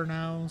money for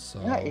now, so...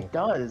 Yeah, it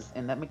does,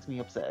 and that makes me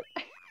upset.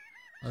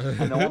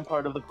 I know I'm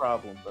part of the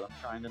problem, but I'm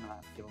trying to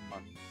not give them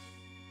money.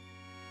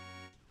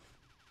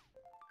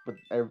 But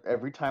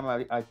every time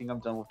I think I'm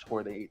done with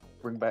tour, they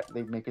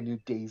make a new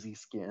Daisy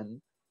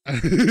skin.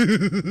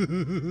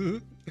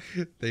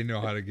 They know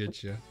how to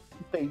get you.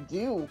 They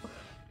do.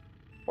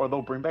 Or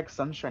they'll bring back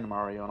Sunshine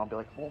Mario, and I'll be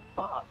like, oh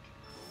fuck.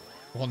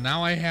 Well,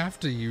 now I have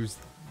to use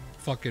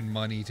fucking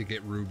money to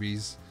get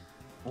rubies.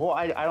 Well,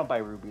 I don't buy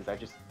rubies. I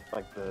just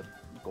like the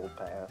gold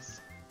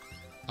pass.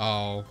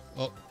 Oh,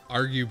 well,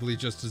 arguably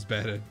just as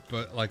bad,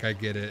 but like I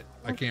get it.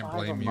 I can't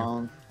blame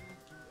you.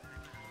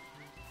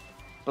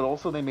 But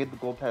also, they made the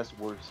gold pass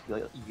worse.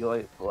 You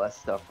get less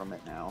stuff from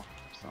it now.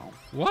 So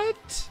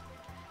what?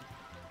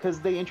 Because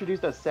they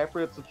introduced a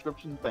separate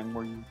subscription thing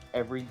where you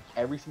every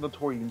single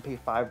tour you can pay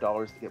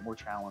 $5 to get more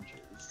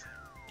challenges.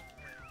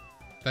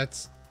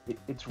 It's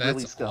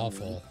really scummy.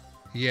 Awful.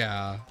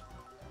 Yeah.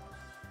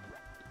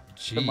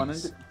 Jeez. The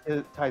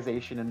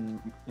monetization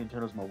in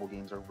Nintendo's mobile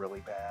games are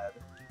really bad.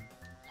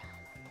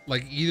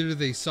 Like either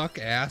they suck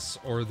ass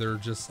or they're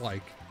just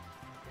like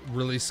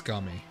really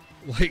scummy.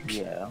 Like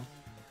yeah.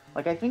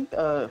 Like I think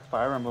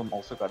Fire Emblem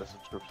also got a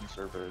subscription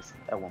service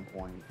at one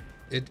point.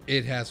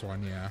 It has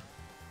one, yeah.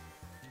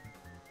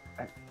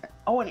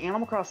 Oh, and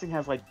Animal Crossing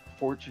has like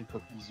fortune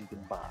cookies you can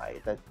buy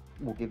that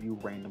will give you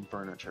random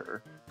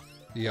furniture.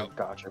 Yep.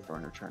 Gotcha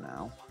furniture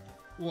now.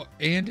 Well,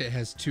 and it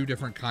has 2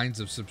 different kinds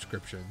of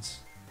subscriptions.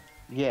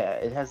 Yeah,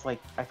 it has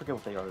like, I forget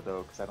what they are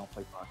though, because I don't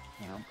play Pocket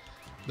Camp.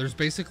 There's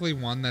basically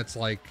one that's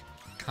like,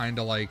 kind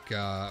of like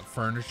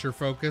furniture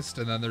focused,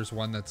 and then there's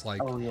one that's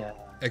like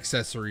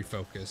accessory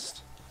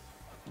focused.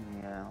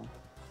 Yeah.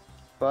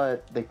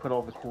 But they put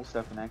all the cool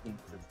stuff in that game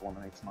because it's the one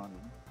that makes money.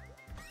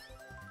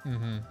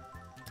 Mm-hmm.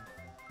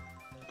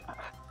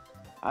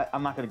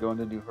 I'm not going to go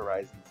into New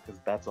Horizons because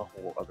that's a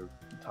whole other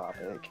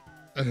topic.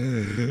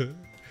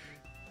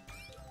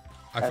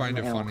 I find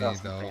it funny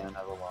though. Fan, I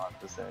have a lot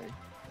to say.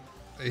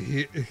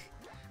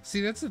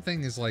 See, that's the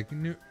thing is like,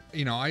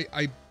 you know,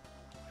 I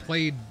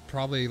played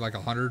probably like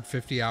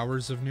 150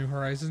 hours of New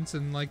Horizons,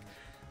 and like,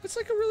 it's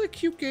like a really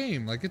cute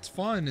game. Like it's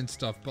fun and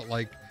stuff, but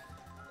like,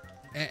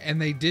 and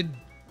they did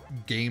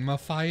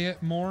gamify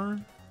it more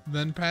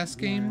than past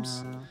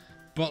games.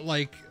 But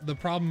like, the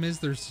problem is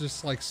there's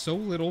just like so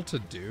little to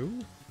do.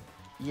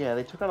 Yeah,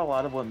 they took out a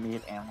lot of what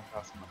made Animal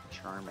Crossing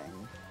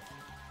charming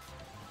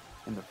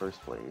in the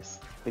first place.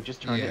 They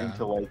just turned it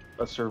into like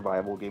a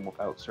survival game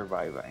without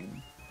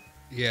surviving.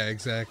 Yeah,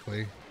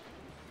 exactly.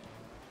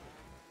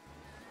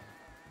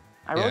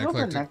 I really hope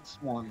the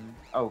next one...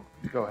 Oh,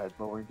 go ahead.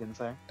 What were you going to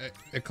say?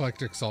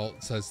 Eclectic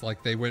Salt says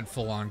like they went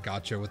full on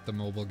gotcha with the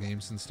mobile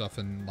games and stuff,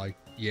 and like,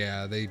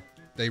 yeah,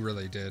 they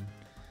really did.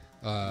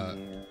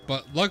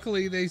 But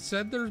luckily they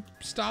said they're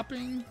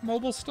stopping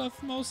mobile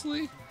stuff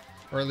mostly,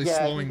 or at least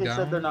slowing down. They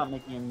said they're not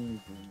making any new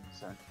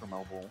games for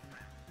mobile.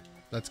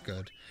 That's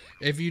good.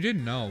 If you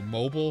didn't know,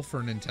 mobile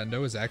for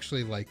Nintendo is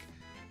actually like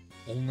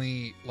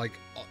only like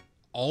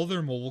all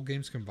their mobile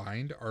games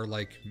combined are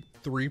like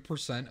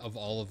 3% of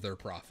all of their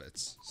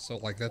profits. So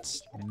like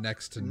that's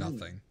next to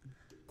nothing.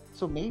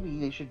 So maybe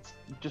they should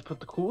just put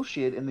the cool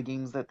shit in the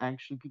games that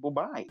actually people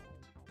buy.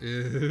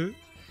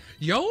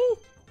 Yo!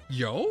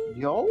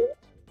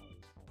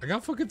 I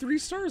got fucking 3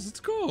 stars. Let's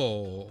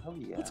go. Oh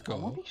yeah. Let's go. I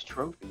want these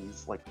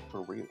trophies, like,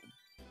 for real.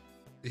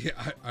 Yeah,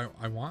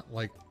 I want,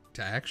 like,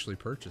 to actually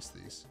purchase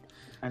these.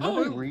 I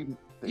know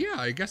yeah,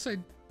 I guess I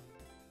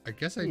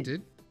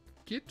did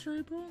get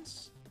Dry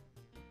Bones.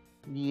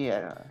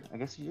 Yeah, I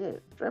guess you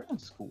did. Dry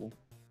Bones is cool.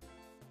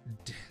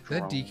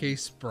 That DK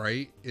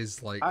sprite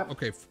is like,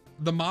 okay,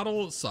 the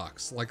model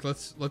sucks. Like,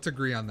 let's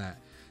agree on that.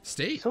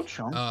 Steak. So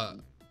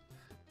chunky.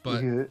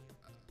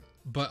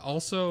 But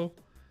also,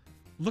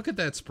 look at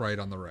that sprite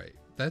on the right.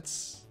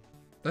 That's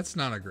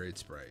not a great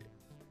sprite.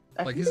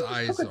 Like his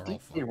eyes are all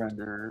fucked.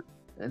 Render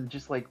and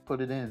just like put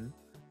it in.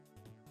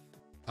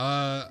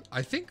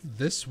 I think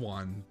this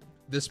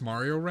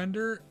Mario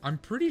render, I'm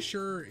pretty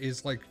sure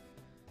is like,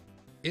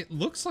 it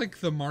looks like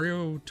the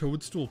Mario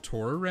Toadstool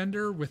Tour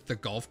render with the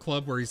golf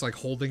club where he's like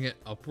holding it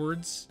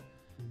upwards.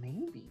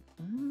 Maybe.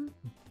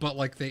 But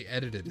like they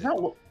edited it.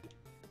 No,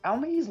 I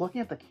don't think he's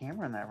looking at the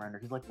camera in that render.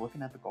 He's like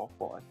looking at the golf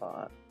ball, I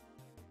thought.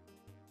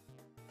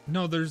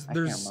 No, there's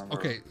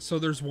okay, so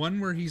there's one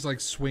where he's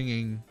like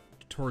swinging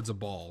towards a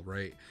ball,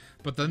 right?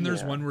 But then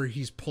there's one where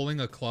he's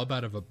pulling a club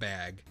out of a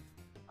bag.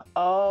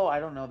 Oh, I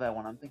don't know that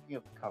one. I'm thinking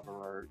of the cover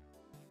art.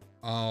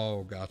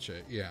 Oh,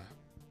 gotcha. Yeah.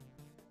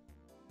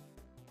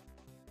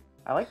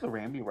 I like the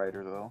Rambi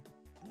Rider though.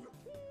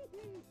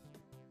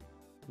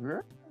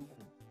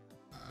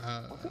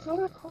 What's his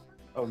other car?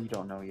 Oh, you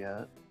don't know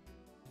yet.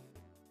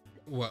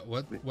 What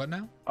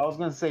now? I was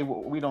gonna say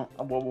we don't.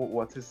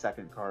 What's his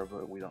second car,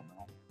 but we don't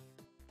know.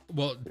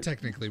 Well,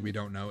 technically we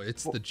don't know.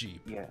 It's the Jeep.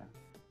 Yeah.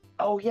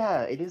 Oh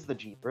yeah, it is the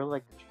Jeep. I really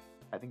like the Jeep.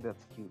 I think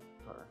that's a cute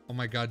car. Oh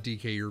my god,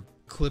 DK, you're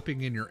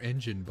clipping in your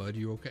engine, bud.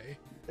 You okay?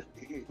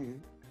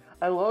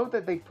 I love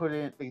that they put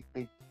in.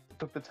 They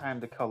took the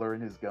time to color in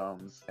his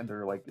gums, and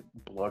they're like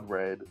blood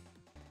red.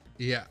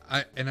 Yeah,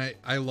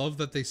 I love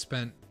that they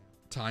spent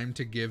time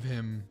to give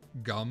him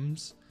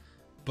gums,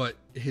 but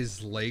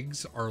his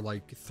legs are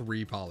like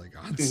 3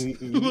 polygons.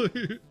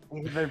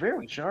 They're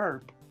very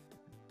sharp.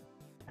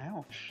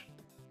 Ouch.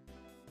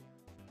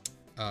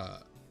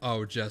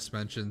 Oh, Jess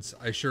mentions,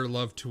 I sure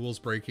love tools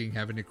breaking,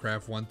 having to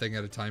craft one thing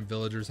at a time,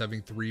 villagers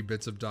having 3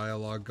 bits of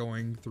dialogue,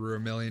 going through a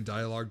million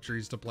dialogue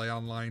trees to play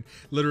online.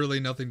 Literally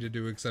nothing to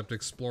do except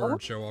explore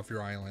and show off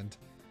your island.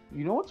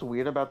 You know what's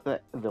weird about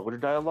the villager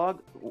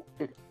dialogue?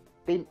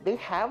 They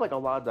have like a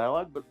lot of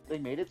dialogue, but they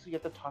made it so you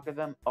have to talk to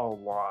them a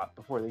lot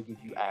before they give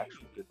you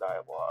actual good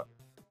dialogue.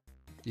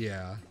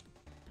 Yeah.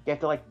 You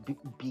have to like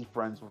be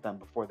friends with them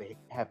before they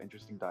have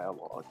interesting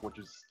dialogue, which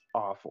is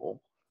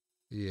awful.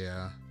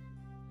 Yeah.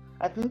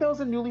 I think that was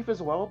a New Leaf as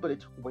well, but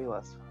it took way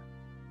less time.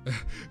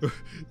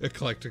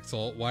 Eclectic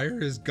Salt. Why are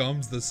his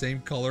gums the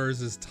same color as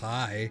his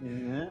tie?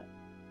 Yeah.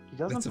 He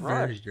doesn't That's brush. a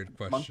very good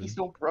question. Monkeys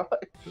don't brush.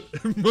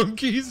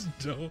 Monkeys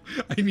don't.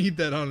 I need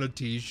that on a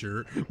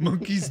t-shirt.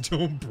 Monkeys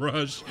don't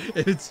brush.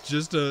 And it's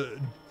just a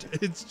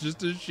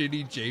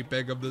shitty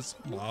JPEG of this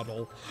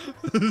model.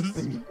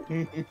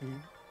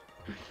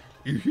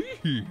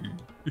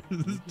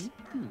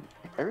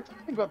 Every time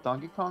I think about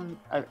Donkey Kong,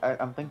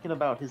 I'm thinking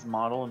about his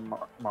model in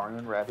Mario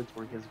and Rabbids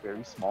where he has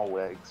very small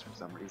legs for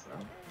some reason.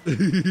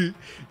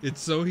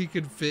 It's so he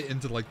could fit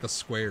into like the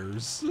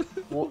squares.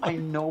 Well, I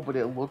know, but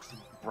it looks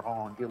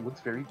wrong. It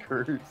looks very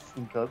cursed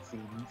in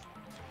cutscenes.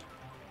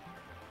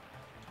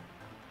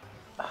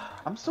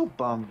 I'm so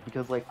bummed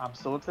because like I'm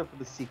so excited for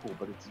the sequel,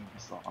 but it's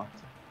Ubisoft.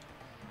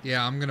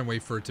 Yeah, I'm gonna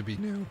wait for it to be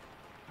new.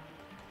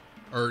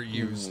 Or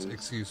used,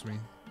 excuse me.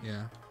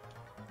 Yeah.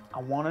 I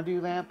want to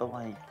do that, but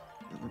like,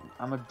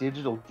 I'm a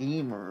digital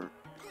gamer.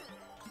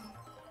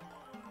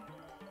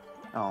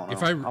 I don't know.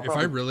 If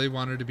I really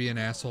wanted to be an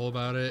asshole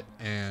about it,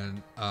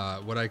 and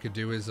what I could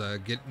do is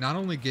not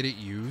only get it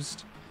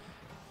used,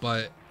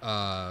 but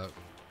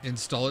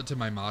install it to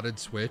my modded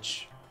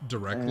Switch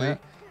directly,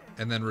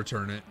 and then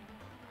return it.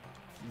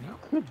 You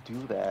could do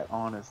that,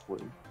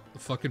 honestly. The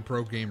fucking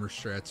pro gamer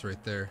strats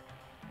right there.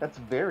 That's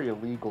very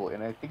illegal,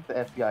 and I think the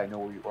FBI know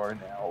where you are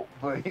now.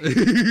 But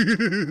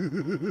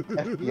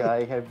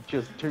FBI have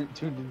just tuned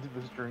into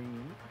the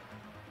stream.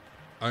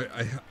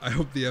 I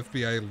hope the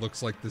FBI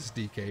looks like this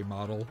DK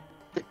model.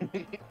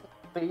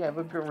 They have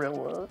a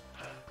gorilla.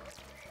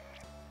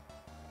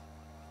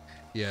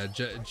 Yeah,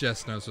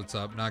 Jess knows what's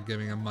up. Not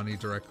giving him money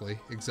directly.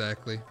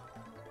 Exactly.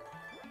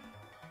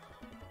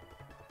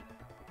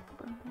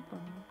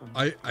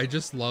 I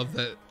just love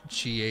that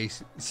Chie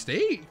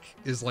Steak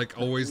is like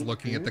always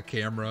looking at the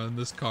camera in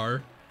this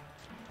car.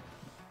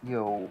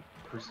 Yo,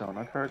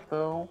 Persona Kart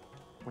though?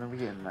 When are we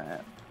getting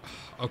that?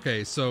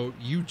 Okay, so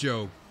you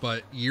joke,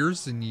 but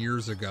years and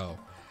years ago,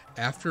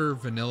 after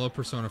Vanilla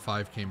Persona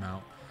 5 came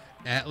out,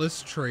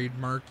 Atlas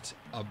trademarked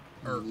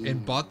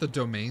and bought the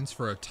domains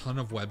for a ton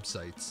of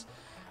websites.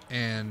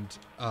 And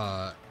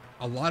a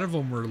lot of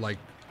them were like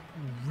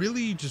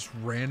really just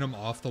random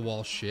off the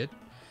wall shit.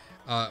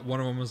 One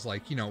of them was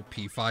like, you know,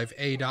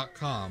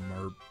 p5a.com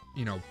or,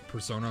 you know,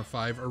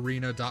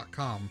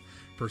 persona5arena.com,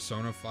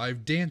 persona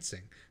 5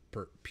 dancing,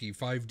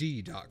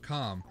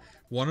 p5d.com.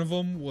 One of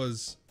them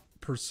was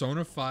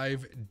persona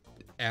 5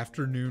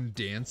 afternoon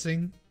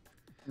dancing,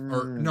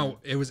 or no,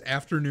 it was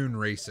afternoon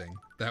racing.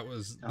 That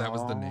was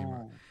the name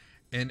of it.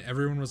 And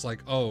everyone was like,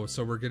 oh,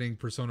 so we're getting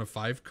Persona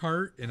 5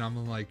 Kart? And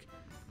I'm like,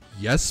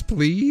 yes,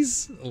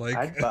 please. Like,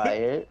 I'd buy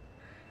it.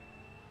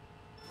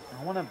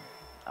 I want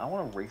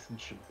to race in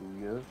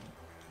Shibuya.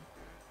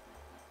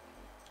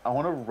 I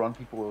want to run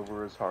people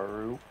over as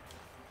Haru.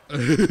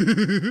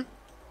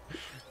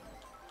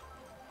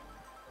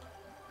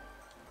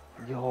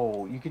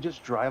 Yo, you could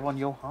just drive on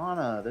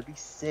Johanna. That'd be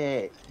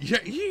sick. Yeah,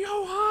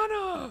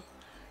 Johanna!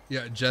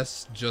 Yeah,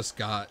 Jess just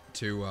got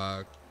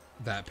to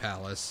that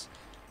palace,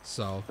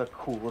 so... The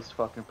coolest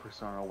fucking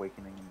Persona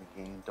Awakening in the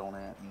game, don't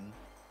at me.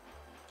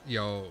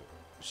 Yo,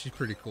 she's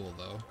pretty cool,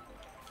 though.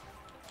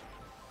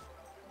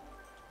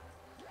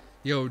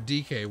 Yo,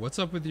 DK, what's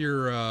up with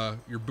your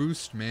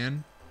boost,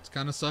 man? It's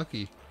kind of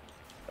sucky.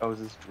 Oh, is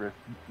this drift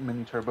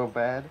mini turbo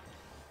bad?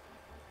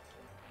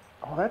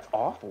 Oh, that's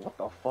awful. What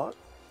the fuck?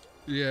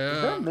 Yeah.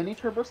 Is there a mini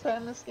turbo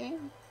stat in this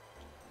game?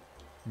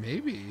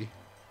 Maybe.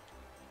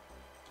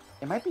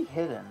 It might be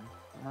hidden.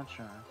 I'm not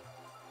sure.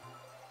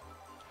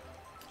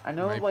 I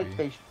know, Might like,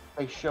 be.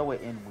 they show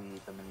it in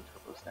Wii, the mini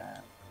turbo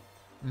stat.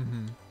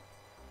 Mm-hmm.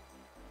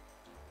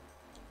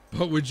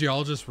 But would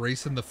y'all just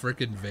race in the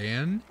frickin'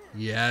 van?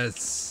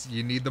 Yes.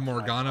 You need the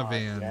Morgana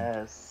van.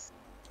 Yes.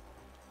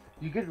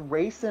 You could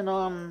race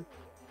in,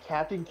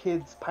 Captain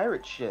Kidd's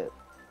pirate ship.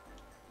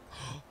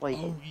 Like,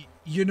 oh,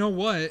 you know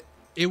what?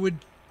 It would...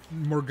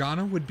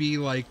 Morgana would be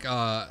like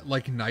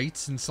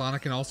Knights in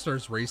Sonic and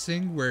All-Stars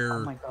Racing, where...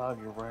 Oh my god,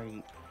 you're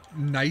right.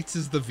 Knights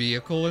is the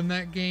vehicle in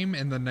that game,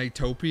 and the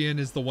Knightopian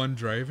is the one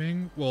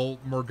driving. Well,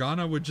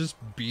 Morgana would just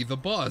be the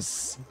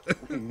bus.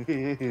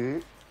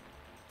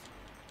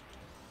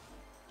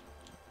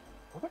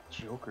 What about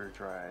Joker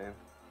drive?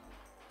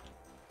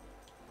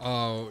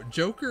 Oh,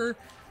 Joker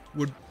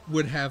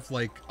would have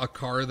like a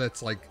car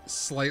that's like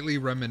slightly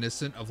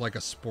reminiscent of like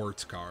a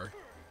sports car.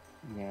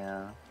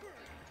 Yeah.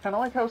 It's kind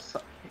of like how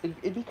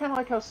it'd be kind of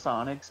like how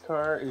Sonic's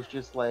car is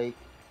just like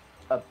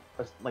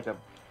like a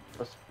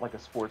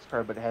sports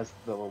car, but it has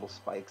the little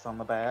spikes on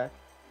the back.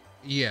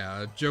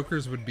 Yeah,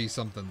 Joker's would be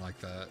something like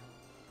that.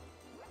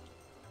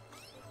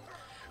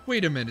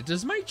 Wait a minute,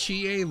 does my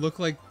Chie look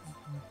like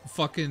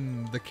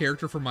fucking the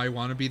character from I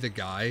Wanna Be the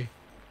Guy?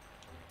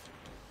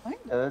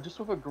 Kinda, just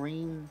with a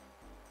green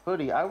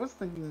hoodie. I was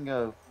thinking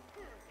of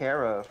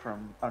Kara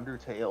from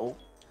Undertale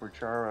or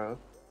Chara.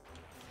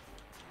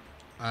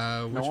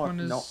 Which one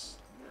is? No.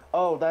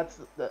 Oh, that's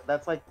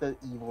like the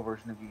evil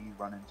version of you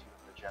run into in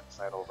the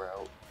genocidal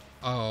route.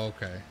 Oh,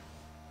 okay.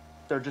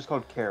 They're just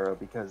called Kara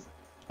because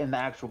in the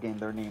actual game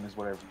their name is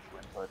whatever you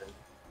inputted.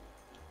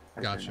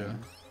 Gotcha.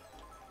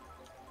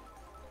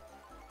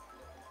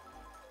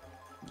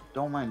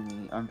 Don't mind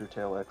me,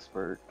 Undertale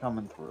expert,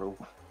 coming through.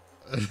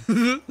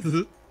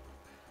 I've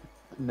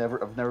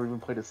never even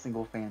played a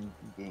single fan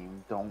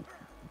game.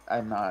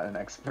 I'm not an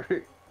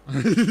expert.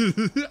 I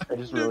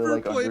just really never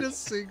like played a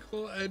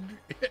single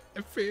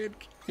fan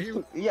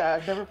game. Yeah,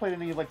 I've never played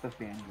any of like the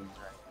fan games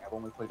or anything. I've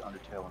only played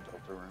Undertale and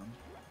Deltarune.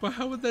 But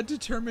how would that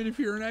determine if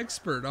you're an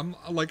expert? I'm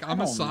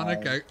a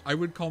Sonic. I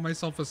would call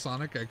myself a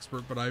Sonic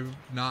expert, but I've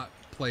not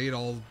played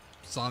all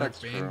Sonic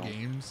fan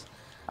games.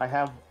 I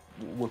have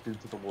looked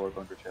into the lore of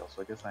Undertale,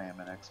 so I guess I am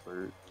an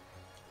expert.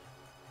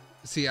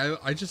 See,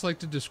 I just like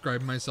to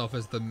describe myself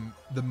as the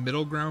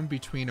middle ground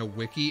between a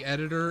wiki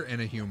editor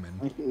and a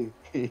human.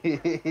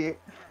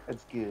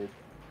 That's good.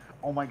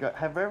 Oh my god,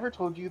 have I ever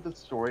told you the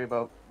story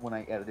about when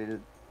I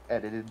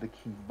edited the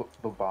King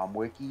Bomb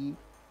wiki?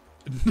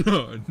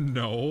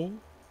 No.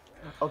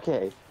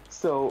 Okay,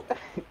 so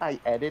I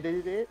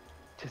edited it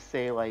to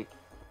say like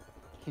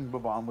King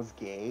Bomb was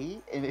gay,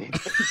 and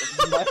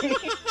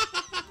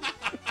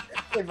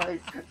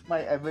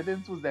my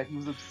evidence was that he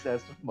was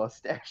obsessed with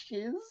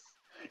mustaches.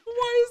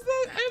 Why is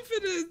that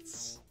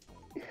evidence?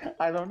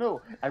 I don't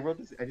know. I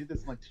did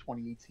this in like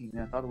 2018,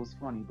 and I thought it was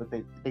funny, but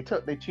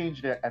they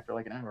changed it after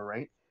like an hour,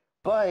 right?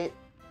 But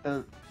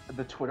the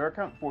Twitter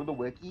account for the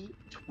wiki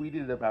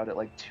tweeted about it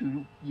like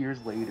 2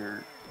 years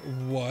later.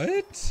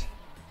 What?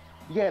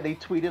 Yeah, they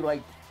tweeted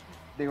like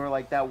they were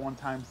like, that one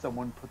time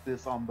someone put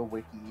this on the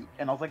wiki,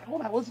 and I was like, oh,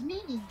 that was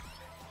me.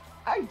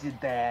 I did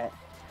that.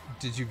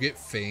 Did you get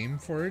fame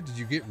for it? Did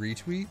you get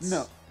retweets?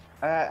 No,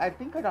 I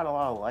think I got a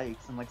lot of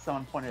likes, and like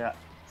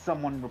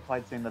someone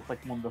replied saying that's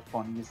like one of the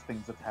funniest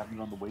things that's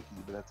happened on the wiki,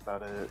 but that's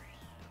about it.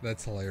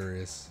 That's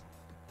hilarious.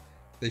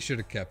 They should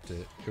have kept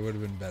it. It would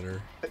have been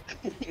better.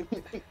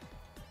 It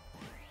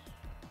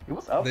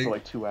was up for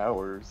like 2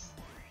 hours.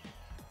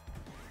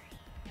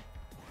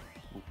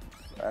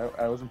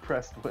 I was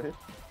impressed with it.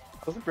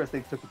 I was impressed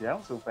they took it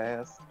down so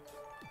fast.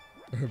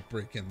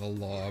 Breaking the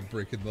law,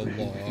 breaking the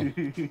law.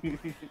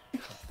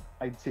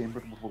 I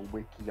tampered with a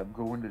wiki. I'm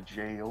going to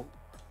jail.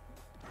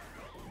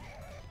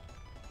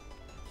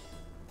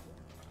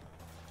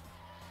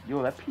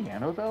 Yo, that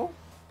piano though,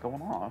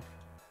 going off.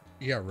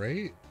 Yeah,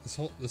 right.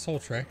 This whole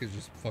track is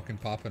just fucking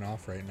popping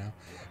off right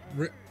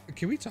now.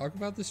 Can we talk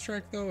about this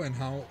track though, and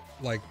how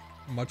like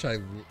much I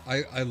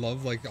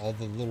love like all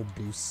the little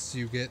boosts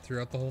you get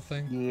throughout the whole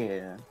thing?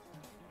 Yeah.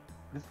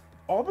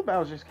 All the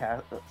Bowser's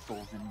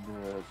castles in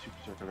the Super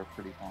Circuit are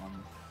pretty fun.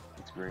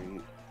 It's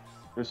great.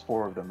 There's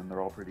 4 of them, and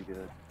they're all pretty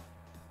good.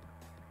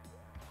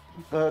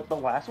 The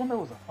last one though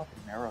was a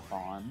fucking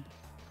marathon.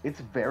 It's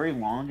very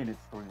long, and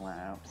it's 3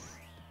 laps.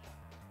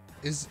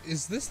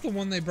 Is this the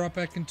one they brought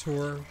back in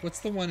Tour? What's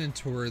the one in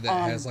Tour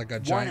that has like a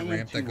giant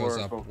ramp that goes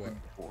up?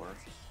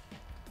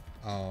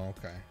 Oh,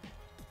 okay.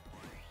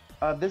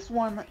 This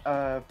one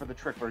for the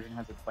trick version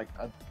has like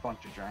a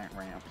bunch of giant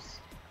ramps.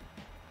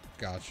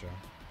 Gotcha.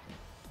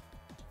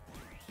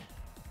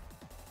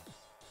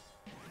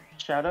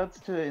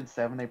 Shoutouts to in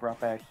 7, they brought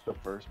back the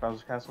first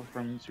Bowser's Castle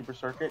from Super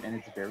Circuit, and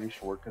it's very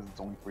short because it's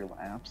only 3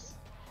 laps.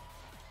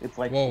 It's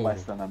like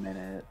less than a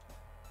minute.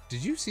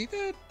 Did you see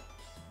that?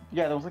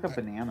 Yeah, there was like a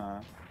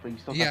banana, but you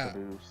still got the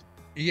boost.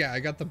 Yeah,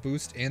 I got the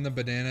boost and the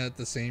banana at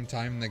the same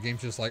time, and the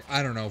game's just like,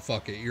 I don't know,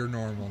 fuck it, you're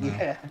normal now.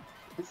 Yeah,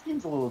 this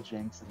game's a little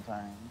jank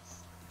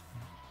sometimes.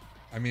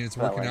 I mean, it's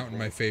working out in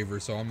my favor,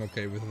 so I'm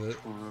okay with it.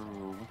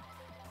 True.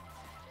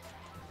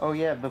 Oh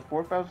yeah, the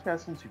 4th Bowser's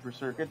Castle in Super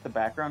Circuit, the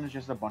background is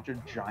just a bunch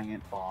of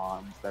giant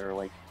bombs that are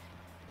like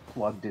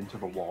plugged into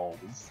the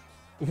walls.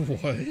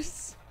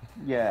 What?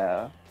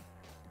 Yeah.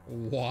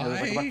 Why?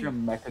 There's like a bunch of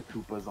Mecha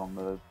Koopas on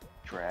the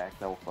track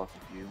that will fuck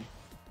with you.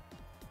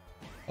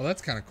 Oh,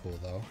 that's kind of cool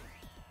though.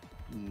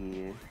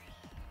 Yeah.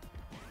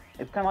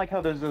 It's kind of like how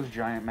there's those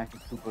giant Mecha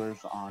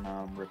Koopas on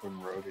Ribbon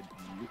Road and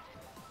E.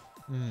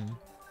 Hmm.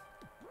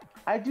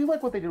 I do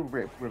like what they did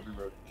with Ribbon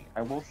Road and E.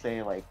 I will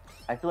say, like,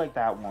 I feel like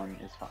that one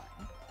is fine.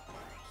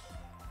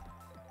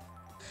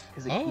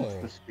 Because it keeps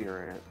the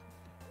spirit.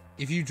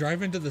 If you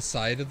drive into the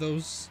side of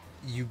those,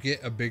 you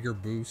get a bigger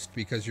boost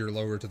because you're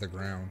lower to the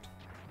ground.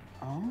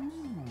 Oh,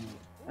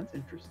 that's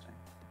interesting.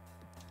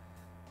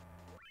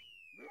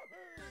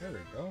 There we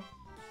go.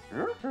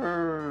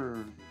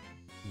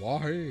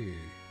 Why?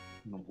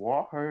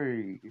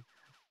 Why?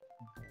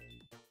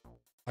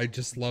 I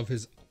just love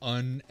his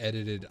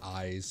unedited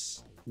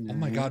eyes. Oh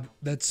my Mhm. god,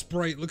 that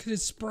sprite. Look at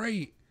his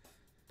sprite.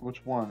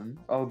 Which one?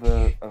 Oh,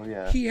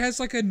 yeah. He has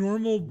like a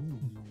normal.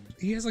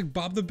 He has like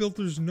Bob the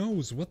Builder's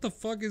nose. What the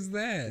fuck is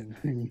that?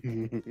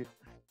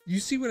 You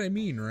see what I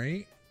mean,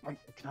 right? Like,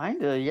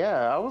 kinda,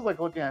 yeah. I was like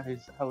looking at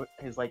how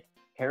his like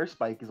hair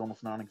spike is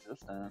almost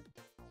non-existent.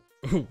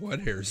 What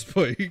hair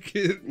spike?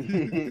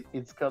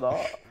 It's cut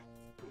off.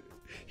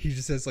 He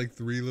just has like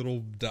three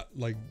little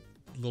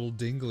little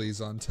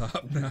dinglies on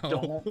top now.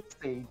 Don't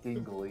say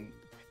dingly.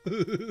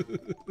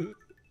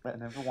 I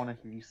never want to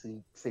hear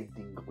you say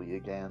dingly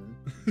again.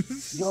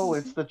 Yo,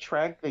 it's the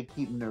track they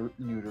keep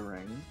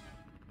neutering.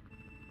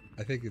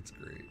 I think it's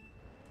great.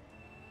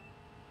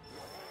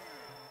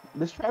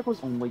 This track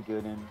was only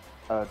good in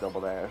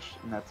Double Dash,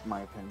 and that's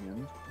my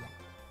opinion.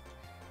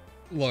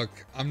 Look,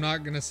 I'm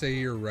not gonna say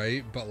you're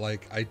right, but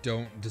like I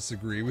don't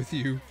disagree with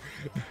you.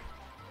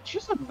 It's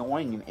just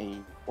annoying in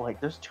 8.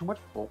 Like, there's too much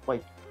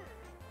like.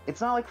 It's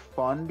not like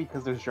fun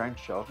because there's giant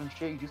shells and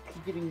shit. You just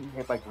keep getting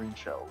hit by green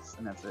shells,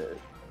 and that's it.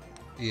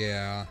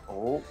 Yeah.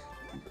 Oh,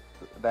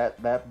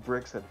 that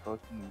brick said fuck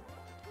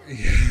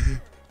you.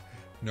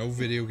 No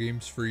video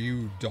games for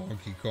you,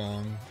 Donkey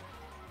Kong.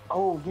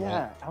 Oh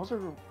yeah,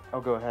 Oh,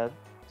 go ahead.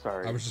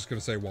 Sorry. I was just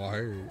gonna say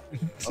why.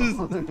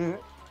 Oh.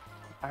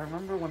 I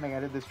remember when they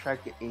added this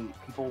track to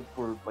 8, people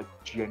were like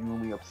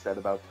genuinely upset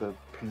about the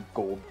pink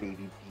gold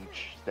baby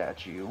Peach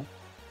statue.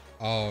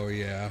 Oh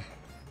yeah.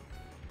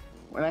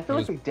 And I feel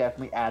like they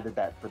definitely added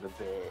that for the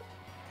bit.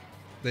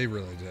 They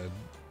really did.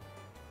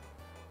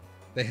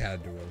 They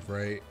had to have,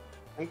 right?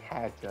 They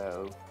had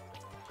to.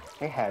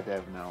 They had to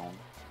have known.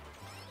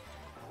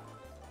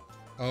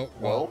 Oh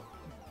well.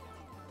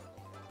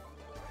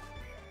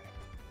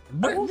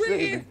 I will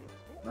say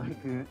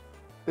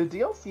the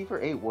DLC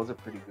for 8 was a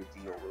pretty good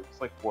deal. It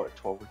was like what,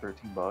 12 or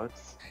 $13?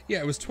 Yeah,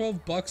 it was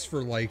 $12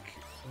 for like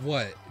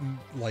what,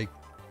 like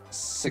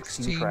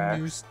 16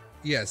 tracks.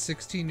 new,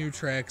 16 new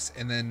tracks,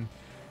 and then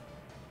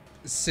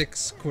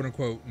 6 quote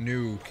unquote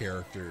new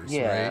characters.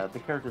 Yeah, right? the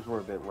characters were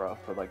a bit rough,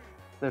 but like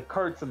the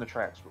carts and the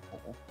tracks were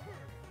cool.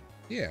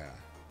 Yeah.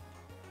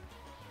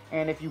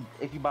 And if you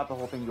bought the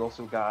whole thing, you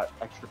also got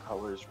extra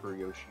colors for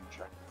Yoshi and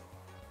Shrek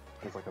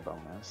as like a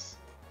bonus.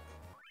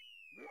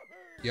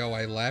 Yo,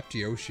 I lapped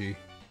Yoshi.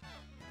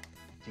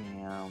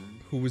 Damn.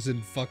 Who was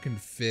in fucking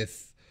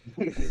 5th.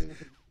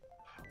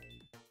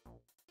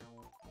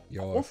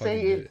 Yo, We'll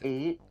say in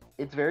 8,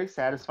 it's very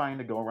satisfying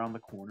to go around the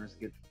corners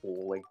and get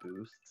full like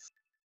boosts.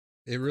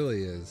 It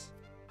really is.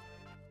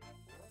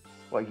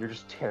 Like you're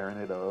just tearing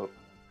it up,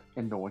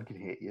 and no one can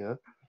hit you.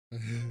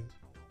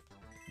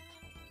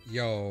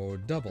 Yo,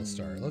 double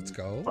star. Let's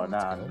go.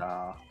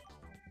 Banana.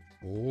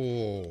 Let's go.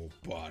 Oh,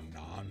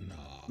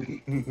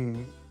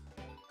 banana.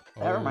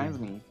 That reminds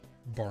me.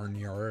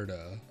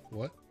 Barnyarda.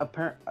 What?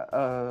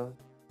 Oh,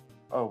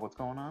 what's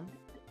going on?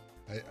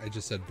 I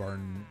just said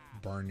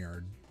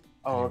barnyard.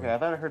 Oh, Anyway. okay. I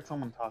thought I heard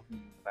someone talking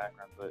in the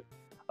background, but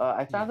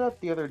I found out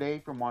the other day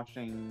from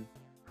watching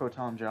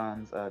Proton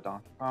John's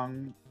Donkey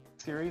Kong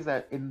series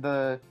that in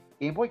the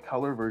Game Boy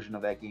Color version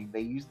of that game,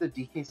 they used the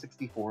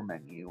DK64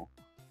 menu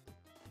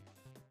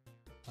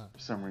for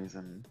some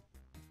reason.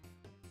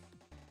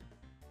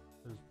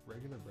 There's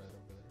regular bread over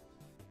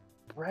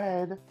there.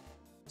 Bread.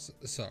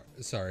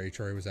 Sorry,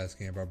 Troy was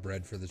asking about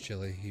bread for the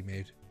chili he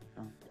made.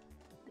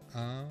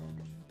 Oh.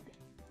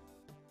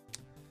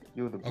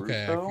 You the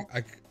Okay,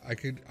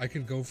 I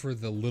could go for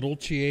the little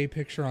Chie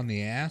picture on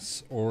the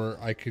ass, or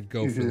I could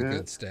go for the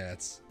good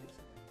stats.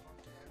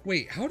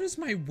 Wait, how does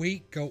my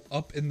weight go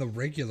up in the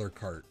regular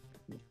cart?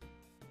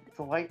 It's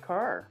a light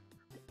car.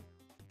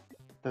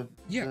 The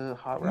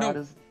hot rod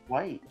is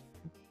light.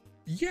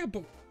 Yeah,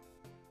 but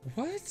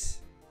what?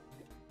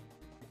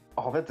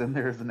 All that's in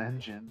there is an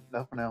engine,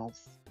 nothing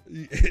else.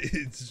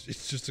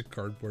 It's just a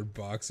cardboard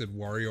box and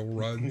Wario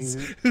runs.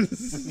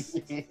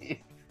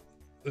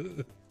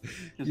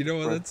 You know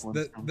what?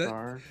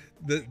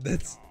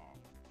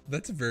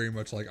 That's very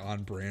much like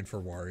on brand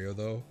for Wario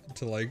though.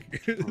 To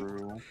like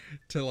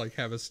to like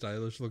have a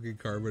stylish looking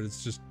car, but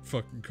it's just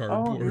fucking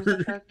cardboard. Oh, here's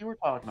the track you were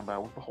talking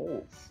about with the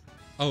holes.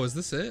 Oh, is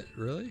this it?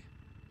 Really?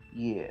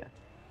 Yeah.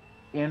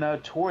 In a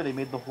tour, they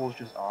made the holes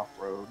just off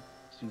road,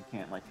 so you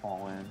can't like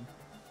fall in.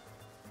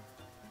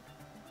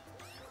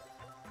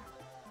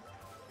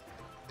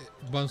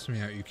 It bumps me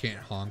out. You can't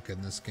honk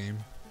in this game.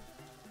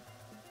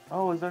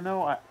 Oh, is there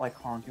no like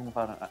honking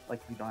without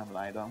like you don't have an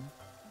item?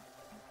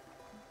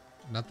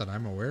 Not that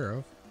I'm aware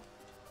of.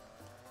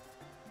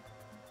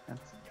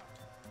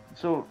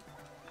 So,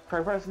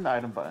 try pressing the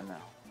item button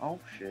now. Oh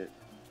shit.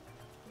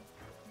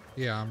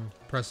 Yeah, I'm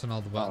pressing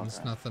all the buttons.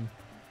 Okay. Nothing.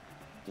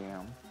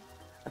 Damn.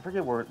 I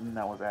forget where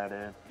that was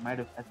added.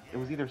 It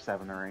was either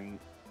 7 or 8.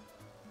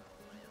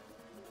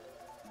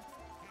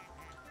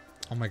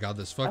 Oh my god,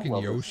 this fucking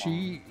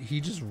Yoshi,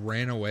 he just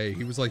ran away.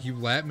 He was like, you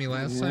lapped me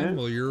last time?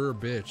 Well, you're a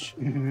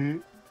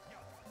bitch.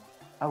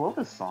 I love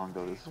this song,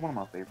 though. This is one of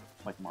my favorite,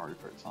 like, Mario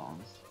Kart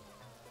songs.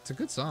 It's a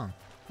good song.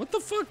 What the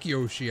fuck,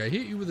 Yoshi? I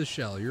hit you with a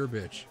shell. You're a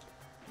bitch.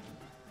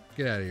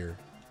 Get out of here.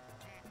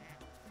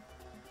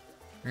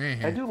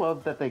 I do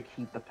love that they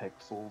keep the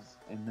pixels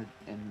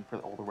for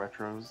all the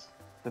retros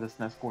for the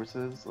SNES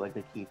courses. Like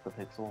they keep the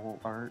pixel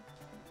art.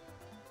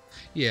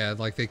 Yeah,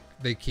 like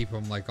they keep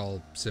them like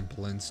all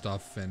simple and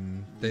stuff,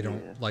 and they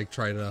don't like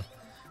try to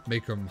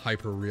make them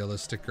hyper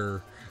realistic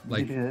or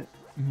like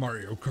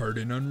Mario Kart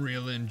in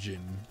Unreal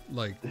Engine,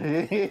 like.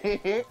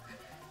 And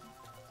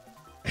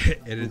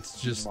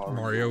it's just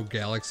Mario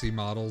Galaxy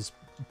models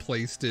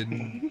placed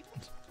in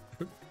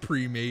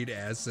pre-made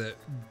asset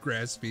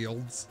grass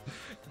fields.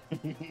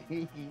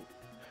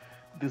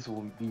 This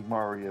will be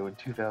Mario in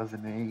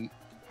 2008.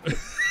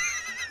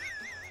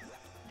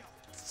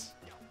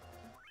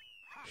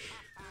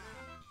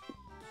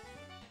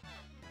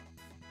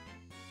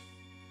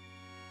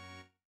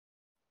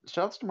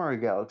 Shouts to Mario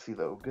Galaxy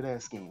though, good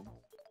ass game.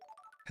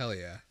 Hell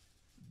yeah.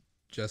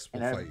 Jess will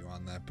fight you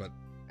on that, but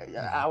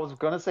I was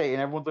gonna say,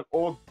 and everyone's like,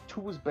 "Oh,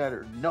 2 is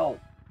better." No.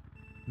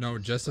 No,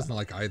 Jess doesn't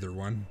like either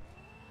one.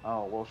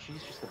 Oh well,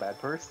 she's just a bad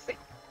person.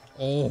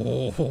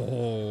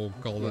 Oh,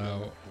 called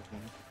out.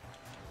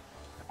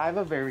 I have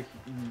a very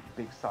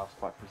big soft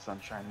spot for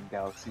Sunshine in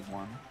Galaxy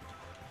 1.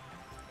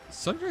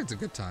 Sunshine's a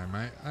good time.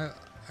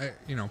 I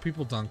you know,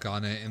 people dunk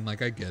on it, and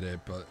like I get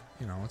it, but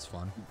you know, it's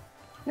fun.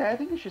 Yeah, I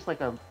think it's just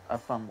like a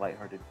fun,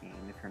 lighthearted game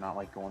if you're not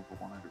like going for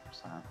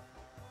 100%.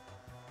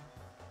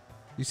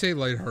 You say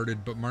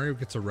lighthearted, but Mario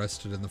gets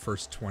arrested in the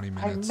first 20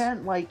 minutes. I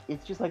meant like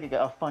it's just like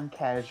a fun,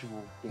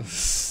 casual game.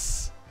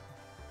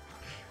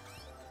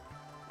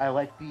 I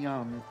like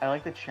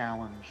the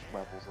challenge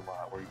levels a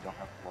lot where you don't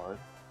have blood.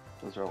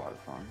 Those are a lot of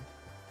fun.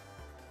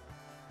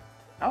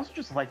 I also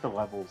just like the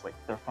levels, like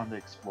they're fun to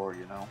explore,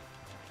 you know?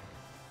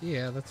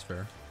 Yeah, that's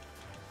fair.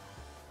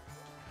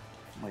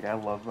 Like I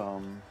love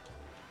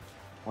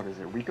what is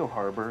it? Rico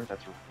Harbor,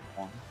 that's a really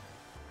fun.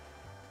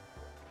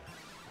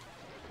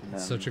 Then,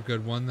 such a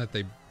good one that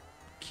they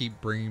keep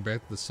bringing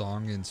back the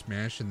song in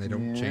Smash and they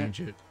don't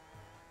change it.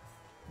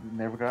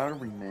 Never got a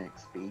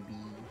remix, baby.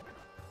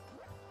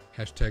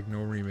 Hashtag no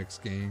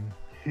remix gang.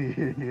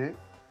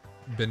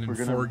 Been in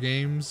 4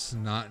 games,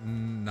 not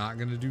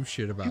gonna do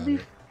shit about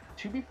it.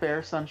 To be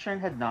fair, Sunshine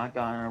had not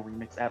gotten a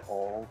remix at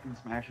all in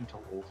Smash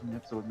until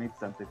Ultimate, so it made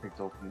sense they picked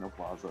Volcano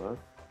Plaza.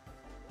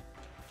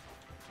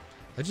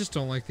 I just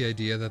don't like the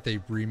idea that they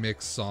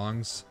remix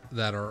songs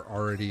that are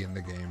already in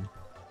the game.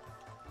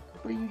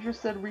 But you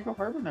just said Rico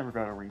Harbor never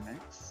got a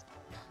remix.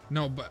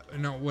 No, but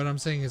no, what I'm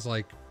saying is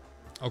like,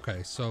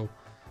 okay, so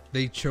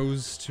they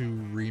chose to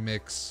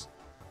remix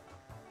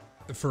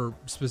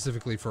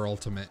specifically for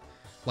Ultimate.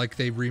 Like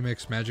they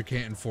remixed Magic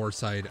Hand and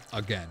Foresight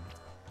again.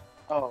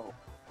 Oh.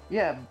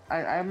 Yeah,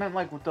 I meant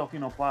like with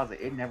Delfino Plaza,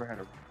 it never had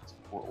a remix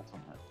before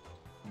Ultimate.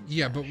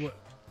 Yeah, but what?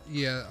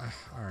 Yeah,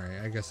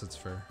 alright, I guess it's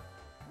fair.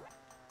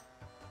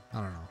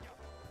 I don't know.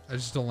 I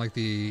just don't like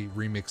the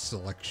remix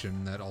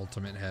selection that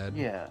Ultimate had.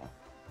 Yeah.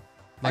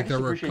 Like there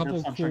were a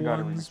couple cool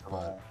ones,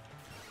 but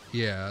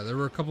yeah, there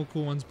were a couple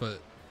cool ones,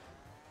 but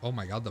oh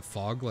my god, the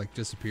fog like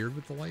disappeared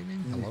with the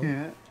lightning.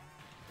 Hello.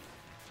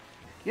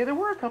 Yeah, there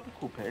were a couple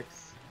cool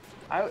picks.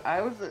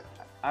 I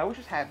was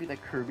just happy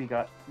that Kirby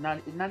got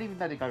not even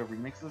that it got a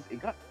remixes,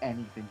 it got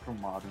anything from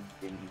modern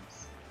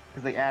games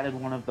because they added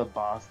one of the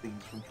boss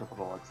themes from Triple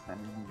Deluxe. That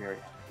made me very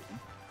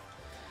happy.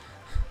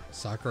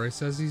 Sakurai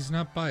says he's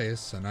not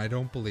biased, and I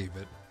don't believe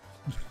it.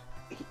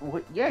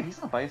 Yeah, he's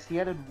not biased. He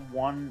added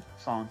one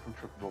song from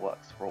Triple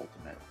Deluxe for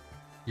Ultimate.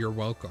 You're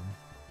welcome.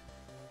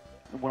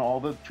 When all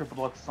the Triple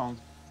Deluxe songs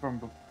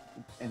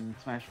in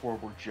Smash 4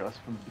 were just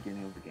from the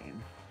beginning of the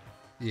game.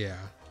 Yeah.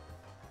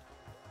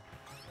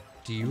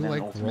 Do you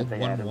like World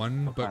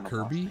 1-1 but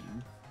Kirby?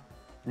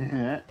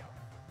 Do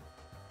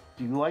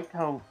you like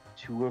how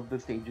 2 of the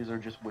stages are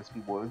just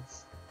Wispy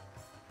Woods?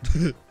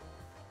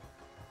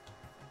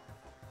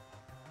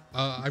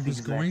 I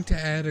was going to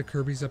add a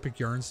Kirby's Epic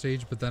Yarn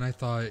stage, but then I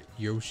thought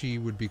Yoshi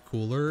would be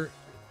cooler,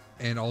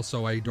 and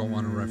also I don't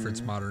want to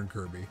reference modern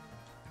Kirby.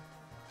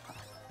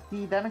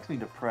 See, that makes me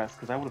depressed,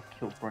 because I would have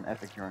killed for an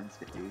Epic Yarn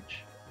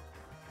stage.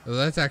 Oh,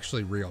 that's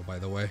actually real, by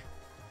the way.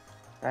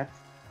 That's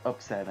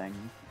upsetting.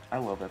 I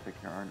love Epic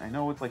Yarn. I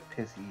know it's like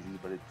piss easy,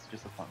 but it's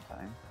just a fun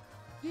time.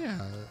 Yeah,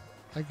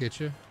 I get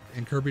you.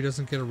 And Kirby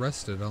doesn't get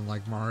arrested,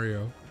 unlike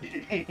Mario.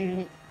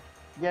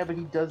 Yeah, but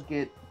he does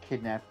get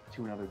kidnapped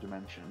to another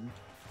dimension.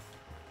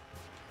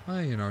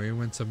 Well, you know, you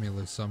win some, you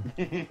lose some.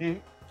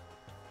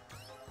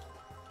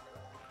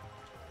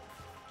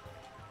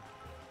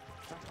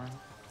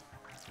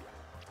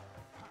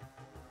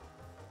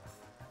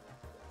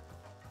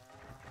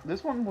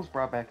 This one was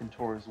brought back in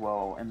Tour as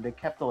well, and they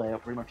kept the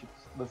layout pretty much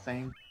the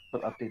same,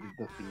 but updated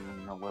the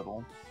theme a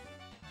little.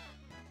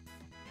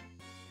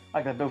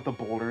 Like I built the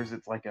boulders,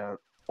 it's like a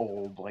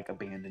old, like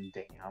abandoned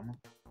dam.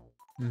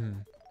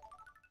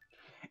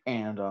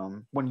 And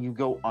when you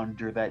go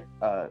under that,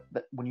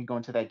 when you go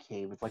into that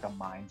cave, it's like a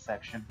mine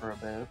section for a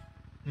bit.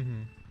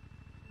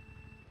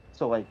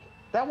 So like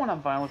that one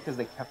I'm fine with because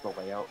they kept the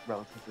layout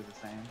relatively the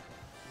same.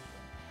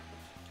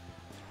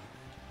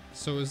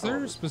 So is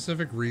there a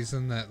specific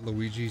reason that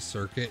Luigi's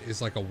Circuit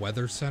is like a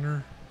weather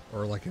center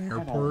or like an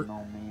airport? I don't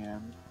know,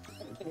 man.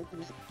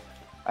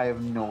 I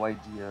have no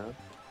idea,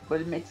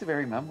 but it makes it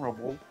very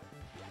memorable.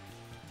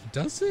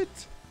 Does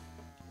it?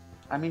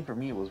 I mean, for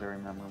me, it was very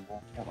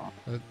memorable. Hold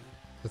on.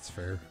 That's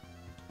fair.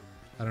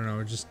 I don't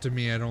know. Just to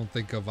me, I don't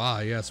think of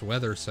yes,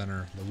 Weather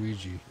Center,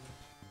 Luigi.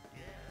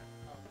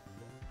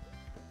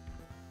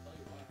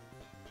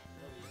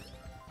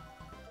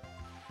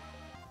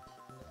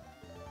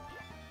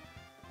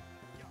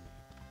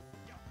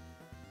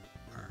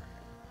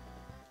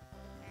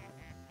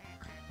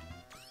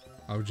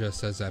 Oh, Jess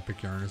says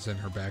Epic Yarn is in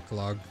her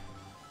backlog.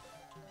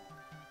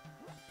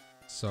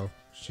 So,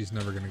 she's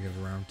never going to get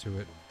around to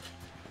it.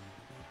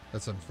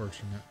 That's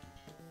unfortunate.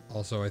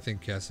 Also, I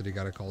think Cassidy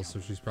got a call, so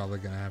she's probably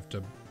going to have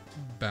to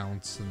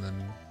bounce and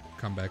then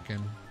come back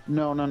in.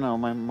 No.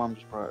 My mom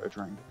just brought a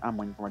drink. I'm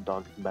waiting for my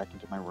dog to come back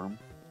into my room.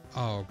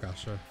 Oh,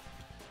 gotcha.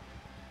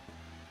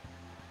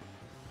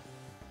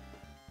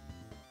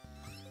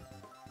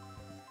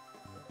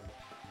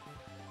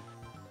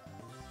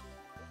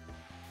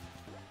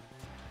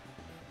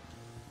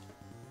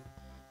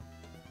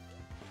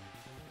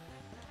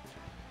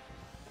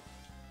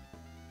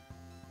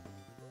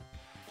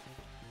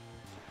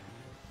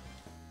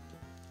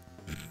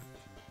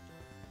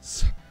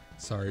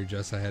 Sorry,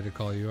 Jess, I had to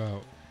call you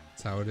out.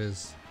 That's how it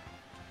is.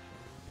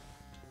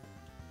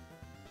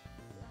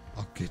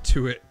 I'll get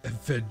to it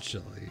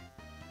eventually.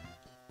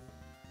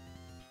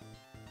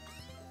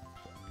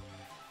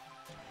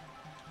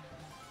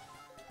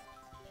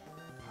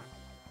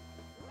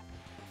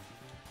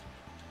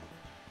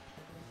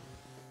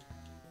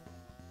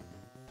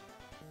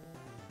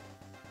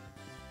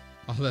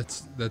 Oh,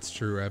 that's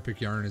true.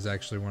 Epic Yarn is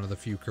actually one of the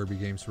few Kirby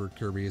games where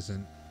Kirby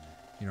isn't,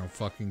 you know,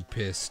 fucking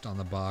pissed on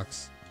the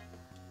box.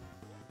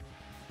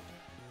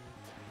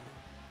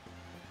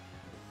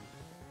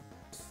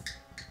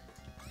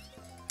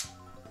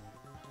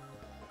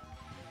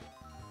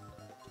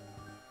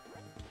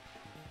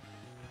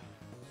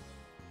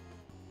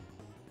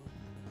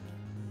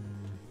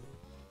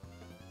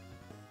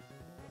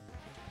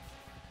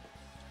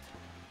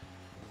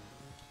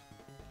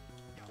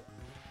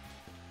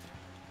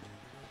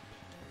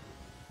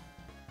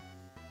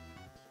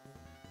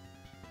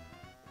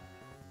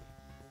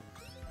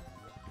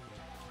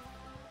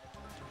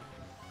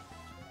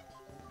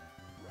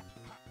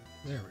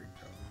 There we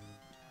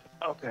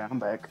go. Okay, I'm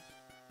back.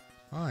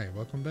 Hi,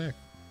 welcome back.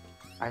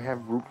 I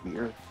have root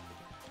beer.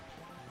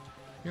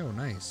 Yo,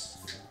 nice.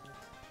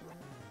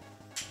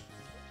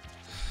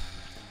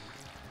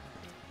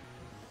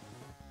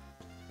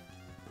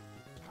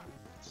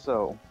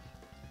 So,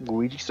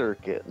 Luigi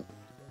Circuit.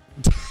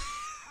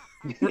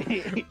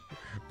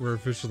 We're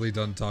officially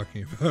done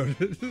talking about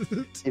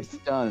it. It's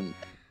done.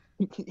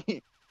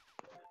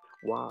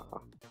 Wow.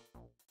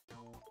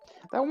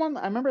 That one,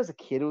 I remember as a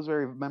kid, it was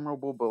very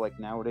memorable, but like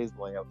nowadays,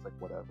 the layout's like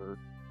whatever.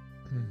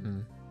 Mm-hmm.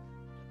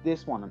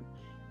 This one,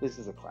 this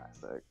is a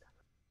classic.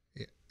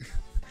 Yeah.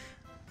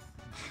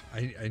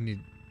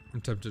 I'm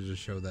tempted to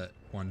show that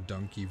one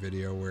Donkey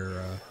video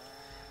where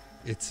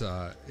it's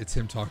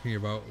him talking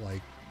about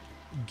like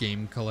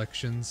game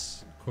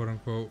collections, quote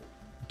unquote,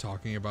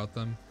 talking about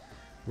them,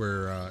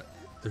 where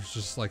there's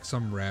just like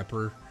some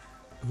rapper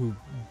who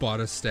bought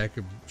a stack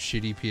of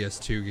shitty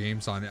PS2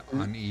 games on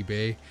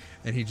eBay,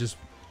 and he just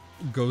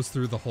goes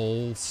through the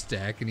whole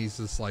stack and he's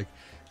just like,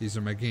 these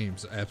are my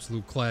games,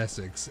 absolute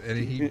classics, and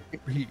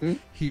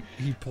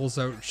he pulls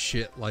out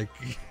shit like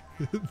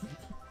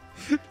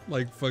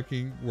like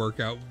fucking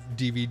workout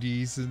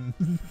DVDs and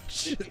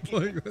shit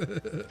like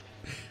that.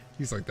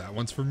 He's like, that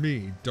one's for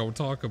me, don't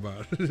talk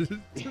about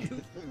it.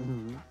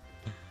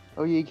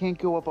 Oh yeah, you can't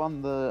go up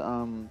on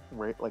the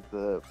right, like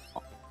the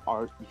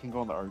art. You can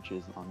go on the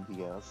arches on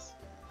DS.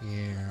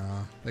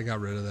 Yeah, they got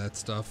rid of that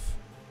stuff.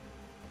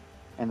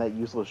 And that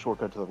useless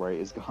shortcut to the right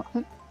is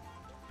gone.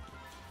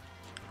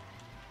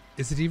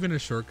 Is it even a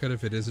shortcut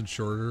if it isn't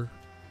shorter?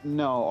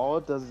 No, all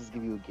it does is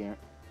give you a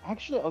guarantee.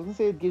 Actually, I was gonna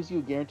say it gives you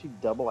a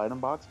guaranteed double item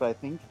box, but I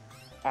think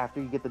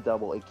after you get the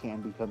double, it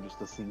can become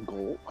just a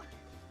single.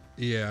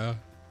 Yeah.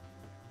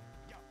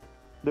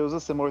 There was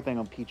a similar thing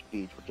on Peach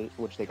Beach,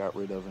 which they got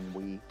rid of in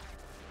Wii.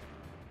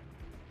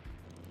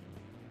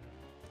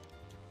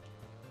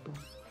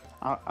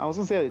 I was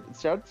gonna say,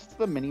 shout out to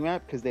the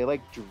minimap because they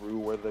like drew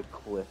where the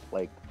cliff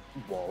like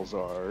walls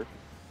are.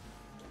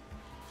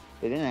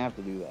 They didn't have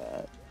to do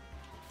that.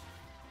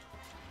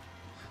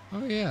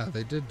 Oh yeah,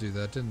 they did do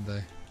that, didn't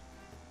they?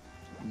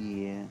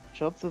 Yeah.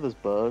 Shout out to this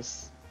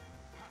bus.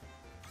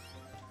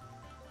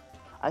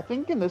 I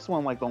think in this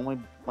one, like the only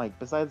like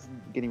besides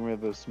getting rid of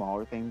those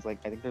smaller things, like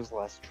I think there's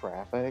less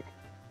traffic.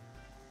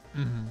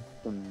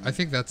 Mm-hmm. I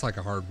think that's like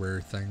a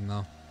hardware thing,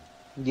 though.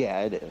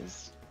 Yeah, it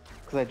is.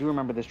 Because I do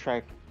remember this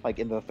track, like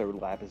in the third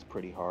lap, is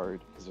pretty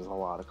hard because there's a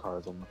lot of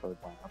cars on the third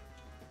lap.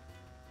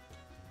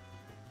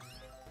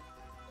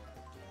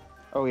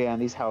 Oh yeah,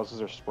 and these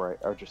houses are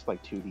just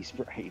like 2D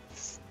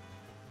sprites.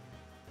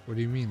 What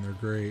do you mean? They're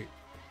great.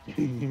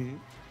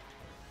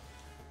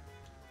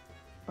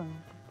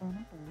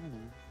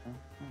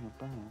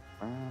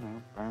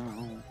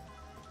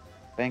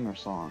 Banger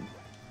song.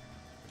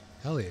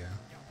 Hell yeah.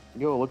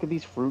 Yo, look at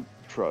these fruit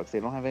trucks. They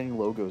don't have any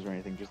logos or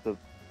anything. Just the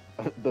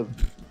the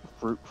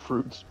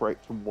fruit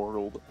sprite from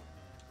World.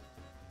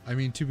 I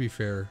mean, to be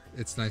fair,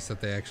 it's nice that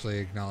they actually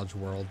acknowledge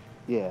World.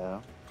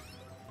 Yeah.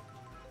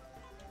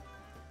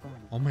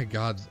 Oh my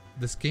god,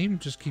 this game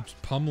just keeps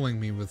pummeling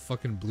me with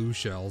fucking blue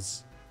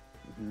shells.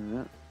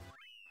 Yeah.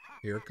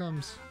 Here it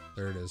comes.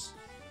 There it is.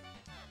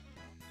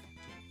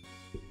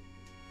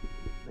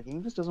 The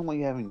game just doesn't want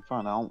you having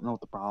fun. I don't know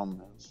what the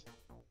problem is.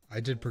 I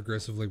did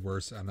progressively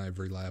worse on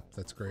every lap.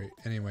 That's great.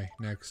 Anyway,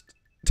 next.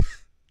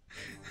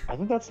 I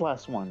think that's the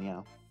last one,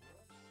 yeah.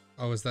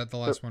 Oh, is that the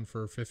last one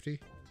for 50?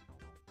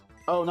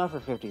 Oh, not for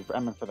 50. I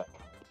meant for that.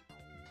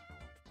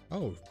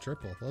 Oh,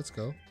 triple. Let's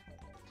go.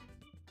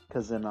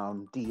 Because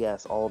in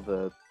DS, all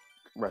the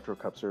retro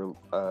cups are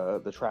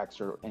the tracks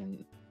are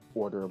in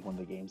order of when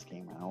the games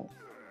came out.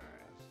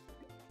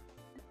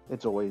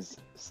 It's always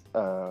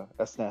a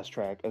SNES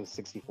track, a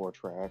 64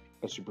 track,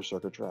 a Super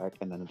Circuit track,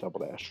 and then a Double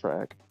Dash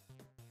track.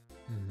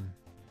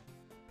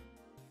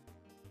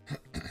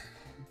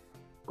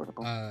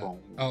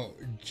 Oh,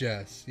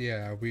 Jess,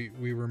 yeah,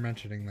 we were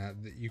mentioning that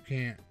you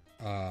can't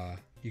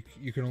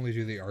you can only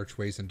do the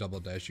archways in Double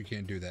Dash. You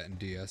can't do that in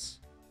DS.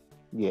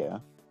 Yeah.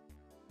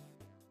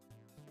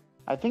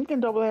 I think in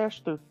Double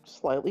Dash they're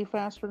slightly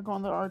faster to go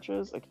on the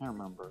arches. I can't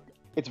remember.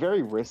 It's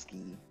very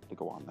risky to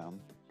go on them.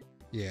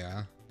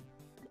 Yeah.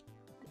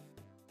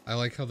 I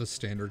like how the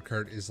standard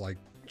cart is like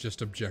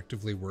just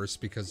objectively worse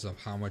because of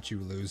how much you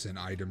lose in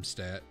item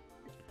stat.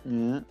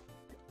 Yeah.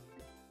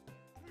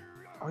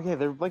 Oh yeah,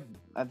 they're like,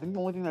 I think the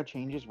only thing that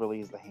changes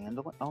really is the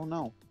handling. Oh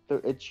no,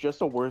 it's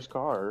just a worse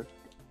car.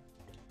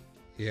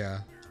 Yeah.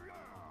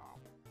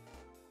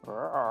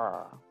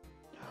 Oh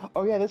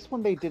yeah, this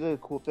one they did a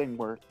cool thing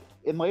where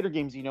in later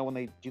games, you know, when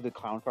they do the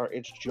clown car,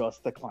 it's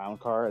just the clown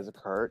car as a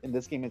cart. In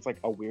this game, it's like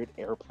a weird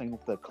airplane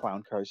with the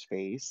clown car's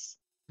face.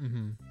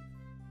 Mm-hmm.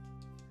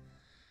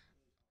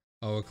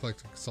 Oh,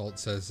 Eclectic Salt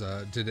says,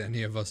 did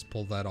any of us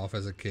pull that off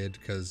as a kid?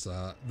 Because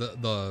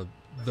the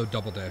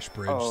Double Dash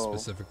bridge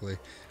specifically.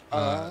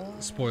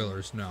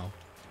 Spoilers, no.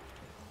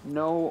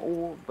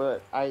 No,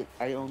 but I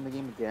own the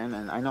game again,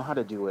 and I know how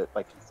to do it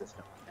like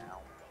consistently now.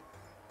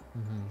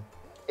 Mm-hmm.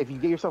 If you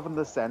get yourself in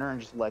the center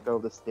and just let go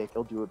of the stick,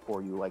 it'll do it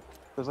for you. Like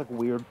there's like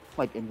weird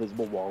like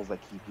invisible walls that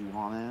keep you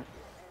on it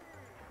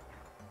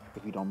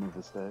if you don't move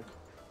the stick.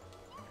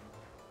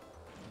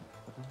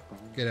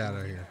 Get out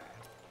of here.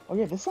 Oh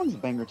yeah, this song's a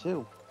banger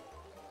too.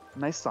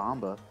 Nice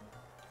samba.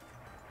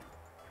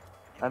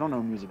 I don't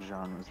know music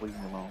genres. Leave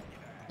me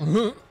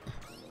alone.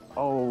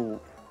 Oh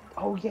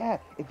yeah.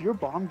 If your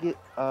bomb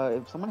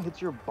if someone hits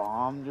your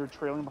bomb, you're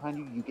trailing behind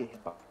you, you get hit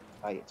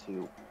by it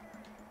too.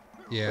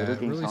 Yeah,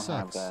 it really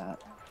sucks.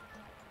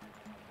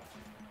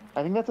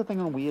 I think that's a thing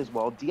on Wii as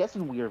well. DS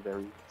and Wii are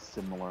very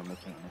similar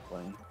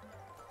mechanically.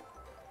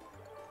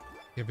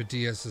 Yeah, but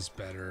DS is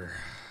better.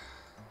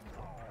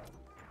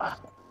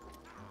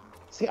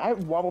 See, I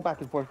wobble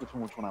back and forth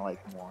between which one I like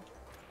more.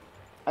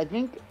 I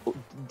think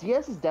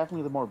DS is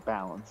definitely the more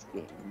balanced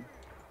game.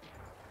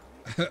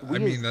 I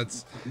mean,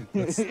 that's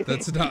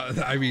not.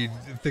 I mean,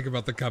 think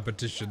about the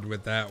competition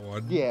with that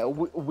one. Yeah,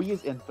 Wii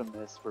is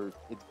infamous for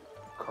its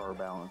car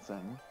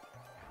balancing.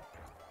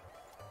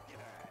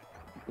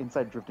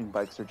 Inside drifting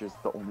bikes are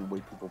just the only way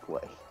people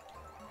play.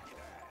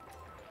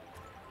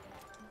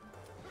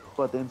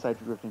 But the inside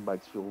drifting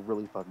bikes feel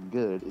really fucking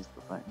good is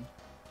the thing.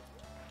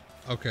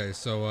 Okay,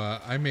 so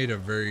I made a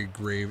very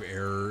grave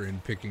error in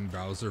picking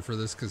Bowser for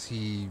this because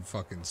he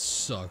fucking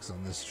sucks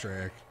on this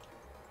track.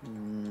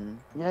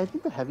 Yeah, I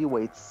think the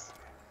heavyweights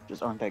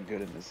just aren't that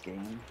good in this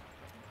game.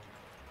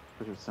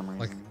 For some reason.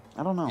 Like,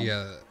 I don't know.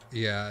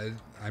 Yeah.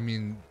 I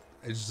mean,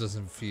 it just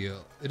doesn't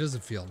feel. It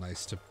doesn't feel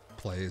nice to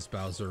play as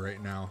Bowser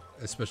right now,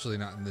 especially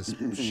not in this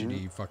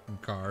shitty fucking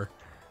car.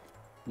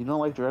 You don't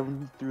like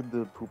driving through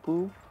the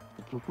poo-poo?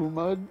 The poo-poo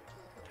mud?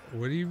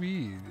 What do you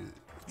mean?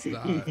 It's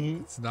not.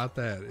 It's not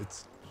that.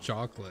 It's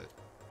chocolate.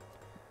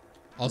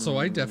 Also,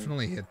 I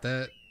definitely hit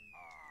that.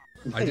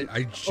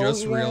 I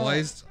just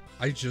realized.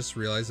 I just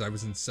realized I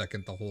was in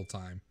second the whole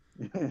time.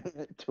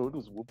 Toad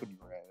was whooping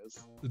your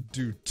ass.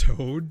 Dude,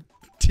 Toad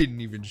didn't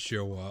even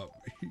show up.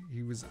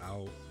 He was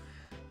out.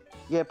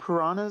 Yeah,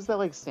 piranhas that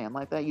like stand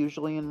like that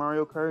usually in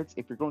Mario Karts,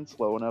 if you're going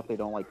slow enough, they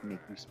don't like make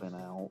you spin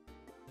out.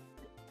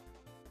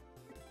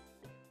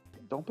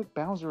 Don't pick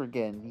Bowser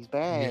again. He's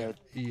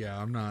bad.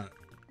 Yeah, I'm not.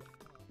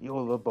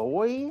 Yo, the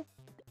boy?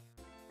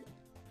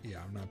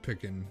 Yeah, I'm not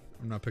picking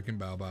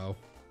Bow Bow.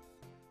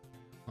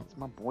 It's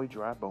my boy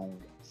Dry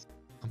Bones.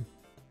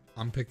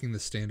 I'm picking the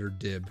standard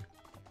dib.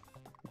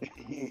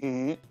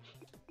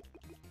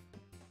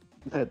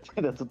 That's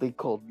what they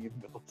called me in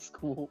middle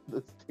school,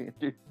 the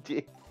standard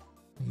dib.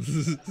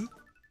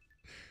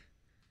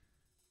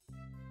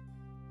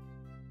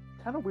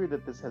 Kind of weird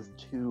that this has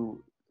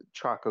 2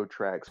 Choco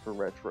tracks for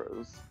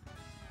retros.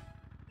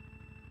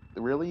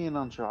 They're really in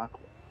on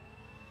chocolate.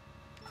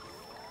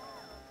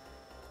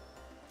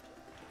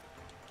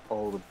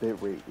 Oh, the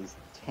bitrate is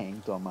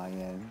tanked on my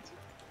end.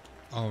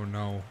 Oh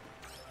no.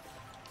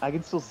 I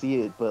can still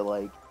see it, but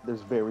like,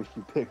 there's very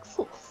few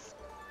pixels.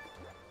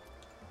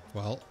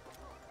 Well,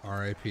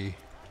 R.I.P.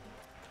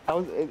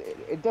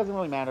 It doesn't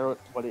really matter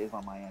what it is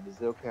on my end. Is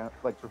it okay?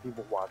 Like for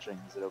people watching,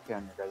 is it okay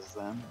on your guys'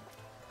 end?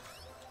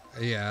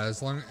 Yeah,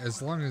 as long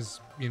as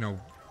you know,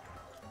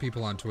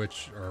 people on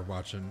Twitch are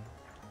watching.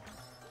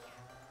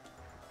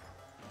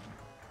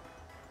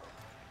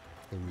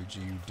 Luigi,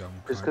 you dumb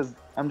cunt. Just because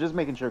I'm just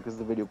making sure because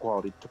the video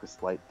quality took a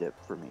slight dip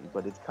for me,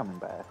 but it's coming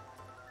back.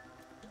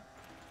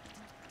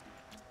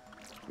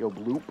 Yo,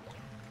 bloop.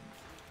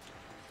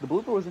 The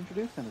blooper was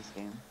introduced in this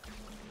game.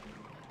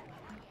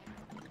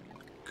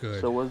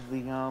 Good. So was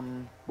the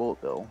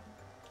bullet bill.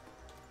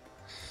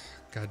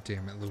 God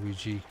damn it,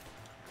 Luigi.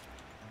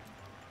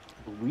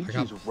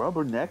 Luigi's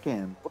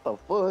rubbernecking. What the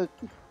fuck?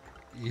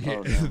 Yeah.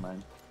 Oh, never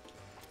mind.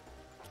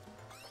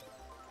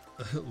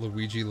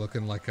 Luigi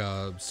looking like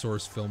a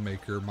Source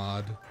Filmmaker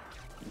mod.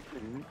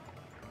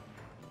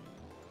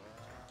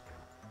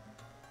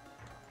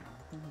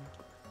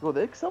 Well,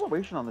 the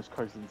acceleration on this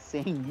car is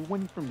insane. You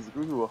went from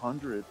 0 to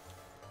 100.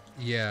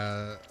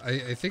 Yeah,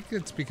 I think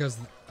it's because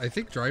I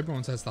think Dry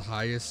Bones has the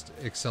highest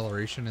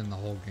acceleration in the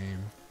whole game.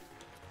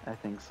 I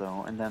think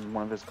so. And then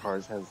one of his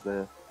cars has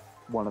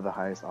one of the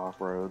highest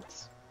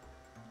off-roads.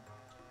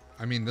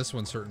 I mean, this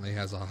one certainly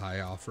has a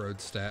high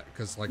off-road stat,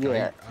 because, like,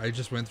 yeah. I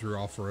just went through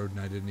off-road and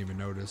I didn't even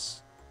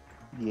notice.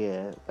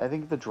 Yeah, I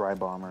think the Dry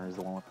Bomber is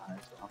the one with the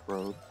highest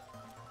off-road.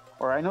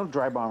 Or I know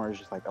Dry Bomber is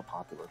just, like, a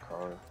popular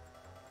car.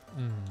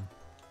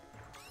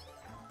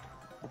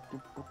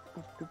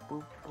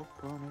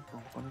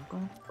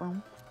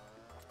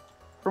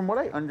 From what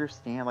I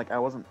understand, like, I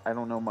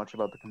don't know much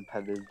about the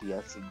competitive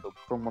DS scene, but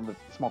from one of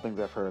the small things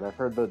I've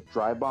heard the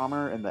Dry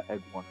Bomber and the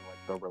Egg one are,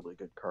 like, the really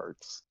good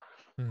carts.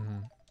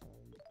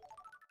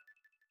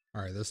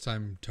 Alright, this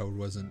time Toad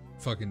wasn't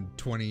fucking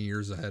 20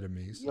 years ahead of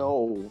me. So.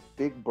 Yo,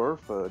 Big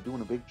Bertha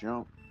doing a big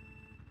jump.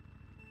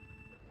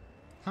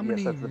 How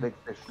many? Yes, that's the big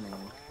fish name.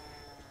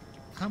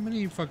 How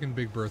many fucking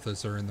Big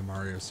Berthas are in the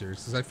Mario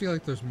series? Because I feel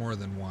like there's more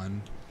than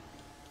one.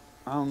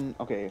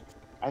 Okay.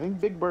 I think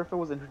Big Bertha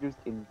was introduced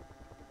in...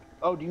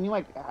 Oh, do you mean,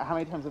 like, how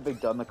many times have they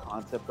done the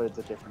concept, but it's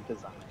a different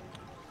design?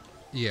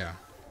 Yeah.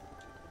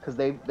 Because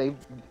they've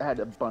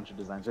had a bunch of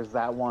designs. There's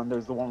that one.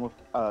 There's the one with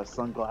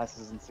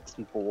sunglasses in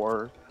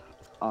 64.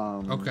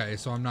 Okay,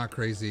 so I'm not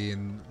crazy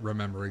in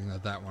remembering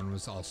that one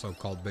was also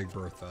called Big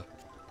Bertha.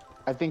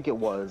 I think it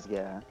was,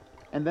 yeah.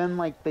 And then,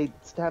 like, they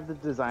have the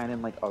design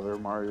in, like, other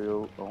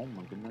Mario... Oh,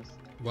 my goodness.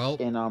 Well,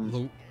 in,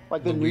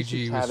 like, the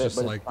Luigi was just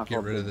like,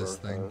 get rid of this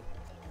thing.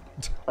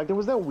 Like, there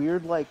was that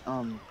weird, like,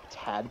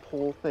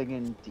 tadpole thing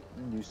in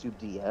New Super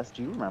DS.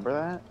 Do you remember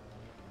that?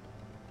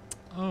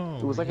 Oh,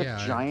 it was like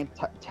yeah. a giant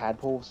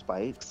tadpole of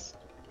spikes.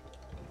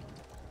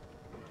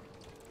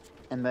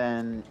 And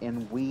then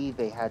in Wii,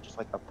 they had just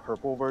like a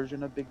purple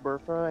version of Big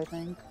Bertha, I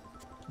think.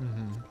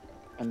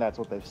 And that's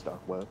what they've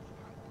stuck with.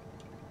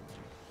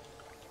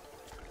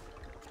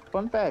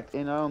 Fun fact,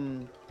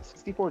 in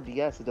 64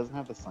 DS, it doesn't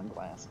have the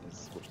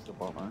sunglasses, which is a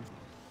bummer.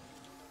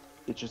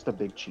 It's just a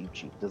big cheap.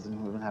 It doesn't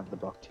even have the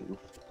buck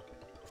tooth.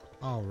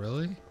 Oh,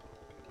 really?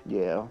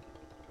 Yeah.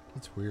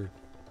 That's weird.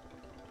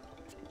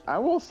 I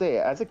will say,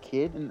 as a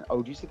kid in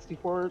OG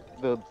 64,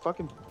 the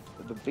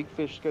big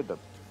fish scared the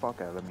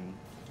fuck out of me.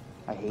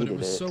 I hated it. But it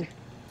was so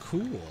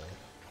cool.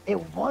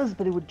 It was,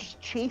 but it would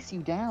just chase you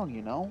down,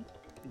 you know?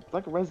 It's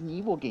like a Resident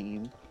Evil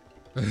game.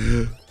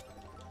 Mario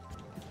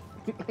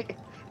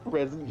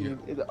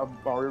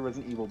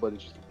Resident Evil, but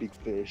it's just a big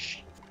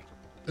fish.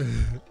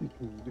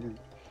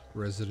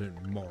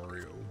 Resident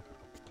Mario.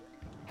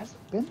 Has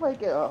it been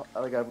like a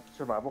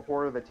survival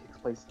horror that takes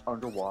place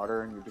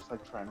underwater and you're just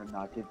like trying to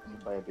not get eaten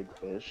by a big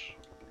fish?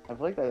 I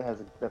feel like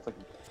that's like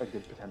a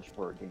good potential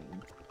for a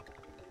game.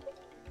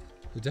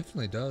 It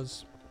definitely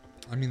does.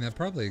 I mean, that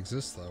probably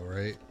exists though,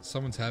 right?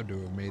 Someone's had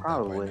to have made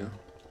Probably. that by now.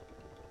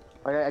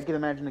 Like, I can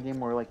imagine a game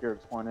where like you're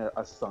exploring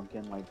a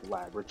sunken like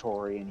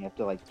laboratory and you have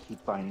to like keep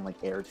finding like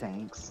air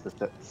tanks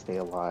to stay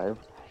alive.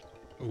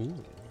 Ooh,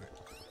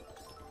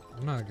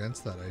 I'm not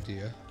against that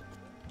idea.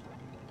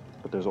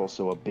 But there's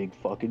also a big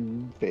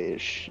fucking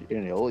fish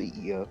and it'll eat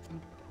you.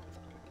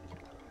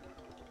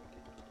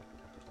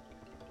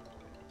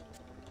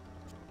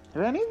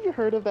 Have any of you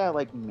heard of that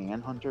like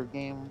Manhunter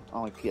game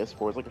on like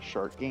PS4? It's like a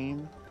shark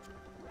game.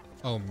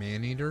 Oh,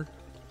 Maneater?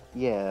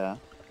 Yeah.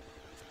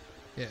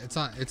 Yeah,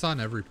 it's on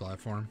every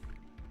platform.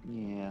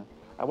 Yeah.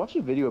 I watched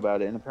a video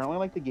about it and apparently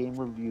like the game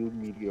reviewed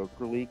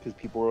mediocrely because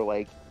people were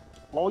like,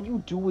 all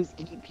you do is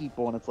eat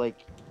people, and it's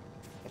like,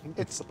 I think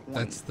that's the point.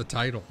 That's the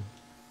title.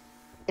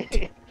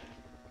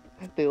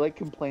 They like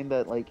complained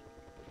that like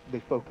they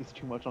focus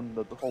too much on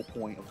the whole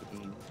point of the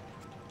game.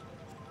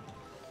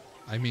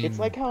 I mean, it's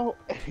like how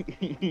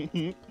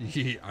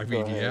yeah, I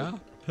mean, yeah.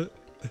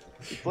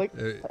 It's like,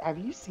 have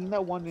you seen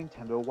that one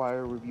Nintendo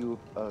Wire review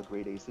of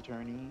Great Ace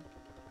Attorney?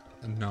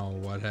 No,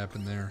 what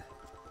happened there?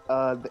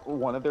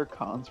 One of their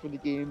cons for the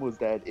game was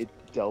that it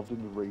delved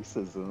into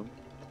racism.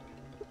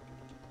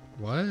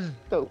 What?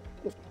 So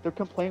their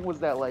complaint was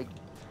that like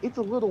it's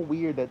a little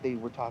weird that they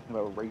were talking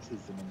about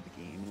racism in the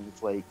game, and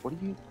it's like,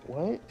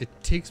 what? It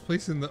takes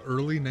place in the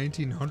early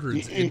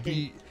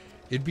 1900s.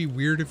 It'd be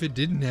weird if it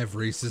didn't have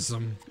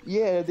racism.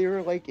 Yeah, they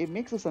were like, it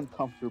makes us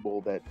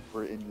uncomfortable that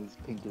we're in this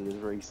painted as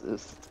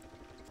racist.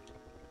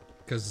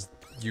 Because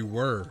you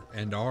were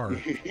and are.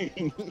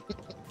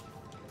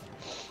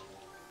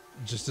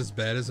 Just as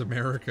bad as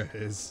America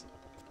is.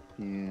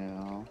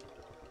 Yeah.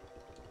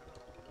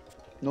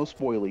 No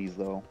spoilies,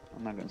 though.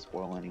 I'm not going to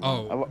spoil anyone.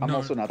 Oh, I'm no.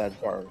 also not that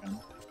far in.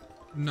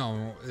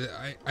 No,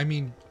 I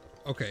mean,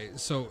 okay,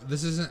 so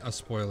this isn't a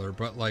spoiler,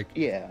 but like,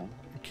 Yeah.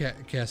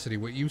 Cassidy,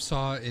 what you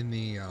saw in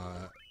the,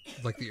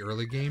 like the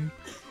early game,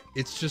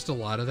 it's just a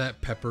lot of that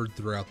peppered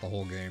throughout the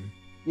whole game.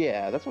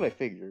 Yeah, that's what I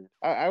figured.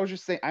 I was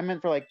just saying, I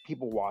meant for like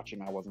people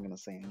watching, I wasn't going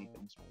to say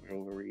anything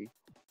spoilery.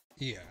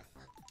 Yeah.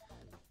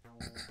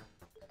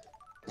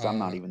 Because I'm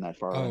not even that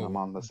far in. I'm oh.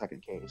 on the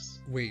second case.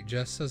 Wait,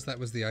 Jess says that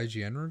was the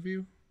IGN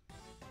review?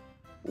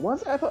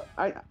 Was it?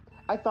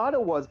 I thought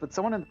it was, but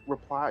someone in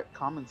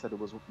comment said it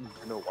was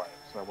Nintendo Wire,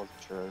 so I wasn't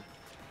sure.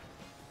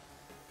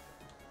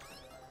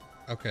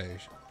 Okay,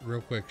 real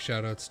quick,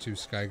 shoutouts to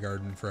Sky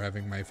Garden for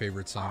having my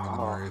favorite song in the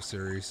Mario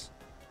series.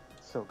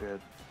 So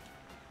good.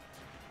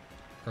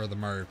 Or the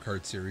Mario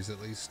Kart series, at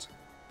least.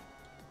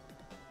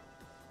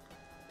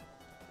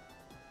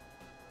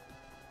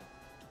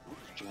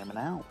 Jamming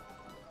out.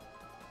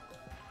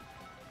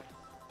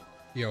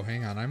 Yo,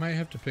 hang on, I might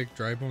have to pick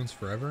Dry Bones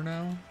Forever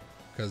now.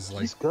 Because,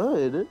 like... He's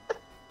good.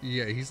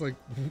 Yeah, he's, like,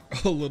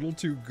 a little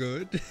too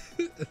good.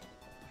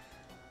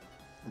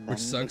 Which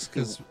sucks,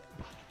 because...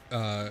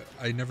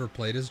 I never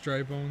played as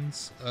Dry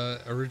Bones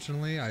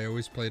originally. I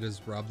always played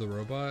as Rob the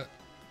Robot.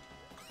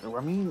 I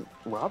mean,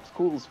 Rob's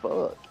cool as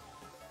fuck.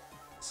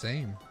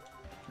 Same.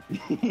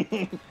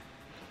 I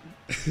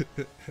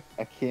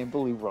can't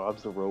believe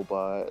Rob's a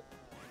robot.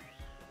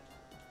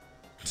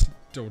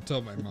 Don't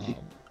tell my mom.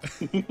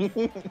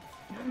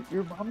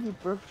 Your mom gave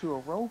birth to a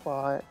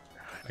robot.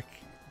 I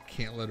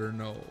can't let her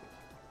know.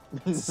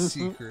 It's a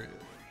secret.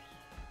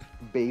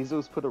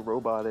 Bezos put a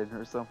robot in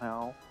her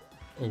somehow.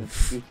 Oh.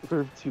 Gave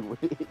birth to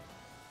it.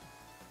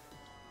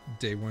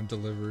 Day one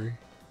delivery.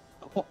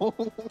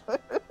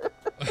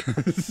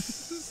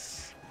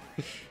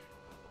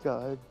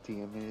 God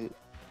damn it.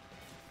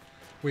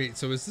 Wait,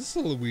 so is this a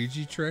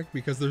Luigi trick?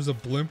 Because there's a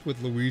blimp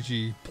with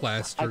Luigi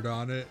plastered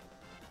on it.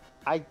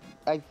 I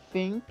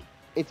think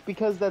it's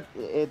because that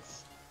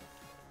it's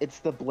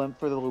the blimp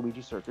for the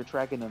Luigi circuit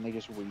track, and then they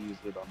just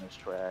reused it on this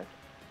track.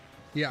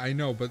 Yeah, I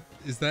know, but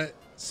is that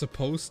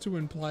supposed to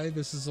imply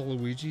this is a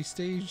Luigi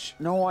stage?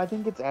 No, I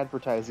think it's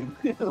advertising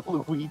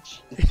Luigi.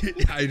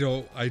 I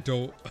don't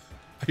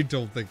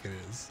think it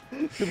is.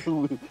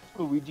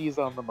 Luigi is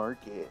on the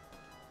market.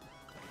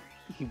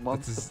 He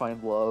wants to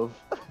find love.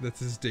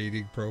 That's his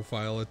dating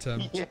profile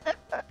attempt. Yeah.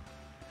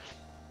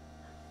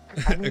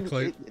 I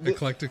mean,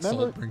 Eclectic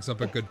Salt brings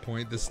up a good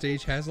point. The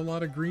stage has a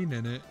lot of green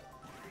in it.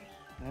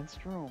 That's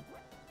true.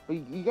 But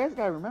you guys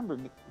gotta remember,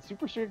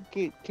 Super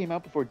Circuit came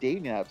out before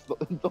dating apps.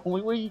 The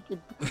only way you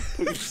could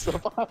put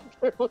yourself out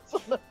there was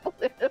on the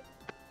flip.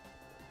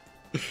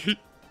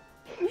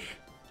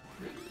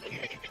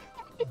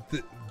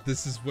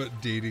 This is what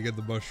dating in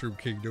the Mushroom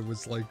Kingdom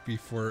was like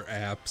before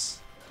apps.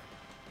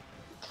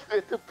 You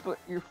had to put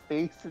your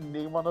face and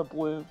name on a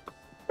blimp.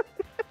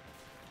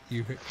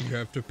 You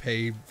have to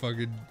pay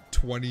fucking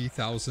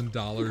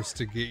 $20,000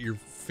 to get your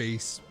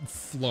face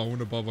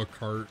flown above a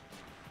cart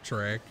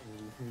track.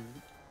 Mm-hmm.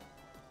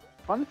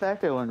 Fun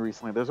fact I learned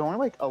recently, there's only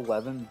like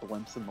 11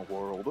 blimps in the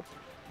world.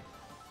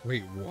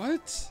 Wait,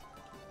 what?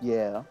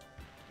 Yeah.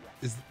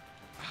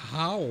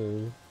 How?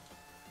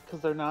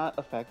 Because they're not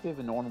effective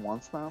and no one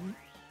wants them.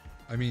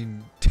 I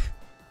mean,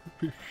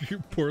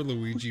 poor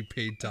Luigi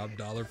paid top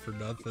dollar for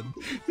nothing.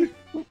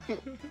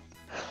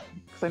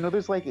 Because I know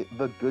there's like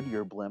the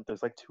Goodyear blimp,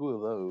 there's like 2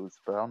 of those,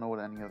 but I don't know what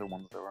any other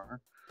ones there are.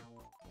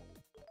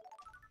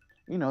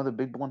 You know, the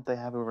big blimp they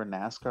have over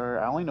NASCAR,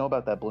 I only know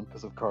about that blimp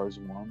because of Cars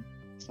 1,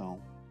 so...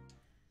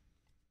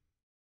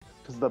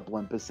 Because the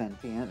blimp is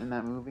sentient in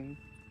that movie.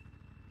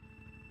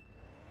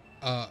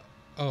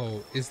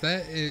 Oh, is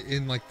that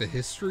in like the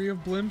history of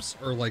blimps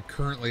or like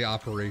currently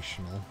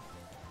operational?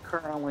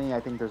 Currently, I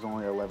think there's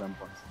only 11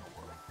 blimps in the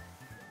world.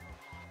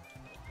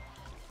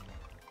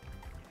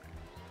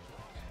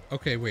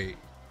 Okay, wait.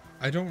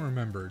 I don't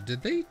remember.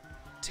 Did they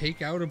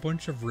take out a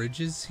bunch of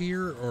ridges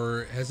here,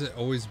 or has it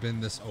always been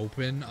this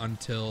open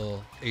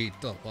until 8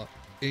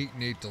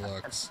 and 8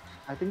 Deluxe?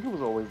 I think it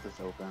was always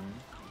this open.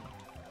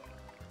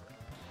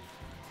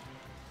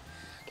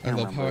 I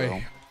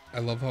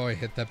love how I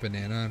hit that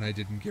banana and I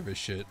didn't give a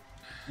shit.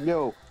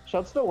 Yo,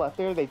 shouts to the left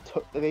there.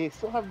 They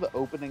still have the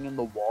opening in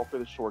the wall for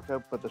the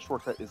shortcut, but the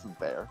shortcut isn't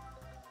there.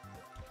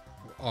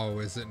 Oh,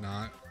 is it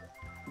not?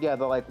 Yeah,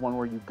 the like one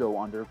where you go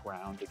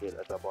underground to get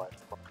a double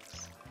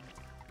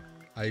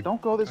Xbox.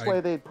 Don't go this way.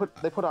 They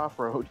put off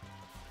road.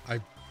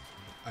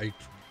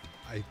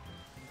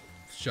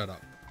 Shut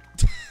up.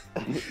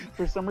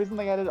 For some reason,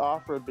 they added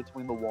off road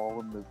between the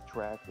wall and the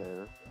track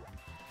there.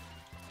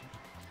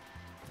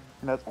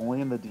 And that's only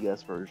in the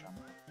DS version.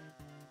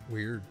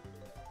 Weird.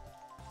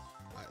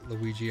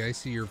 Luigi, I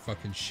see your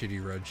fucking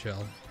shitty red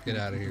shell. Get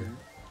out of here.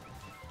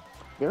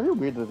 Very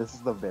weird that this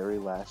is the very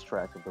last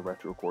track of the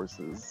retro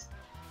courses.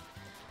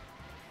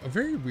 A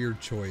very weird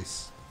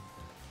choice.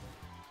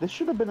 This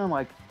should have been in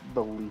like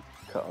the Leaf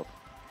Cup.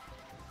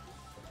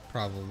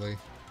 Probably.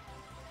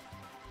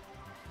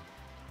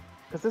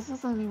 Because this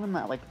isn't even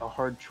that like a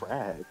hard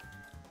track.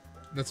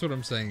 That's what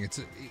I'm saying. It's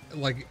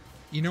like,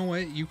 you know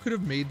what? You could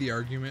have made the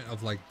argument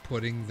of like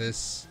putting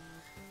this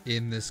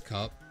in this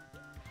cup,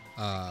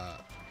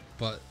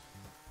 but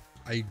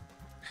I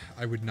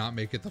would not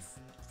make it the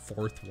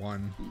fourth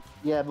one.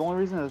 Yeah, the only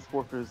reason it's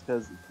fourth is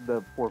because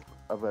the fourth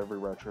of every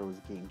retro is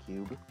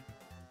GameCube.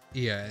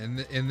 Yeah,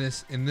 in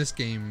this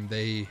game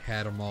they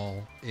had them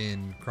all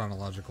in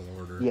chronological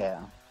order.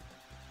 Yeah.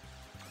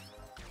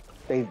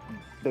 They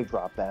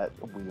dropped that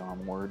Wii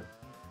onward,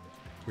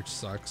 which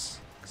sucks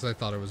because I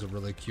thought it was a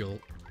really cute,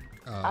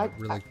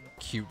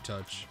 cute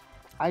touch.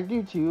 I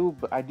do too,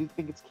 but I do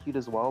think it's cute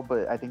as well.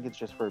 But I think it's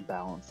just for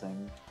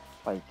balancing,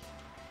 like,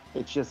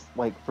 it's just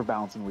like for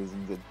balancing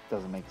reasons. It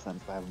doesn't make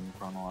sense to have them in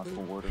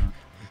chronological order.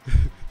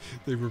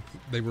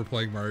 They were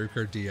playing Mario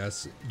Kart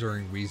DS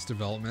during Wii's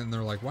development, and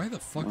they're like, "Why the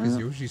fuck is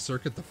Yoshi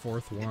Circuit the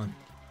fourth one?"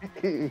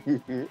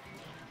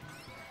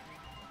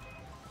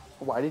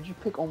 Why did you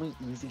pick only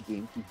easy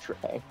GameCube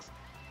tracks?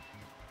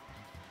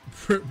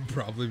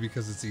 Probably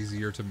because it's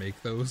easier to make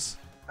those.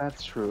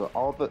 That's true.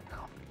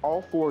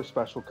 All four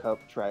Special Cup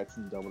tracks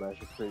in Double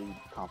Dash are pretty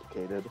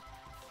complicated.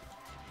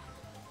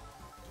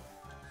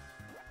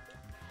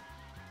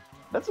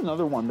 That's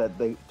another one that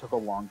they took a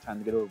long time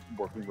to get a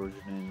working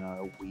version in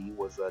Wii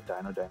was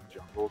Dino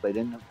Jungle. They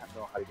didn't know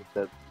how to get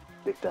that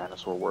big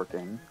dinosaur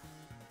working,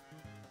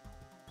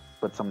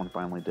 but someone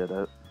finally did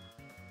it.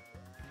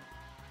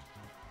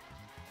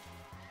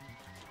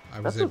 I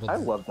love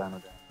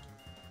Dino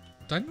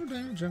Jungle.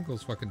 Dino Jungle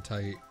is fucking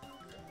tight.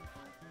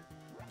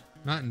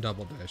 Not in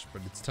Double Dash,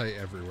 but it's tight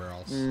everywhere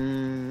else.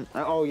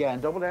 Oh yeah,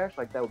 in Double Dash,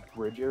 like that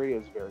bridge area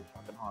is very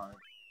fucking hard.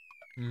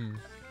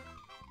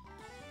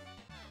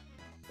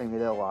 They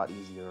made it a lot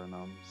easier in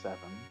 7.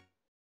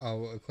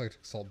 Oh,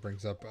 Eclectic Salt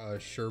brings up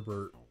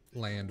Sherbert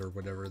Land or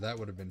whatever. That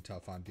would have been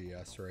tough on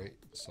DS, right?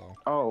 So.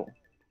 Oh,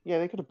 yeah,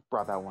 they could have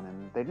brought that one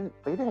in.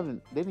 They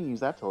didn't use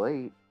that till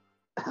 8.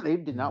 They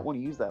did not want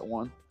to use that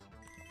one.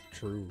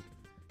 True.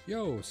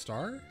 Yo,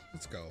 Star,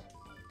 let's go.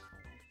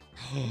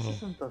 This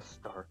isn't the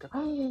Star.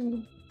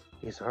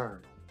 It's her.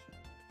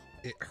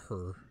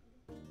 Her.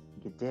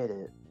 You did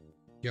it.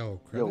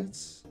 Yo,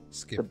 credits?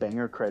 Skip. The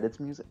banger credits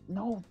music?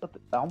 No, but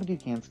I don't think you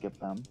can skip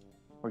them.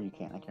 Or you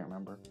can, I can't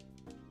remember.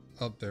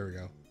 Oh, there we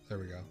go. There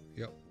we go.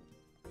 Yep.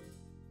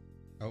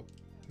 Oh,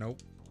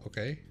 nope.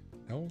 Okay.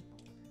 No.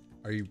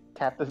 Are you...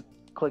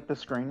 Click the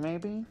screen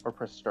maybe? Or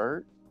press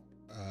start?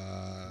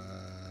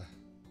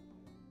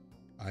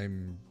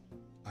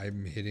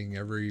 I'm hitting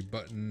every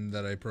button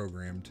that I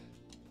programmed.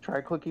 Try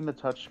clicking the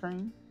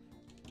touchscreen.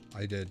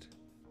 I did.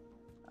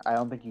 I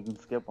don't think you can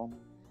skip them.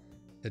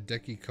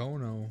 Hideki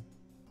Kono.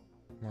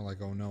 More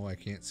like, oh no, I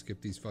can't skip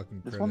these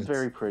fucking credits. This one's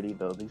very pretty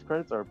though. These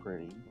credits are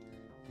pretty.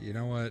 You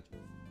know what?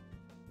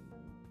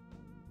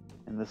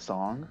 And the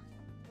song?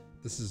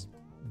 This is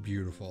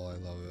beautiful. I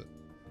love it.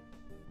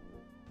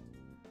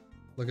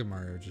 Look at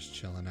Mario just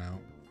chilling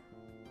out.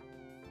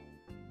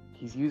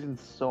 He's using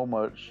so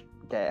much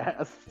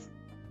gas.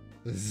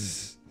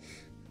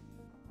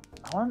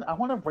 I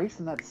want to race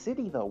in that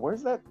city though.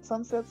 Where's that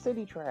Sunset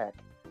City track?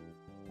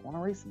 I want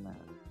to race in that.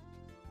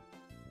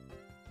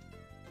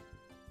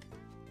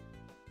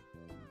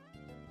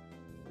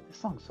 This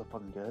song's so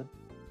fucking good.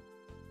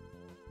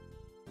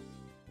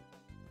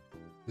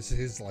 This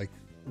is like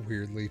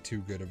weirdly too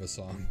good of a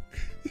song.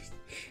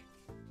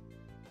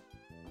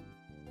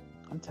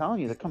 I'm telling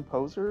you, the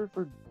composer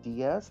for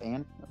DS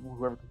and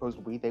whoever composed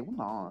Wii, they went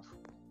off.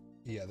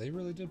 Yeah, they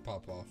really did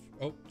pop off.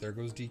 Oh, there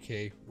goes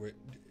DK.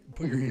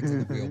 Put your hands on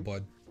the wheel,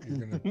 bud. You're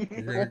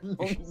gonna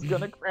he's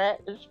gonna crash.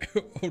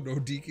 Oh no,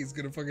 DK's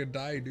gonna fucking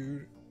die,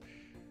 dude.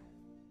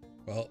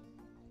 Well,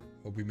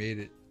 hope we made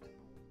it.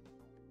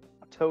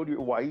 Toad,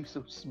 why are you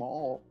so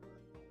small?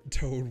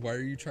 Toad, why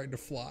are you trying to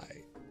fly?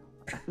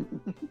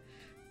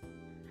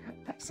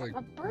 It's like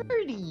a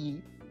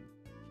birdie.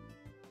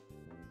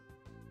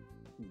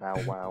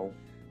 Bow wow.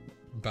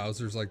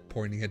 Bowser's like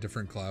pointing at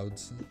different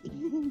clouds.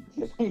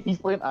 He's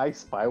playing I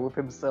Spy with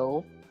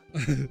himself.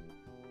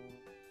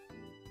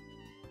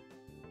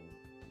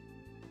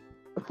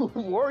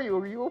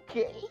 Wario, are you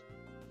okay?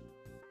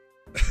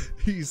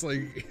 He's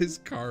like, his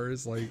car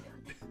is like,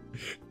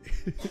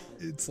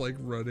 it's like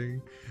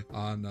running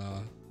on,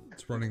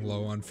 it's running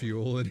low on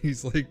fuel, and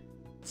he's like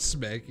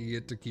smacking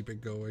it to keep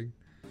it going.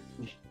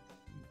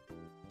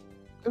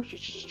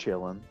 Yoshi's just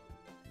chilling.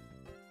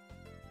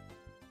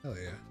 Hell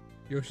yeah.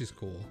 Yoshi's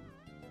cool.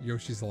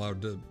 Yoshi's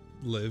allowed to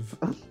live.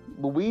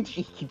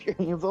 Luigi, keep your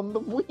hands on the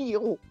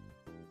wheel.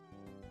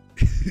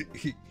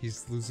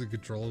 He's losing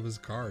control of his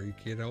car. He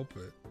can't help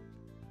it.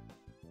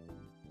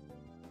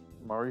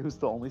 Mario's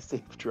the only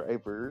safe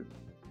driver.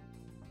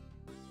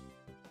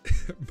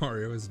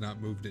 Mario has not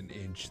moved an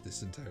inch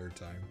this entire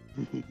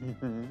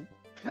time.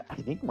 I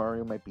think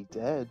Mario might be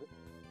dead.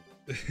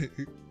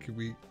 Can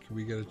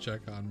we get a check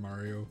on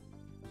Mario?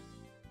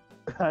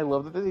 I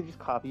love that they just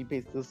copy and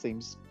paste the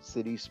same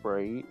city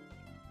sprite.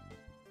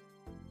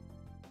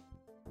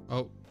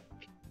 Oh,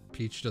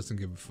 Peach doesn't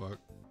give a fuck.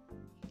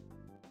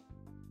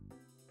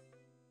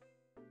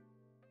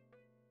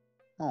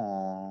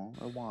 Aww,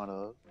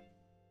 Iwata.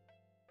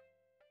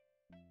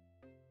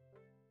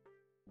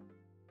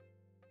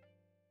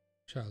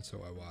 Shout out to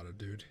Iwata,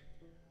 dude.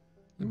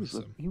 He was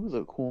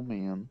a cool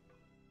man.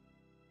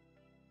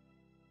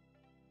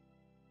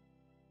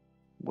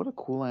 What a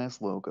cool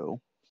ass logo.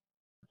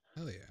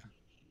 Hell yeah.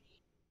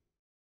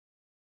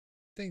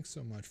 Thanks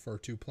so much for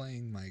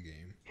playing my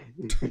game.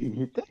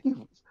 Thank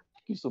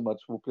you so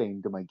much for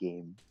playing my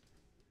game.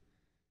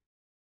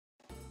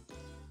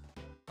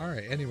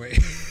 Alright, anyway.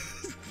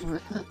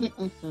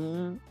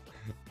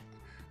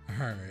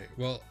 Alright,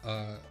 well,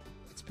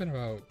 it's been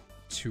about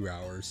 2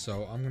 hours,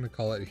 so I'm gonna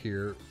call it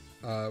here.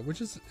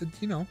 Which is,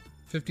 you know,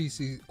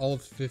 50cc, all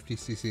of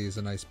 50cc is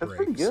a nice break.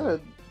 That's pretty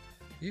good. So,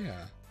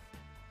 yeah.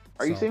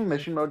 Are you saving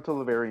mission mode till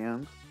the very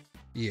end?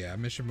 Yeah,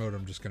 mission mode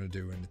I'm just gonna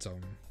do in its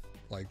own,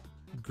 like,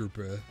 group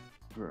of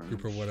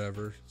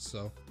whatever.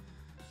 So,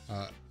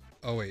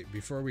 oh wait,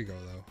 before we go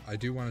though, I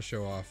do want to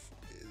show off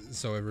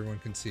so everyone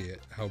can see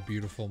it how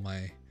beautiful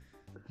my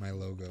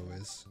logo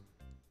is.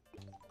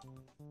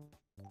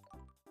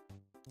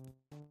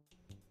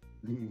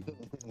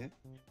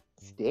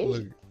 Steak.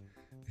 Look,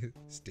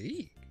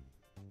 steak.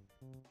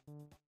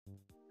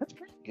 That's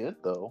pretty good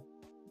though.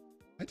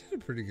 I did a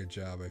pretty good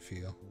job, I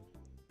feel.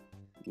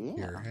 Yeah.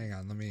 Here, hang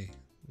on, let me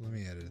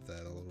edit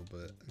that a little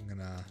bit. I'm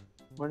gonna.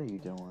 What are you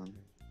doing?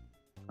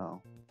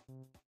 Oh.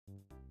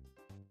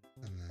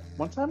 And then,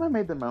 One time I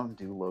made the Mountain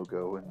Dew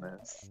logo in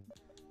this.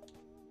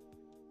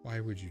 why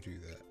would you do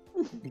that?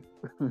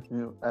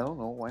 I don't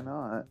know, why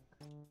not?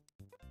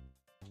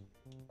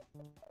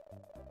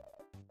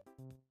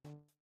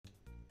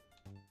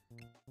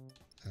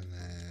 And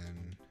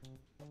then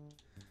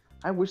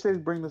I wish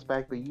they'd bring this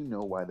back, but you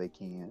know why they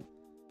can't.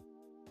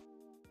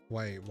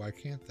 why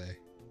can't they?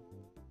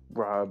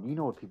 Rob, you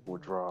know what people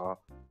would draw.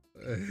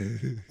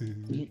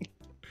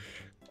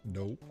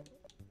 Nope.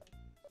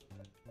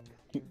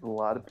 A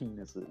lot of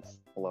penises.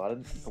 A lot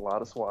of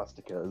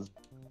swastikas.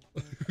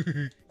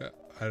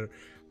 I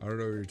don't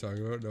know what you're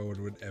talking about. No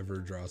one would ever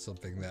draw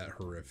something that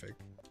horrific.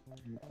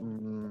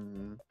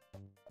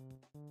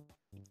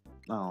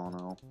 I don't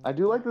know. I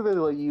do like that they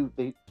let you.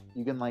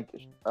 You can like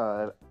if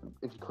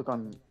you click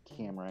on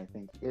camera, I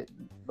think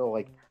they'll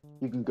like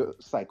you can go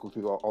cycle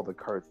through all the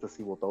carts to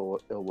see what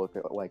it'll look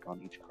like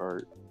on each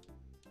cart.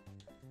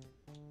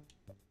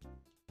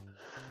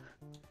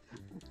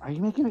 Are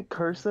you making it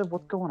cursive?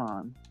 What's going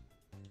on?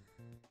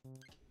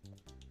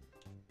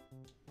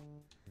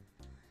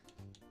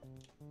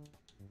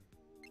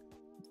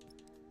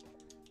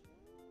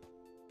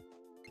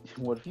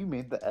 What if you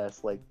made the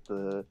S like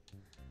the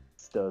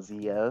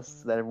Stuzzy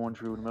S that everyone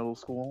drew in middle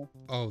school?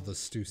 Oh, the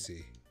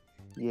Stussy.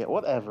 Yeah,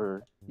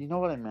 whatever. You know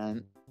what I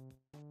meant.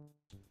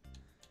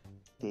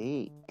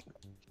 Steak.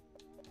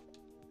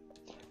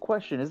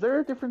 Question, is there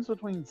a difference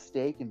between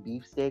steak and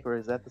beefsteak, or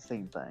is that the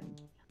same thing?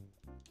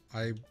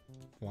 I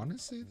want to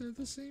say they're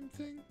the same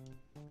thing.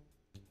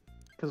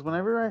 Because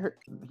whenever I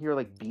hear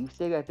like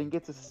beefsteak, I think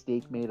it's a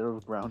steak made out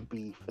of ground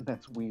beef, and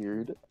that's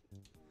weird.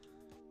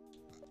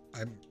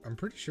 I'm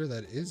pretty sure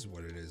that is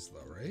what it is,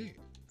 though, right?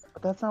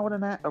 But that's not what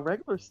a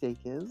regular steak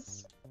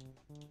is.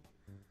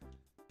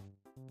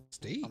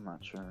 Steak. I'm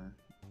not sure.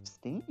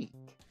 Steak.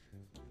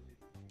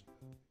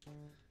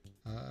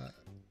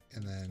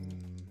 And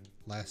then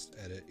last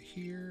edit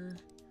here.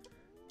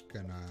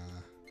 Gonna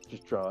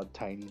just draw a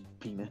tiny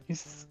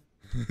penis.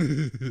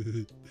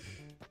 I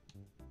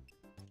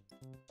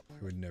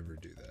would never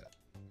do that.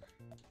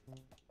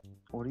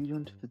 What are you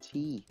doing to the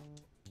T?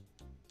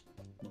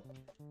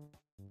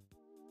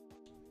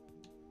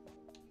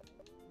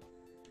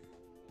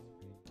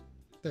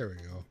 There we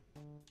go.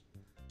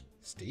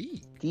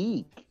 Steak.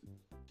 Deke.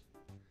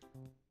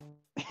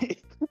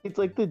 It's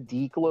like the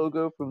Deke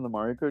logo from the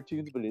Mario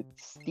cartoons, but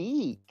it's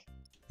Steak.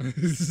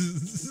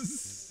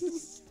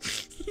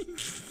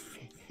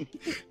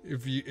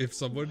 If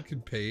someone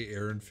can pay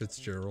Aaron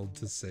Fitzgerald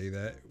to say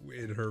that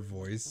in her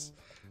voice,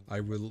 I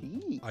will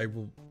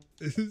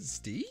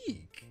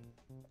Steak.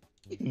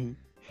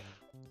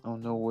 Oh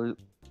no, where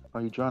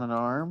are you drawing an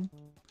arm?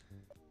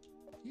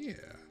 Yeah.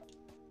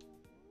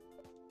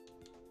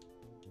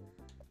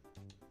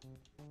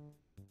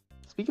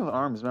 Speaking of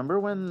arms, remember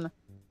when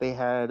they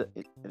had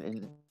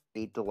in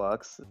 8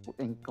 Deluxe,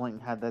 Inkling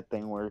had that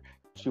thing where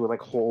she would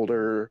like hold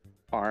her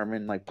arm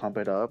and like pump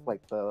it up,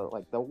 like the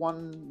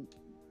one.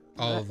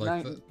 Oh,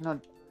 like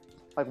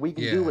we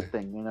can do it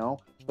thing, you know.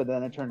 But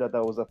then it turned out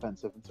that was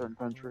offensive in certain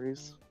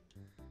countries.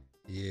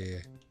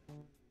 Yeah.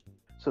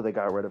 So they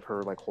got rid of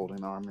her like holding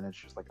the arm, and it's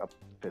just like a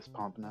fist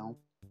pump now.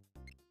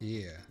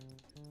 Yeah.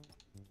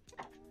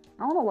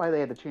 I don't know why they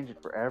had to change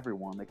it for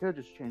everyone. They could have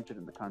just changed it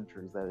in the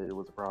countries that it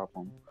was a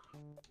problem.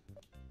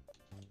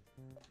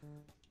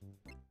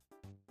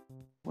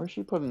 Where's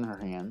she putting her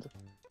hand?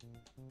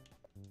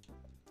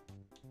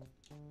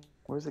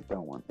 Where's it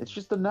going? It's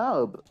just a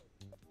nub.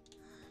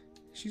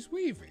 She's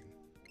waving.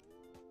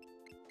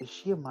 Is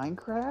she a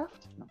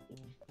Minecraft? No.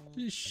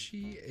 Is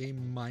she a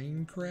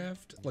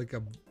Minecraft? Like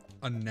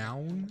a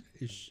noun?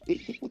 Is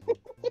she...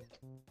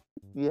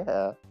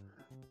 Yeah.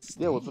 Steak.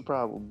 Yeah, what's the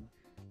problem?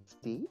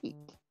 Steak.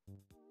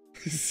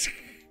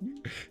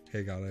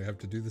 Hey God, I have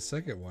to do the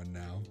second one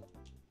now.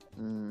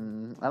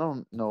 I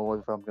don't know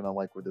if I'm gonna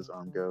like where this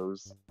arm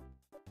goes.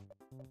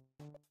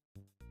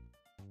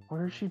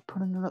 Where is she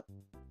putting it up?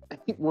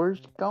 Where's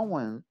she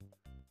going?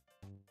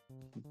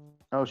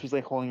 Oh, she's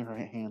like holding her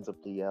hands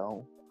up to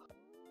yell.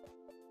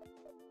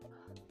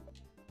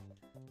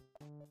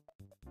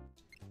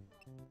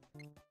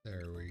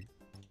 There we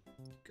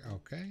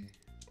okay.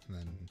 And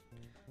then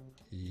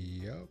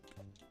yup.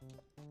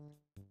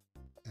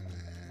 And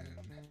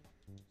then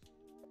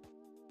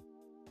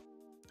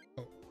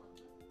oh,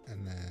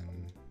 and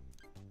then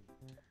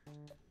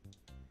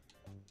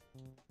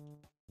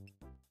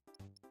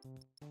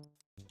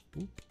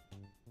boop.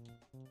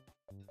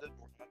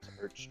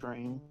 Art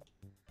stream.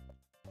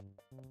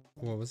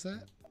 What was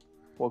that?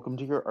 Welcome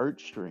to your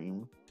art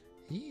stream.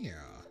 Yeah,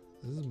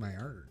 this is my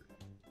art.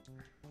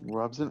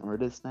 Rob's an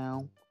artist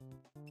now.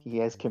 He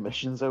has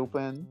commissions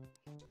open.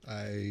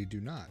 I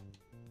do not.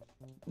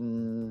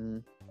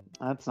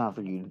 That's not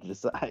for you to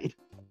decide.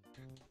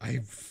 I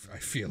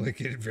feel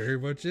like it very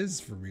much is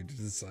for me to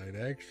decide,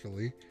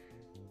 actually.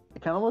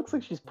 It kind of looks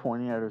like she's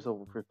pointing at herself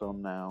with her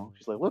thumb now.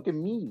 She's like, look at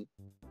me.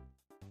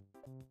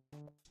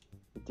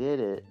 I did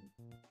it.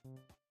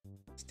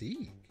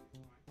 Steak.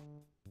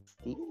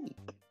 Steak.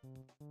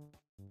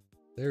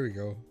 There we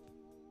go.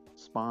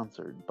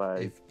 Sponsored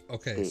by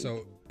okay, steak.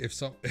 so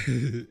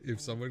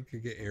if someone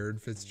could get Aaron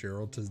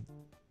Fitzgerald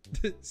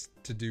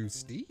to do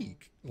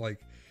Steak,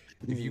 like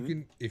if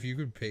you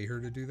could pay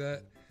her to do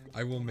that,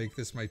 I will make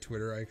this my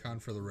Twitter icon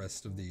for the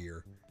rest of the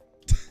year.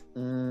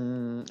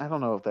 I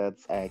don't know if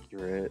that's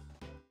accurate.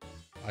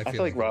 I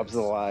feel like Rob's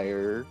a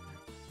liar.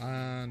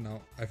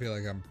 No, I feel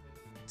like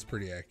it's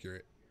pretty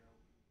accurate.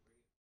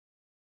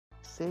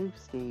 Save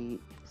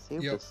state.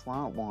 Save the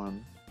slot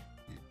one.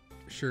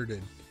 Sure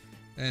did.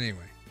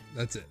 Anyway,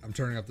 that's it. I'm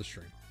turning up the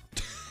stream.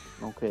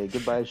 Okay,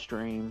 goodbye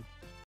stream.